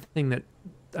is one thing that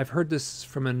I've heard this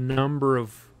from a number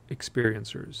of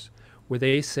experiencers, where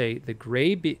they say the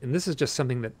gray and this is just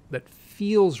something that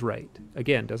feels right.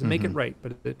 Again, doesn't make it right,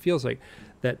 but it feels like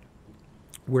that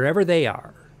wherever they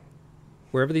are,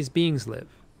 wherever these beings live,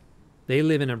 they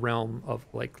live in a realm of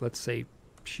let's say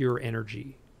pure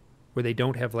energy, where they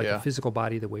don't have a physical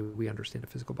body the way we understand a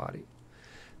physical body.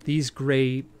 These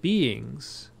gray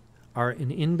beings are an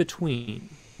in-between.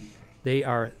 They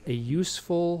are a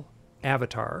useful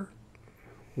avatar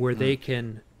where they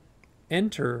can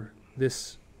enter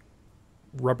this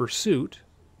rubber suit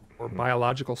or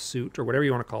biological suit or whatever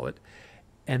you want to call it,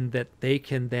 and that they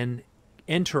can then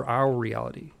enter our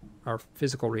reality, our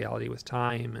physical reality with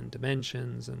time and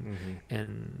dimensions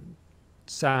and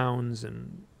sounds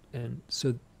and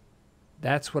so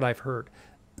that's what I've heard.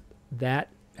 That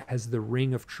has the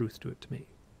ring of truth to it to me.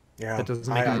 Yeah, that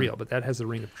doesn't make it real, but that has the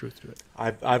ring of truth to it.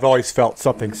 I've always felt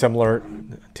something similar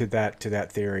to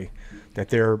that theory, that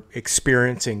they're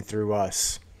experiencing through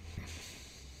us.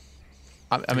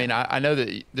 I mean, I know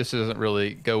that this doesn't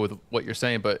really go with what you're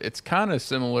saying, but it's kind of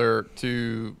similar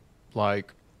to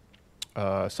like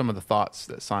some of the thoughts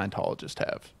that Scientologists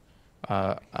have.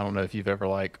 I don't know if you've ever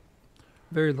like.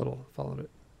 Very little followed it.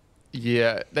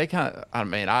 Yeah, they kind of. I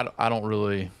mean, I don't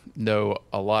really know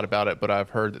a lot about it, but I've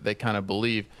heard that they kind of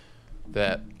believe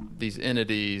that these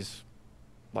entities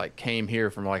like came here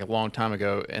from like a long time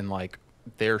ago, and like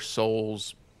their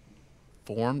souls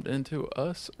formed into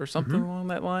us or something along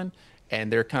that line. And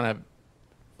they're kind of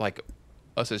like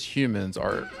us as humans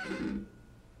are,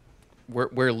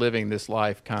 we're living this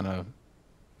life kind of,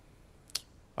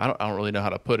 I don't really know how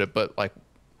to put it, but like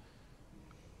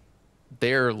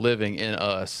they're living in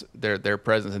us, their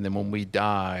presence. And then when we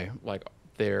die, like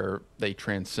they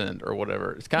transcend or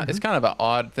whatever. It's kind of an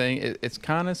odd thing. It's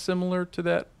kind of similar to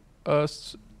that,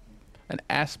 an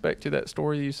aspect to that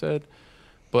story you said,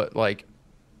 but like,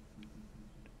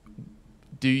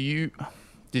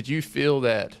 did you feel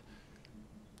that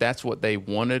that's what they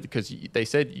wanted? Because they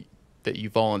said that you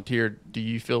volunteered. Do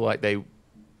you feel like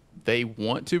they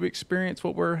want to experience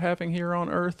what we're having here on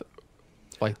Earth?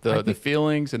 Like the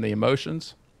feelings and the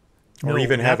emotions? Or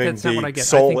even having the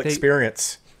soul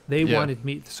experience. They wanted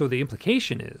me. So the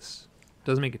implication is,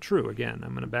 doesn't make it true. Again, I'm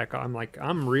going to back off.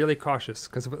 I'm really cautious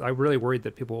because I'm really worried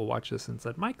that people will watch this and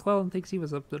said, Mike Clelland thinks he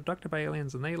was abducted by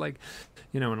aliens, and they like,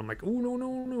 and I'm like, oh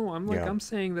no. I'm like, I'm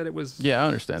saying that it was. Yeah, I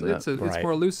understand that. It's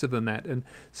more elusive than that. And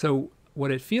so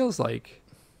what it feels like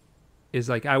is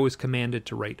like I was commanded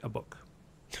to write a book.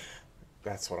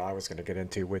 That's what I was going to get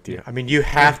into with you. I mean, you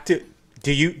have to.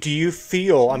 Do you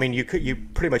feel? I mean, you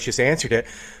pretty much just answered it,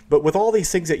 but with all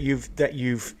these things that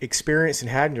you've experienced and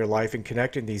had in your life and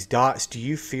connecting these dots, do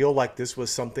you feel like this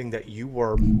was something that you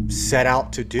were set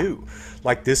out to do?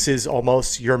 Like this is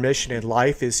almost your mission in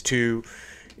life is to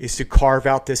carve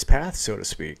out this path, so to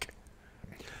speak.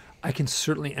 I can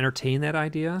certainly entertain that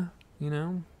idea.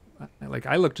 Like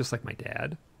I look just like my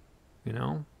dad.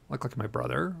 Like my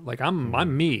brother. Like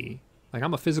I'm me. Like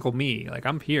I'm a physical me. Like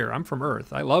I'm here. I'm from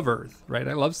Earth. I love Earth, right?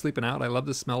 I love sleeping out. I love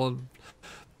the smell of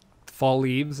fall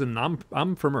leaves, and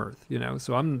I'm from Earth,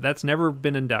 So that's never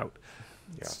been in doubt.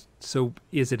 Yeah. So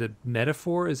is it a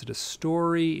metaphor? Is it a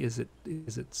story? Is it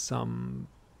some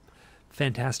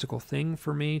fantastical thing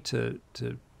for me to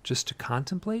just to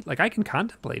contemplate? Like I can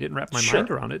contemplate it and wrap my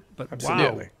mind around it, but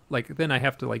absolutely. Wow. Like then I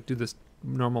have to like do this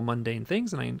normal mundane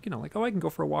things, and I I can go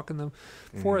for a walk in the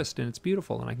forest and it's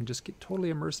beautiful, and I can just get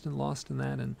totally immersed and lost in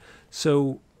that. And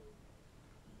so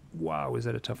wow, is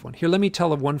that a tough one? Here, let me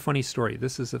tell one funny story.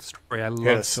 This is a story I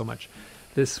love so much.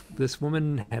 This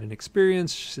woman had an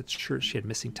experience. She had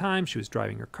missing time. She was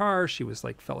driving her car. She was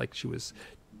like felt like she was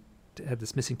had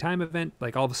this missing time event.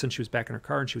 Like all of a sudden she was back in her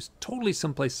car and she was totally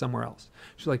someplace somewhere else.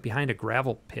 She was like behind a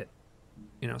gravel pit.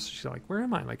 So she's like, where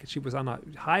am I? Like she was on a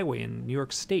highway in New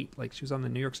York State. Like she was on the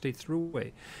New York State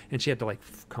Thruway, and she had to like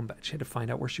come back. She had to find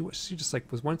out where she was. She just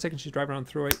like was 1 second she's driving on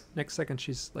the Thruway, next second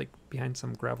she's like behind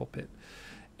some gravel pit.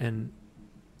 And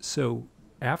so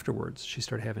afterwards she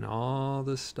started having all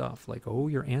this stuff like, oh,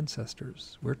 your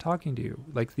ancestors, we're talking to you.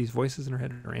 Like these voices in her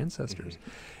head are ancestors.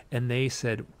 And they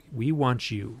said, we want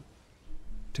you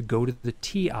to go to the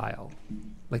tea aisle.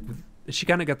 Like she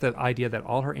kind of got the idea that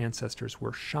all her ancestors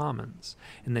were shamans,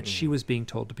 and that she was being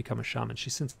told to become a shaman. She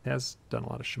since has done a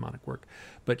lot of shamanic work,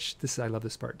 but I love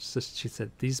this part. So she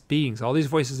said, these beings, all these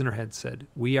voices in her head said,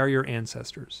 we are your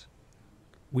ancestors.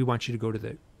 We want you to go to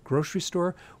the grocery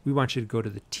store. We want you to go to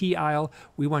the tea aisle.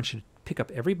 We want you to pick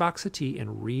up every box of tea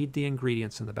and read the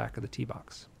ingredients in the back of the tea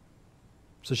box.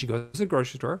 So she goes to the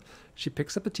grocery store. She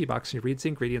picks up the tea box. She reads the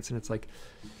ingredients, and it's like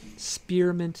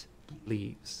spearmint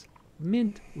leaves,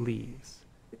 mint leaves.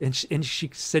 And she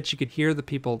said she could hear the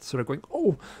people sort of going,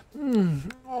 oh.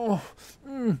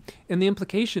 And the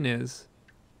implication is,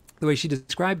 the way she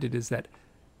described it is that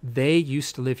they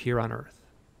used to live here on Earth.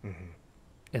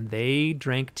 And they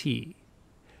drank tea.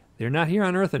 They're not here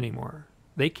on Earth anymore.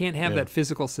 They can't have that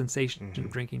physical sensation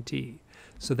of drinking tea.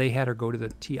 So they had her go to the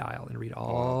tea aisle and read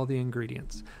all the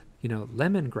ingredients.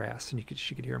 Lemongrass, and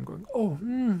she could hear them going, oh.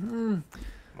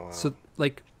 Wow. So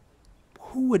like,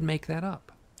 who would make that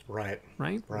up? Right.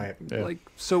 Yeah. Like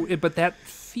so, but that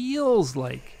feels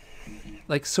like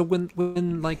Like, so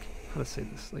when like, how to say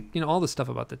this, like, all the stuff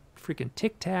about the freaking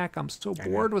tic tac, I'm so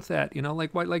bored with that,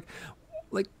 like, why, like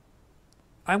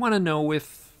I want to know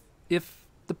if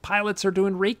the pilots are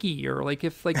doing Reiki, or like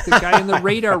if like the guy in the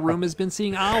radar room has been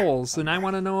seeing owls, and I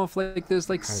want to know if like there's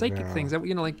like psychic things that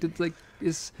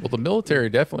Well, the military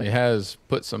definitely has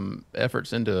put some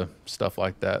efforts into stuff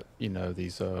like that.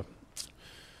 These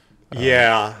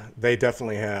yeah, they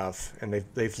definitely have, and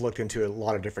they've looked into a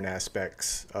lot of different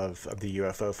aspects of the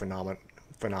UFO phenomenon.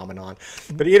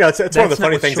 But it's one of the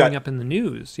funny things showing up in the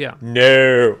news. Yeah.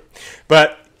 No,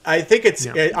 but I think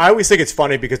I always think it's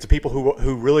funny because the people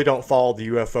who really don't follow the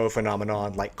UFO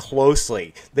phenomenon like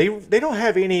closely, they don't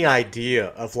have any idea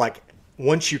of, like,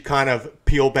 once you kind of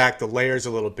peel back the layers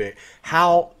a little bit,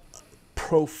 how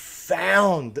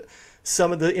profound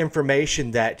some of the information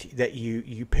that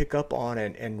you pick up on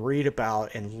and read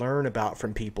about and learn about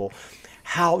from people,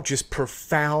 how just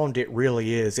profound it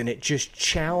really is. And it just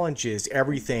challenges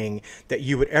everything that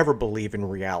you would ever believe in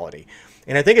reality.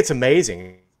 And I think it's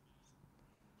amazing.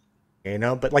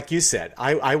 But like you said,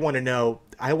 I want to know,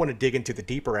 I want to dig into the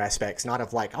deeper aspects, not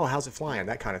of like, oh, how's it flying,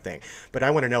 that kind of thing. But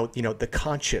I want to know, the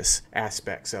conscious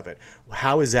aspects of it.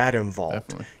 How is that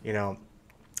involved? Definitely.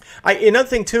 Another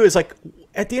thing too is, like,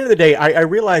 at the end of the day, I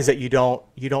realize that you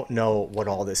don't know what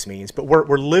all this means, but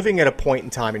we're living at a point in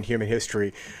time in human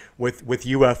history with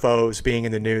UFOs being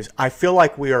in the news. I feel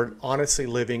like we are honestly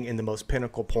living in the most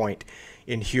pinnacle point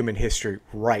in human history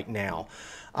right now.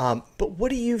 But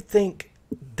what do you think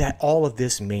that all of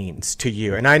this means to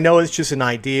you? And I know it's just an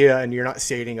idea and you're not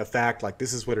stating a fact, like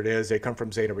this is what it is, they come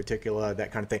from Zeta Reticula,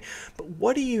 that kind of thing. But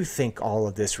what do you think all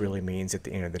of this really means at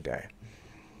the end of the day?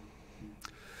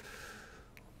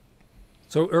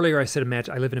 So earlier I said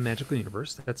I live in a magical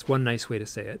universe. That's one nice way to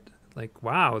say it. Like,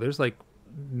 wow, there's like,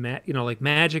 like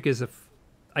magic is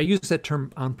I use that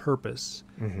term on purpose,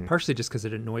 partially just because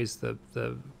it annoys the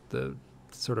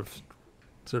sort of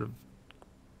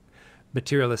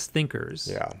materialist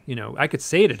thinkers. Yeah. I could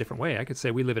say it a different way. I could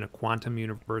say we live in a quantum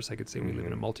universe. I could say we live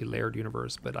in a multi-layered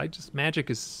universe. But magic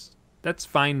is, that's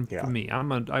fine for me.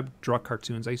 I draw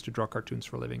cartoons. I used to draw cartoons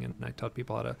for a living, and I taught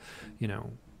people how to,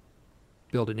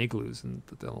 build in igloos in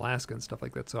Alaska and stuff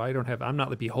like that. So I'm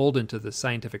not beholden to the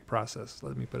scientific process.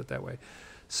 Let me put it that way.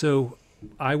 So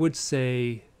I would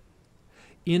say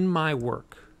in my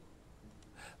work,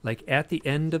 like at the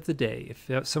end of the day, if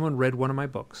someone read one of my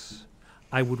books,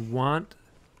 I would want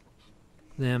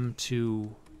them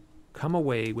to come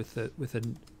away with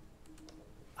an,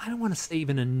 I don't want to say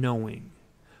even a knowing,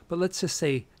 but let's just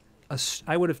say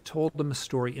I would have told them a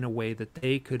story in a way that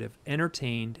they could have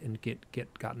entertained and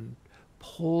gotten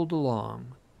pulled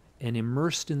along and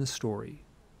immersed in the story.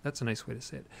 That's a nice way to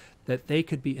say it. That they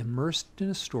could be immersed in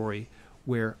a story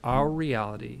where our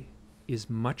reality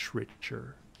is much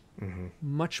richer,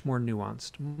 much more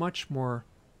nuanced, much more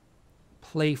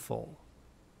playful,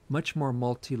 much more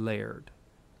multi-layered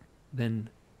than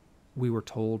we were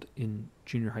told in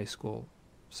junior high school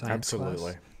science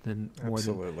class.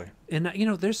 Absolutely. And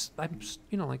there's,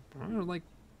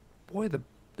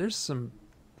 there's some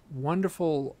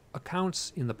wonderful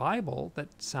accounts in the Bible that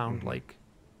sound like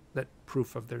that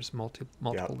proof of there's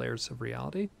multiple layers of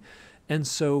reality. And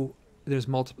so there's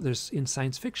in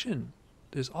science fiction,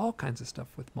 there's all kinds of stuff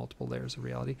with multiple layers of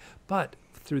reality. But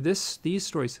through these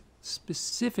stories,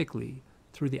 specifically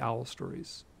through the owl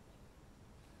stories,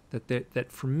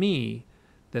 that for me,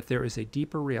 that there is a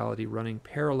deeper reality running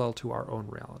parallel to our own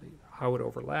reality. How it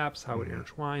overlaps, how it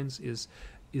intertwines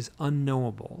is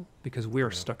unknowable, because we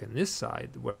are stuck in this side.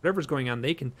 Whatever's going on,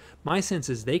 my sense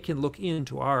is they can look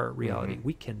into our reality.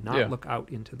 We cannot look out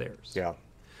into theirs. Yeah.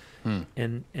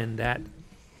 And that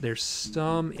there's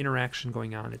some interaction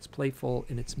going on. It's playful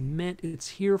and it's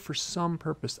here for some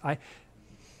purpose.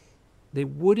 They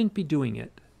wouldn't be doing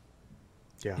it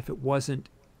if it wasn't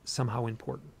somehow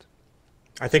important.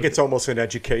 I think it's almost an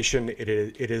education. It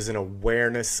is an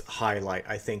awareness highlight.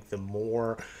 I think the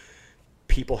more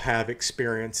people have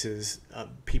experiences,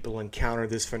 people encounter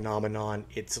this phenomenon,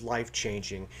 it's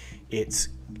life-changing, it's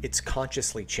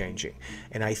consciously changing.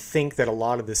 And I think that a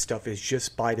lot of this stuff is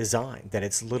just by design, that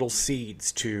it's little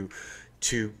seeds to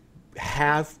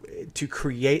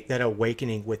create that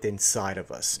awakening within inside of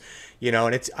us.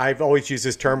 And I've always used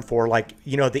this term for, like,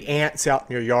 the ants out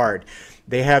in your yard.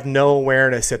 They have no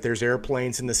awareness that there's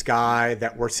airplanes in the sky,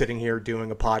 that we're sitting here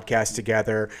doing a podcast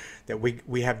together, that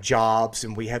we have jobs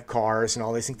and we have cars and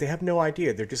all these things. They have no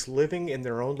idea. They're just living in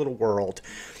their own little world.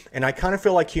 And I kind of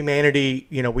feel like humanity,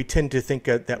 we tend to think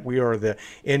that we are the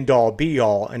end all be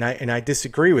all. And I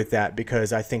disagree with that,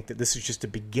 because I think that this is just a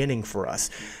beginning for us.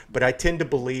 But I tend to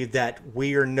believe that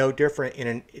we are no different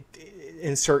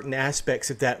in certain aspects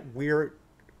of that we're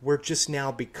just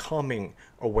now becoming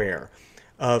aware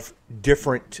of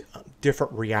different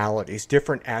realities,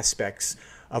 different aspects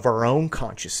of our own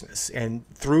consciousness. And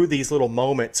through these little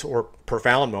moments or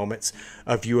profound moments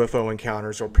of UFO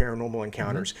encounters or paranormal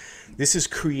encounters, this is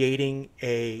creating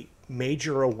a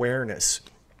major awareness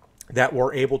that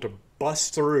we're able to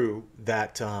bust through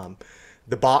that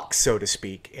the box, so to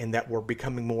speak, and that we're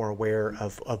becoming more aware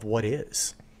of what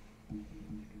is.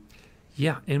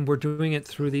 Yeah, and we're doing it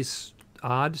through these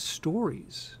odd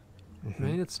stories.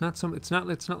 Right? It's not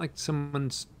like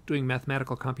someone's doing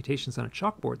mathematical computations on a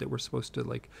chalkboard that we're supposed to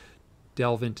like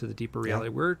delve into the deeper reality.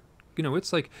 We're,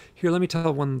 it's like, here, let me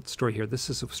tell one story here. This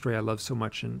is a story I love so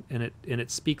much, and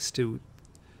it speaks to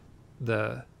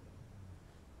the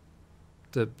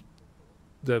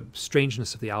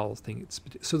strangeness of the owl thing.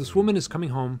 So this woman is coming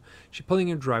home. She's pulling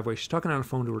in the driveway. She's talking on the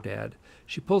phone to her dad.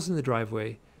 She pulls in the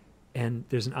driveway, and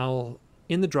there's an owl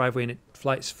in the driveway, and it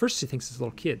flies. First, she thinks it's a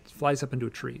little kid. It flies up into a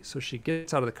tree. So she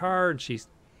gets out of the car, and she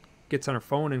gets on her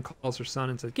phone and calls her son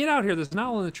and says, "Get out here. There's an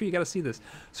owl in the tree. You got to see this."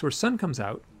 So her son comes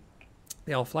out.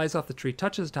 The owl flies off the tree,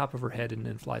 touches the top of her head, and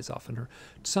then flies off. And her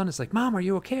son is like, "Mom, are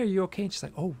you okay? Are you okay?" And she's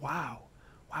like, "Oh, wow.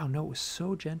 Wow, no, it was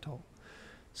so gentle."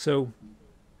 So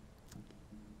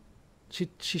she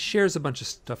shares a bunch of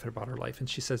stuff about her life. And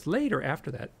she says later, after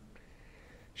that,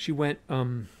 she went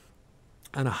on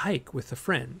a hike with a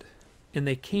friend. And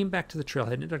they came back to the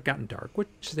trailhead, and it had gotten dark,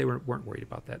 which they weren't worried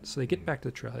about that. So they get back to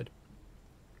the trailhead.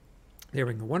 They're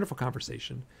having a wonderful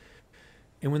conversation.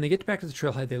 And when they get back to the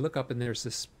trailhead, they look up, and there's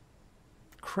this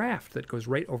craft that goes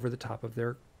right over the top of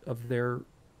their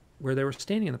where they were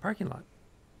standing in the parking lot.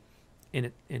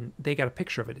 And they got a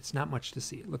picture of it. It's not much to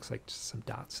see. It looks like just some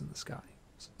dots in the sky.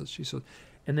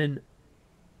 And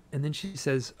then she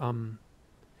says, and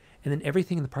then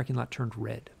everything in the parking lot turned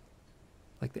red.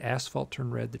 Like the asphalt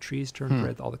turned red, the trees turned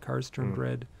red, all the cars turned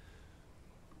red.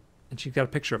 And she got a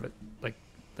picture of it. Like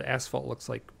the asphalt looks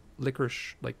like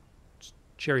licorice, like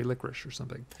cherry licorice or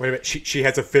something. Wait a minute, she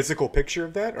has a physical picture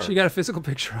of that? Or? She got a physical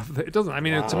picture of it. It doesn't, I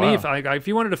mean, to me, if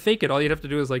you wanted to fake it, all you'd have to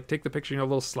do is like take the picture, a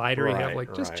little slider, you have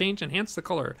like just enhance the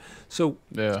color. So,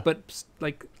 but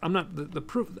like, I'm not, the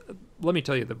proof, let me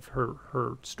tell you,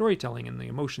 her storytelling and the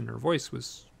emotion in her voice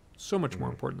was so much more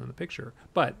important than the picture.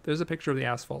 But there's a picture of the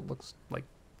asphalt, looks like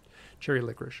cherry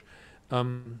licorice.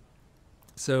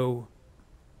 So,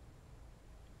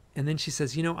 and then she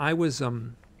says, I was,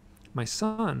 my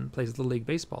son plays Little League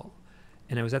Baseball,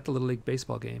 and I was at the Little League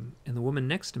Baseball game, and the woman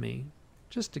next to me,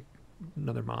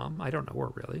 another mom, I don't know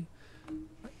her really,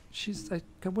 she's like,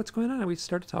 "What's going on?" And we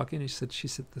started talking, and she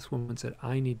said, this woman said,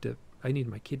 I need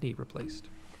my kidney replaced,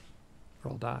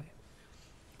 or I'll die.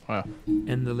 Wow.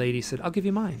 And the lady said, "I'll give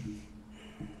you mine."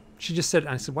 She just said,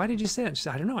 I said, "Why did you say it?" She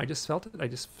said, "I don't know. I just felt it. I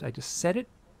just said it.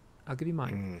 I'll give you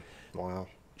mine." Wow.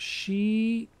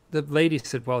 The lady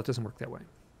said, "Well, it doesn't work that way,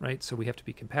 right? So we have to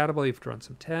be compatible. You have to run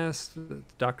some tests. The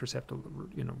doctors have to,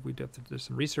 there's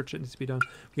some research that needs to be done.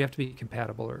 We have to be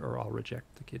compatible, or I'll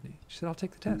reject the kidney." She said, "I'll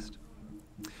take the test."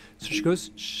 So she goes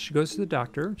to the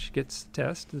doctor. She gets the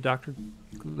test. The doctor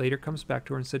later comes back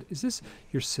to her and said, "Is this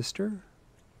your sister?"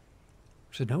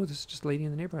 She said, "No, this is just a lady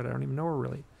in the neighborhood. I don't even know her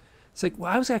really." It's like, well,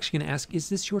 I was actually going to ask, is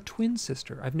this your twin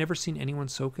sister? I've never seen anyone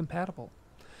so compatible.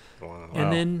 Wow.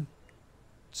 And then,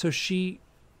 so she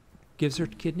gives her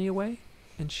kidney away,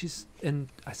 and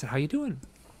I said, "How you doing?"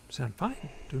 She said, "I'm fine,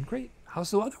 doing great."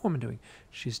 "How's the other woman doing?"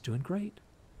 "She's doing great."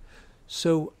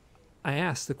 So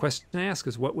the question I asked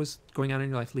is, what was going on in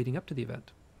your life leading up to the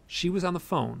event? She was on the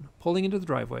phone, pulling into the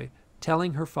driveway,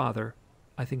 telling her father,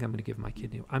 "I think I'm going to give my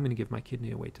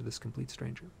kidney away to this complete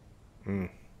stranger."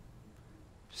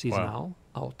 Sees an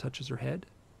owl touches her head.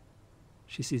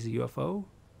 She sees a UFO.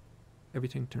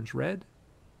 Everything turns red.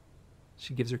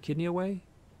 She gives her kidney away.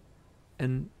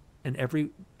 And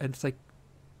it's like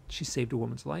she saved a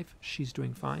woman's life. She's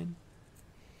doing fine.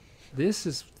 This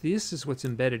is what's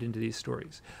embedded into these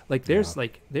stories. Like there's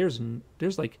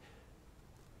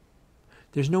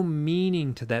no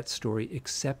meaning to that story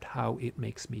except how it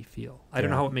makes me feel. I don't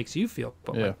know how it makes you feel,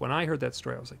 but like when I heard that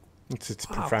story, I was like, it's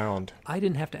wow, profound. I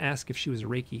didn't have to ask if she was a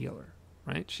Reiki healer,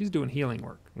 right? She's doing healing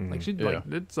work. Like she'd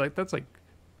that's like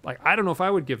I don't know if I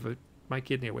would give my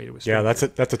kidney away to a stranger. Yeah,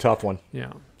 that's a tough one.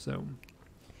 Yeah. So,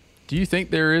 do you think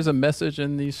there is a message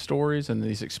in these stories and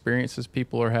these experiences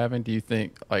people are having? Do you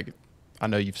think, like, I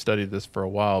know you've studied this for a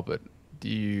while, but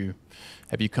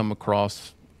have you come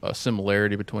across a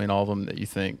similarity between all of them that you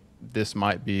think this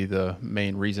might be the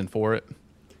main reason for it?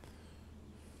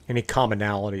 Any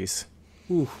commonalities?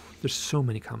 Ooh, there's so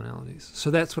many commonalities.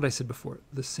 So that's what I said before,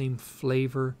 the same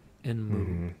flavor and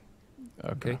mood.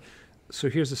 Okay. So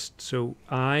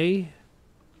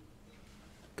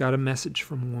got a message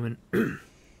from a woman.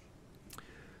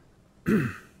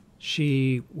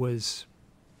 She's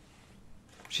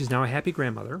now a happy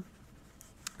grandmother.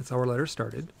 That's how our letter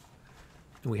started.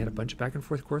 And we had a bunch of back and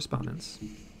forth correspondence.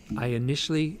 I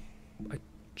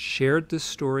shared this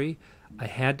story. I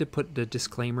had to put the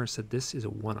disclaimer, said this is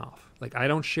a one-off. Like, I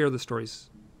don't share the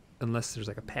stories unless there's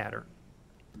like a pattern.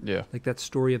 Yeah. Like that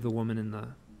story of the woman in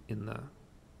the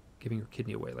giving her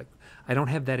kidney away. Like, I don't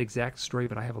have that exact story,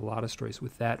 but I have a lot of stories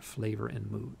with that flavor and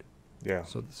mood. Yeah.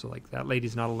 So like that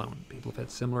lady's not alone. People have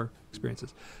had similar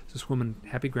experiences. This woman,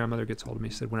 happy grandmother, gets hold of me.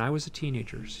 She said, when I was a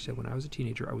teenager,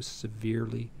 I was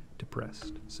severely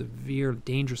depressed,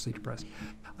 dangerously depressed.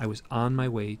 I was on my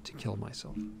way to kill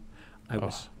myself. I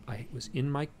was in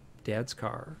my dad's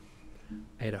car.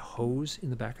 I had a hose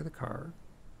in the back of the car.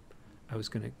 I was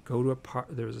going to go to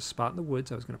there was a spot in the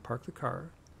woods. I was going to park the car.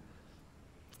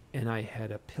 And I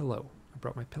had a pillow. I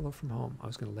brought my pillow from home. I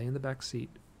was going to lay in the back seat,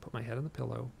 put my head on the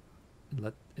pillow,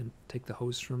 and take the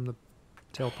hose from the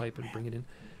tailpipe and bring it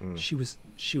in. She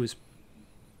was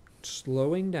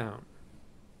slowing down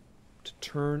to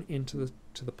turn into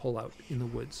the pullout in the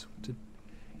woods,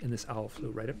 and this owl flew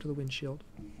right up to the windshield.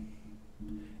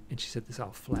 And she said this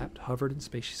owl flapped, hovered in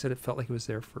space. She said it felt like it was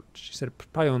there she said it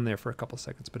probably only there for a couple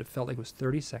seconds, but it felt like it was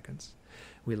 30 seconds.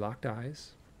 We locked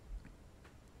eyes,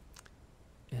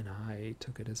 and I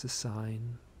took it as a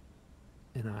sign,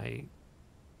 and I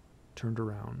turned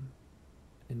around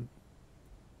and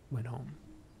went home.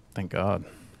 Thank God.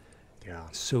 Yeah.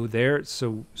 So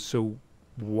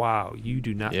wow, you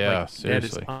do not. Yeah, like,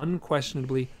 seriously. That is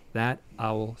unquestionably, that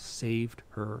owl saved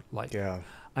her life. Yeah.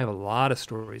 I have a lot of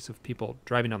stories of people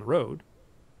driving down the road,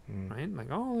 right? Like,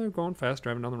 oh, they're going fast,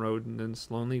 driving down the road, and then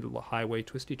slowly, highway,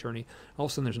 twisty-turny. All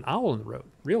of a sudden, there's an owl in the road,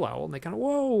 real owl, and they kind of,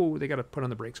 whoa, they got to put on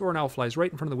the brakes. Or an owl flies right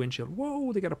in front of the windshield.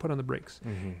 Whoa, they got to put on the brakes.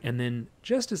 And then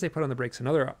just as they put on the brakes,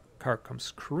 another car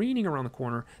comes careening around the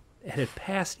corner. It had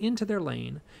passed into their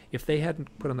lane. If they hadn't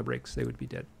put on the brakes, they would be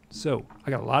dead. So I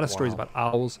got a lot of stories about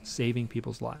owls saving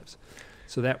people's lives.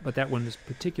 So but that one is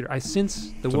particular.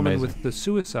 Since the woman amazing. with the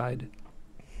suicide,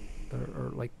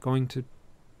 or like going to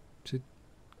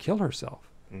kill herself.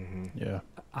 Yeah.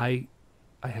 I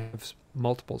have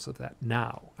multiples of that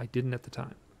now. I didn't at the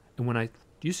time. And when I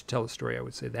used to tell the story, I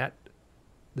would say that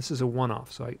this is a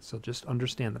one-off. So just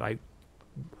understand that I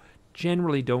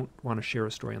generally don't want to share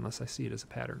a story unless I see it as a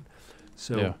pattern.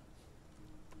 So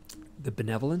the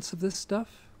benevolence of this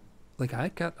stuff, like I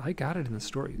got it in the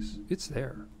stories. It's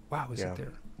there. Wow, is it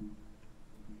there?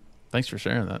 Thanks for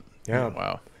sharing that. Yeah.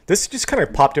 Wow. This just kind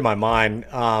of popped in my mind.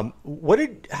 How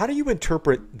do you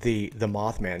interpret the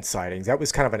Mothman sightings? That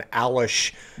was kind of an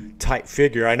owlish type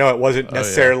figure. I know it wasn't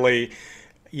necessarily,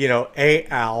 a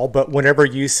owl, but whenever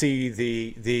you see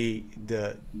the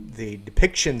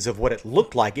depictions of what it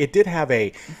looked like, it did have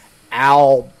a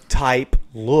owl type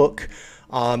look.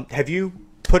 Have you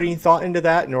put any thought into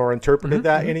that or interpreted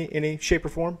that any shape or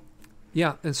form?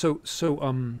 Yeah, and so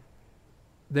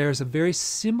there's a very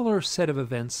similar set of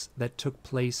events that took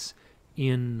place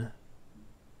in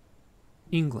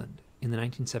England in the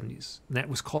 1970s. And that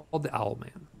was called the Owl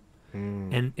Man.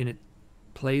 And it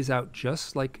plays out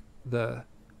just like the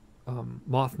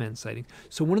Mothman sighting.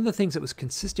 So one of the things that was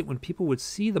consistent when people would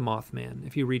see the Mothman,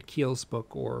 if you read Keel's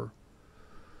book or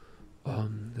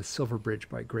The Silver Bridge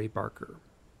by Gray Barker,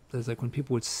 there's like when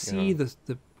people would see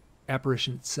the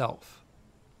apparition itself,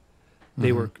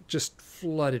 they were just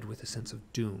flooded with a sense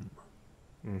of doom,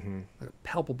 like a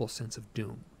palpable sense of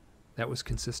doom. That was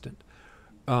consistent.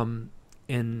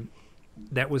 And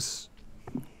that was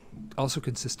also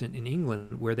consistent in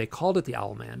England, where they called it the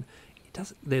Owl Man.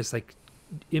 There's like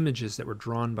images that were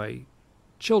drawn by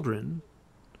children,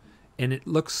 and it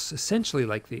looks essentially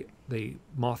like the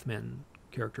Mothman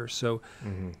character. So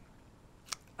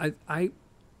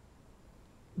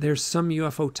there's some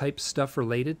UFO type stuff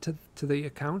related to the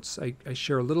accounts. I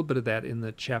share a little bit of that in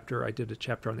the chapter. I did a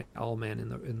chapter on the Owl Man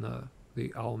in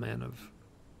the Owl Man of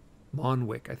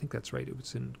Monwick. I think that's right. It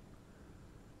was in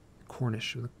the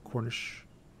Cornish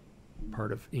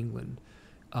part of England.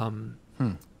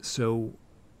 So,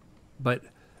 but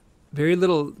very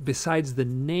little besides the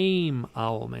name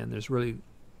Owl Man. There's really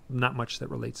not much that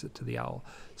relates it to the owl.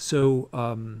 So,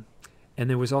 and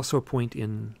there was also a point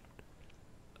in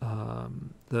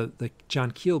the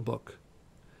John Keel book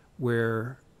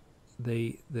where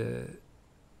they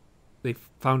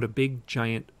found a big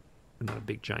giant, not a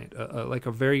big giant, like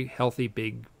a very healthy,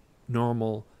 big,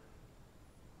 normal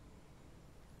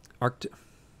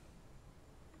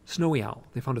snowy owl.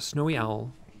 They found a snowy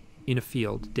owl in a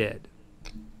field, dead.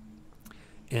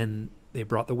 And they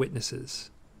brought the witnesses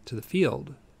to the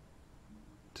field,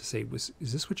 to say, is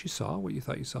this what you saw? What you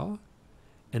thought you saw?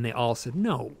 And they all said,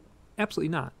 no,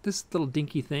 absolutely not. This little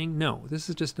dinky thing, no, this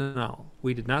is just an owl.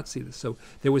 We did not see this. So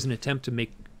there was an attempt to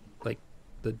make, like,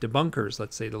 the debunkers,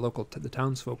 let's say, the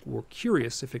townsfolk were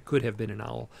curious if it could have been an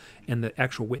owl, and the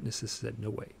actual witnesses said, no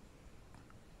way.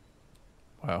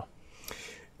 Wow.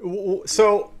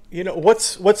 So,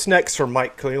 what's next for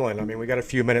Mike Clelland? I mean, we got a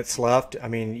few minutes left. I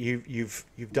mean, you've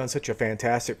done such a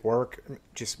fantastic work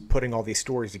just putting all these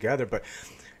stories together, but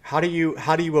how do you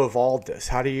evolve this?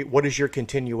 What is your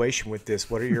continuation with this?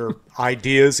 What are your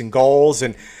ideas and goals,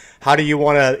 and how do you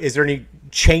want to, is there any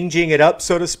changing it up,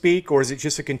 so to speak, or is it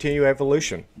just a continued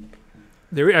evolution?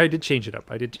 I did change it up.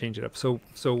 So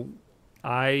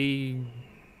I,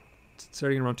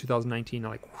 starting around 2019,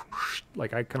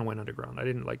 like I kind of went underground. I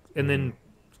didn't and then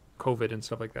COVID and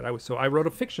stuff like that. I wrote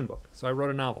a fiction book. So I wrote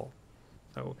a novel.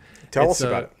 So tell us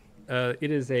about it.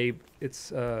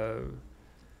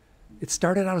 It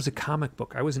started out as a comic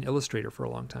book. I was an illustrator for a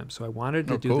long time, so I wanted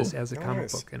to do this as a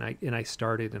comic book. And I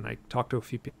started, and I talked to a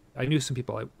few people. I knew some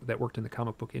people that worked in the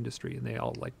comic book industry, and they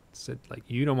all said,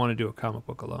 you don't want to do a comic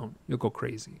book alone. You'll go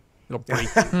crazy. It'll break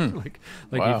you.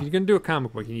 Wow. If you're going to do a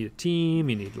comic book, you need a team.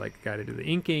 You need a guy to do the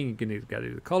inking. You need a guy to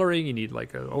do the coloring. You need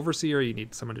an overseer. You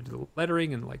need someone to do the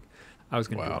lettering. And I was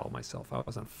going to do it all myself. I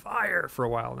was on fire for a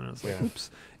while, and I was oops.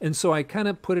 And so I kind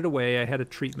of put it away. I had a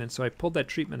treatment, so I pulled that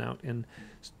treatment out, and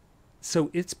so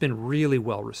it's been really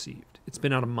well received. It's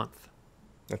been out a month.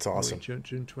 That's awesome. June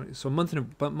 20. So a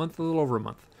little over a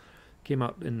month. Came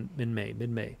out in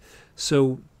mid-May.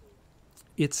 So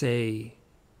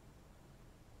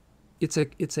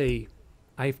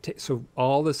so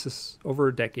all this is over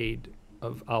a decade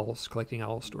of owls, collecting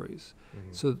owl stories.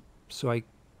 Mm-hmm. So I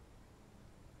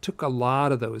took a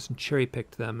lot of those and cherry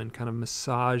picked them and kind of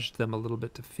massaged them a little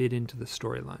bit to fit into the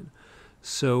storyline.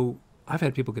 So I've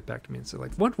had people get back to me and say,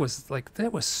 what was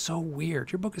that was so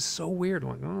weird. Your book is so weird. I'm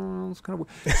like, oh, it's kind of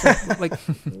weird.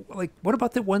 So, what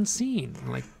about that one scene?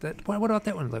 What about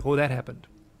that one? That happened.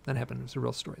 That happened. It was a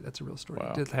real story. That's a real story.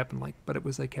 Wow. It did happen but it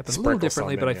was happened a little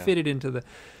differently, but I fit it into the,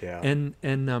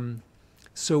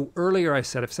 so earlier I've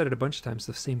said it a bunch of times,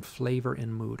 the same flavor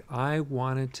and mood. I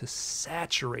wanted to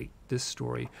saturate this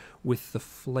story with the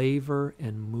flavor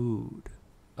and mood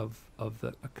of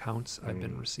the accounts I've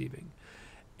been receiving.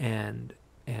 And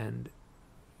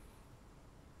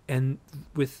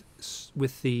with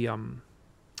the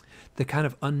kind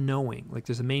of unknowing,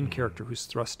 there's a main character who's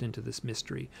thrust into this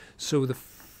mystery. So the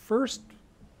first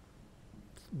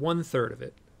 1/3 of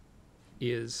it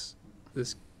is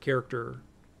this character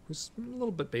who's a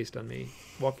little bit based on me.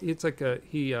 Well, it's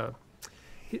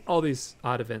all these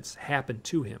odd events happen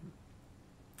to him.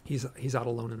 He's out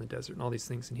alone in the desert and all these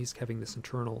things, and he's having this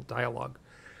internal dialogue.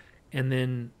 And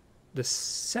then the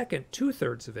second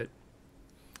 2/3 of it,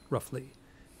 roughly,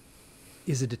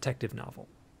 is a detective novel.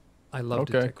 I love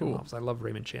detective novels. I love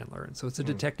Raymond Chandler. And so it's a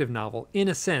detective novel in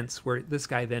a sense where this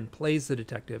guy then plays the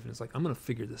detective and is I'm going to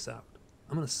figure this out.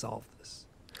 I'm going to solve this.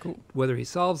 Cool. Whether he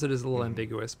solves it is a little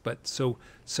ambiguous, but so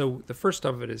the first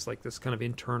of it is this kind of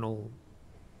internal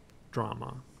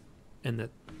drama. And the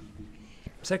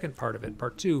second part of it,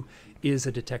 part 2, is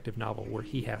a detective novel where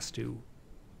he has to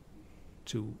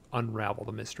unravel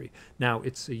the mystery. Now,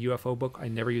 it's a UFO book. I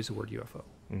never use the word UFO.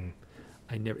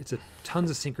 It's tons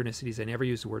of synchronicities. I never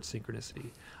use the word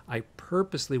synchronicity. I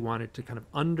purposely wanted to kind of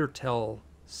undertell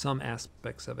some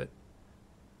aspects of it.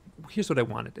 Here's what I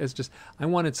wanted. I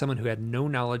wanted someone who had no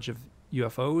knowledge of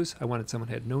UFOs. I wanted someone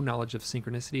who had no knowledge of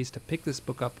synchronicities to pick this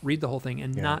book up, read the whole thing,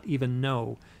 and not even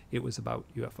know it was about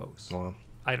UFOs. Wow.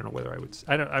 I don't know whether I would.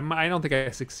 I don't think I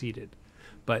succeeded,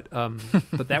 but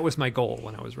that was my goal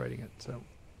when I was writing it. So.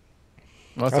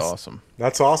 That's awesome.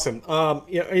 That's awesome. What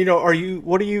are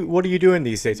you doing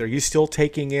these days? Are you still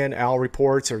taking in owl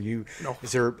reports? No.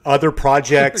 Is there other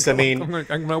projects? I'm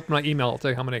gonna open my email. I'll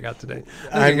tell you how many I got today.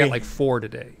 I got 4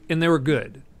 today, and they were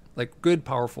good, good,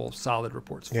 powerful, solid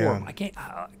reports. 4 of them. I can't.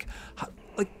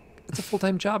 It's a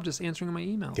full-time job just answering my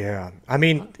email. Yeah. I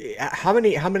mean, how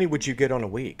many would you get on a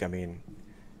week? I mean,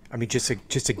 just a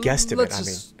guesstimate.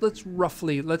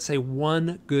 Let's say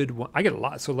one good one. I get a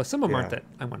lot, so some of them aren't that.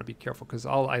 I want to be careful because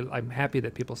I'm happy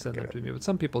that people send them to me. But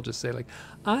some people just say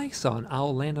I saw an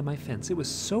owl land on my fence. It was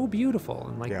so beautiful,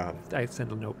 and I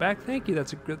send a note back. Thank you.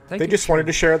 That's a good. Thank you. They just wanted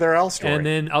to share their owl story. And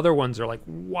then other ones are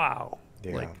wow.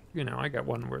 Yeah. I got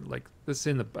one where this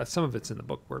in the some of it's in the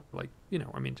book where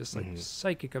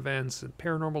psychic events and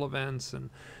paranormal events and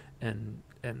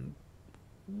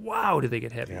wow, did they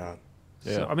get heavy? Yeah.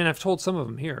 So, I've told some of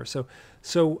them here. So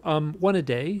one a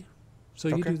day. So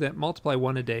you do that, multiply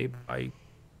one a day by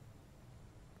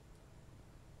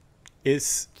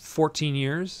Is 14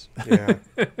 years. Yeah.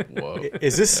 Whoa.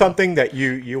 Is this something that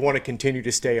you want to continue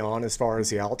to stay on as far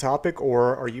as the owl topic,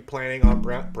 or are you planning on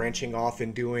branching off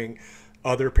and doing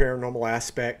other paranormal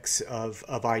aspects of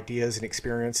ideas and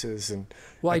experiences? And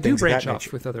Well, I and do things of branch that off nature?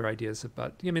 with other ideas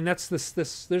about. I mean, that's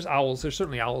this. There's owls. There's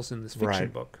certainly owls in this fiction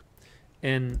Right. book,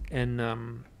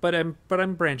 but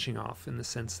I'm branching off in the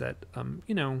sense that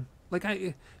you know, like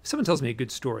if someone tells me a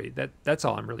good story, that's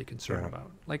all I'm really concerned Yeah.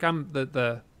 about. Like I'm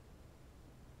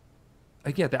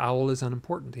yeah, the owl is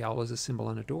unimportant. The owl is a symbol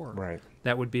on a door. Right.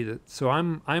 That would be the. So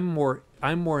I'm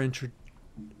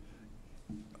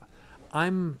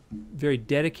very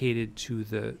dedicated to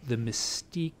the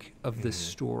mystique of the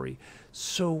story.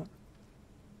 So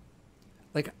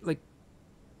like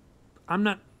I'm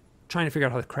not trying to figure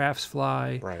out how the crafts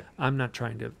fly. Right. I'm not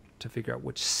trying to figure out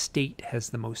which state has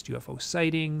the most UFO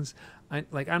sightings. I'm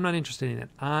not interested in that.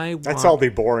 That's all the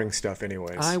boring stuff,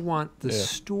 anyways. I want the Yeah.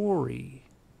 story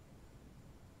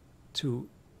to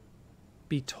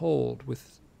be told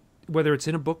with, whether it's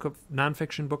in a book of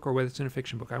nonfiction book or whether it's in a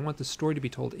fiction book. I want the story to be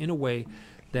told in a way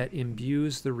that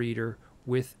imbues the reader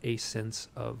with a sense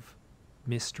of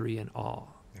mystery and awe,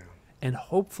 Yeah. and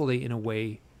hopefully in a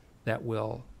way that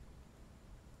will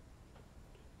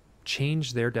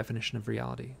change their definition of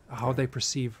reality, how they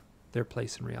perceive their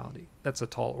place in reality. That's a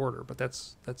tall order, but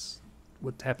that's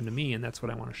what happened to me, and that's what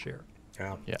I want to share.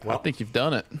 Yeah. Yeah, Well, I think you've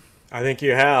done it. I think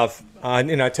you have.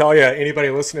 And I tell you, anybody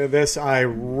listening to this, I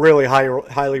really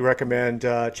highly recommend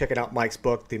checking out Mike's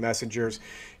book, The Messengers.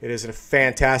 It is a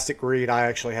fantastic read. I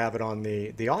actually have it on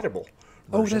the Audible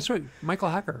Oh, version. that's right. Michael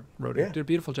Hacker wrote it. Yeah. Did a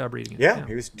beautiful job reading it. Yeah,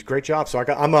 he was great job. So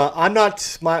I'm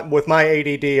not with my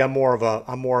ADD. I'm more of a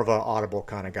Audible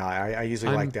kind of guy. I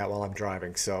usually like that while I'm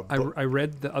driving. So I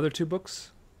read the other two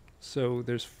books, so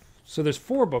there's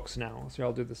 4 books now. So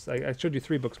I'll do this. I showed you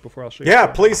 3 books before. I'll show you. yeah,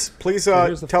 4. please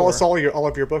here's the tell us 4. all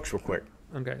of your books real quick.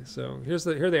 Okay, so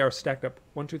here they are stacked up.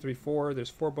 1, 2, 3, 4. There's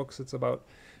 4 books. It's about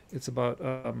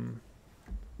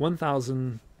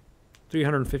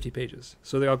 1,350 pages.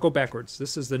 So I'll go backwards.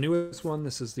 This is the newest one.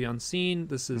 This is the Unseen.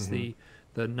 This is the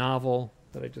novel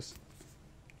that I just,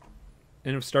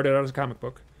 and it started out as a comic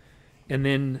book, and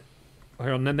then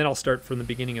I'll start from the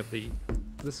beginning of the.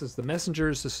 This is the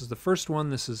Messengers. This is the first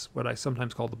one. This is what I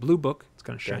sometimes call the Blue Book. It's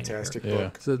kind of shiny here. Fantastic Yeah.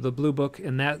 book. So the Blue Book,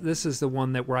 and this is the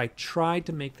one where I tried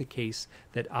to make the case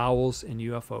that owls and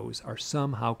UFOs are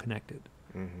somehow connected.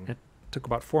 It took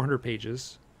about 400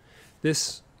 pages.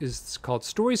 This is called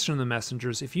Stories from the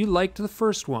Messengers. If you liked the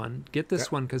first one, get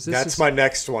this one, because That's my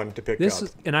next one to pick up.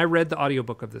 and I read the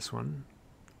audiobook of this one,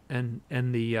 and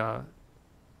the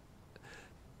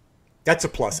That's a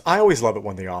plus. I always love it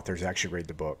when the authors actually read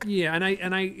the book. yeah, and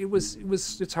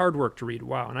it's hard work to read.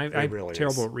 Wow, and I'm really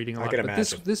terrible is. at reading a I lot. can But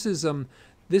imagine.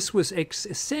 this was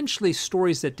essentially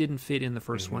stories that didn't fit in the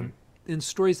first one, and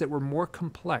stories that were more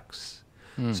complex.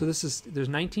 So there's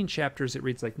 19 chapters. It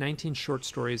reads like 19 short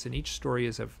stories, and each story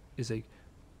is a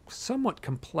somewhat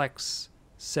complex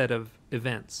set of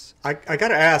events. I got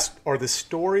to ask: are the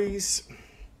stories,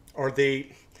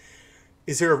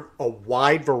 is there a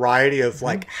wide variety of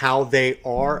like how they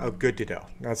are? Good to know.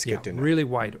 That's good to know. Really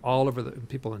wide, all over the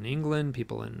people in England,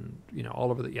 people in all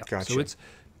over the Gotcha. So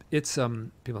it's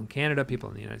people in Canada, people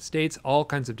in the United States, all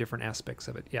kinds of different aspects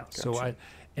of it. Yeah. So Gotcha.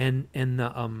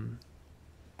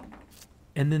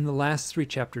 And then the last 3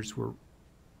 chapters were,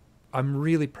 I'm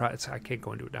really proud. I can't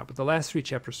go into it now, but the last 3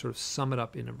 chapters sort of sum it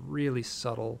up in a really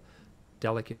subtle,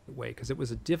 delicate way, because it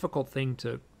was a difficult thing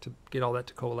to get all that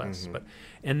to coalesce.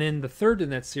 And then the third in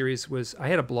that series was, I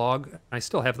had a blog. I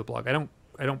still have the blog. I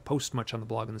don't post much on the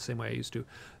blog in the same way I used to.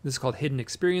 This is called Hidden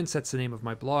Experience. That's the name of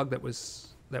my blog. That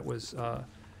was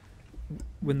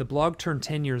when the blog turned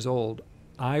 10 years old.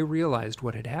 I realized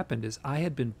what had happened is I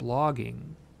had been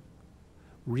blogging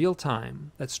real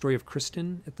time. That story of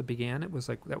Kristen at the began, that was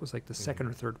like the second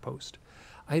or third post.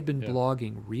 I had been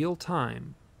blogging real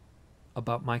time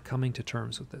about my coming to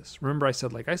terms with this. Remember, I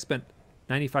said, like, I spent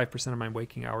 95% of my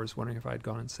waking hours wondering if I had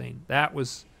gone insane.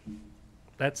 That's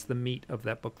the meat of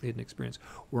that book, The Hidden Experience,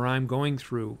 where I'm going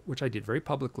through, which I did very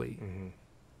publicly,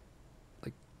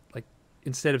 like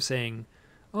instead of saying,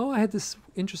 oh, I had this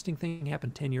interesting thing happen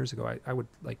 10 years ago, I would,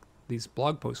 like, these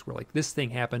blog posts were like, this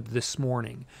thing happened this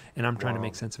morning, and I'm trying to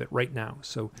make sense of it right now.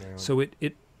 So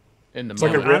it In the It's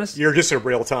like moment. you're just in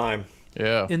real time.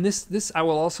 Yeah. and this I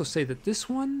will also say that this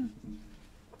one,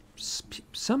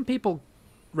 some people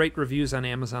write reviews on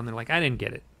Amazon. They're like, I didn't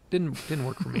get it. Didn't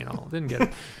work for me at all. Didn't get it.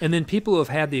 And then people who have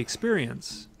had the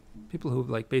experience, people who've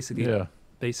like basically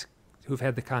who've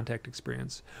had the contact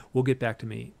experience, will get back to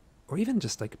me, or even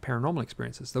just like paranormal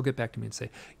experiences. They'll get back to me and say,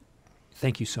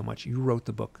 thank you so much. You wrote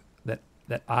the book that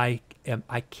that I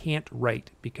can't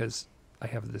write because I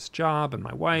have this job and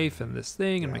my wife and this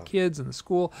thing and my kids and the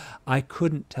school. I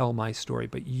couldn't tell my story,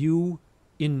 but you,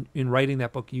 in writing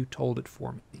that book, you told it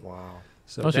for me. Wow.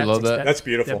 So Don't you love that? That's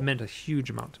beautiful. That meant a huge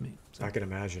amount to me. So. I can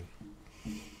imagine.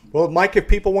 Well, Mike, if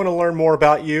people want to learn more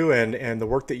about you and the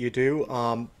work that you do,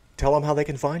 tell them how they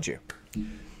can find you.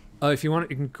 If you want,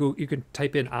 you can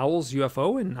type in owls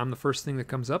UFO, and I'm the first thing that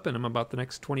comes up, and I'm about the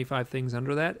next 25 things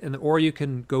under that. Or you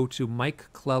can go to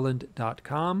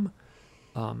mikeclelland.com,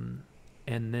 and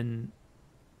then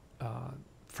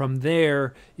from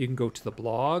there you can go to the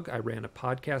blog. I ran a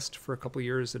podcast for a couple of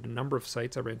years at a number of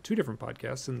sites. I ran 2 different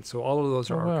podcasts, and so all of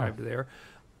those are archived there.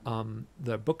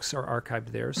 The books are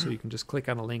archived there, so you can just click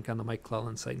on a link on the Mike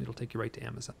Clelland site, and it'll take you right to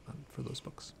Amazon for those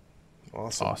books.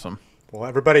 Awesome. Well,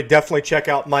 everybody definitely check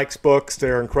out Mike's books.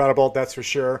 They're incredible, that's for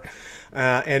sure.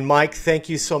 And Mike, thank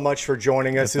you so much for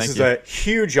joining us. This is a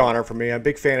huge honor for me. I'm a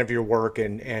big fan of your work,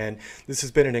 and this has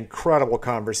been an incredible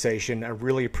conversation. I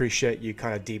really appreciate you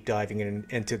kind of deep diving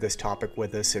into this topic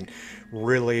with us and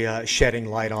really shedding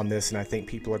light on this. And I think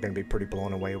people are going to be pretty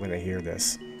blown away when they hear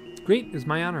this. Great. It's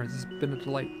my honor. This has been a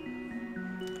delight.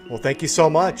 Well, thank you so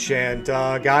much. And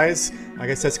guys, I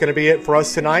guess that's going to be it for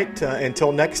us tonight.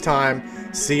 Until next time,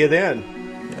 see you then.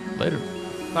 Yeah, later.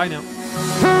 Bye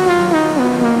now.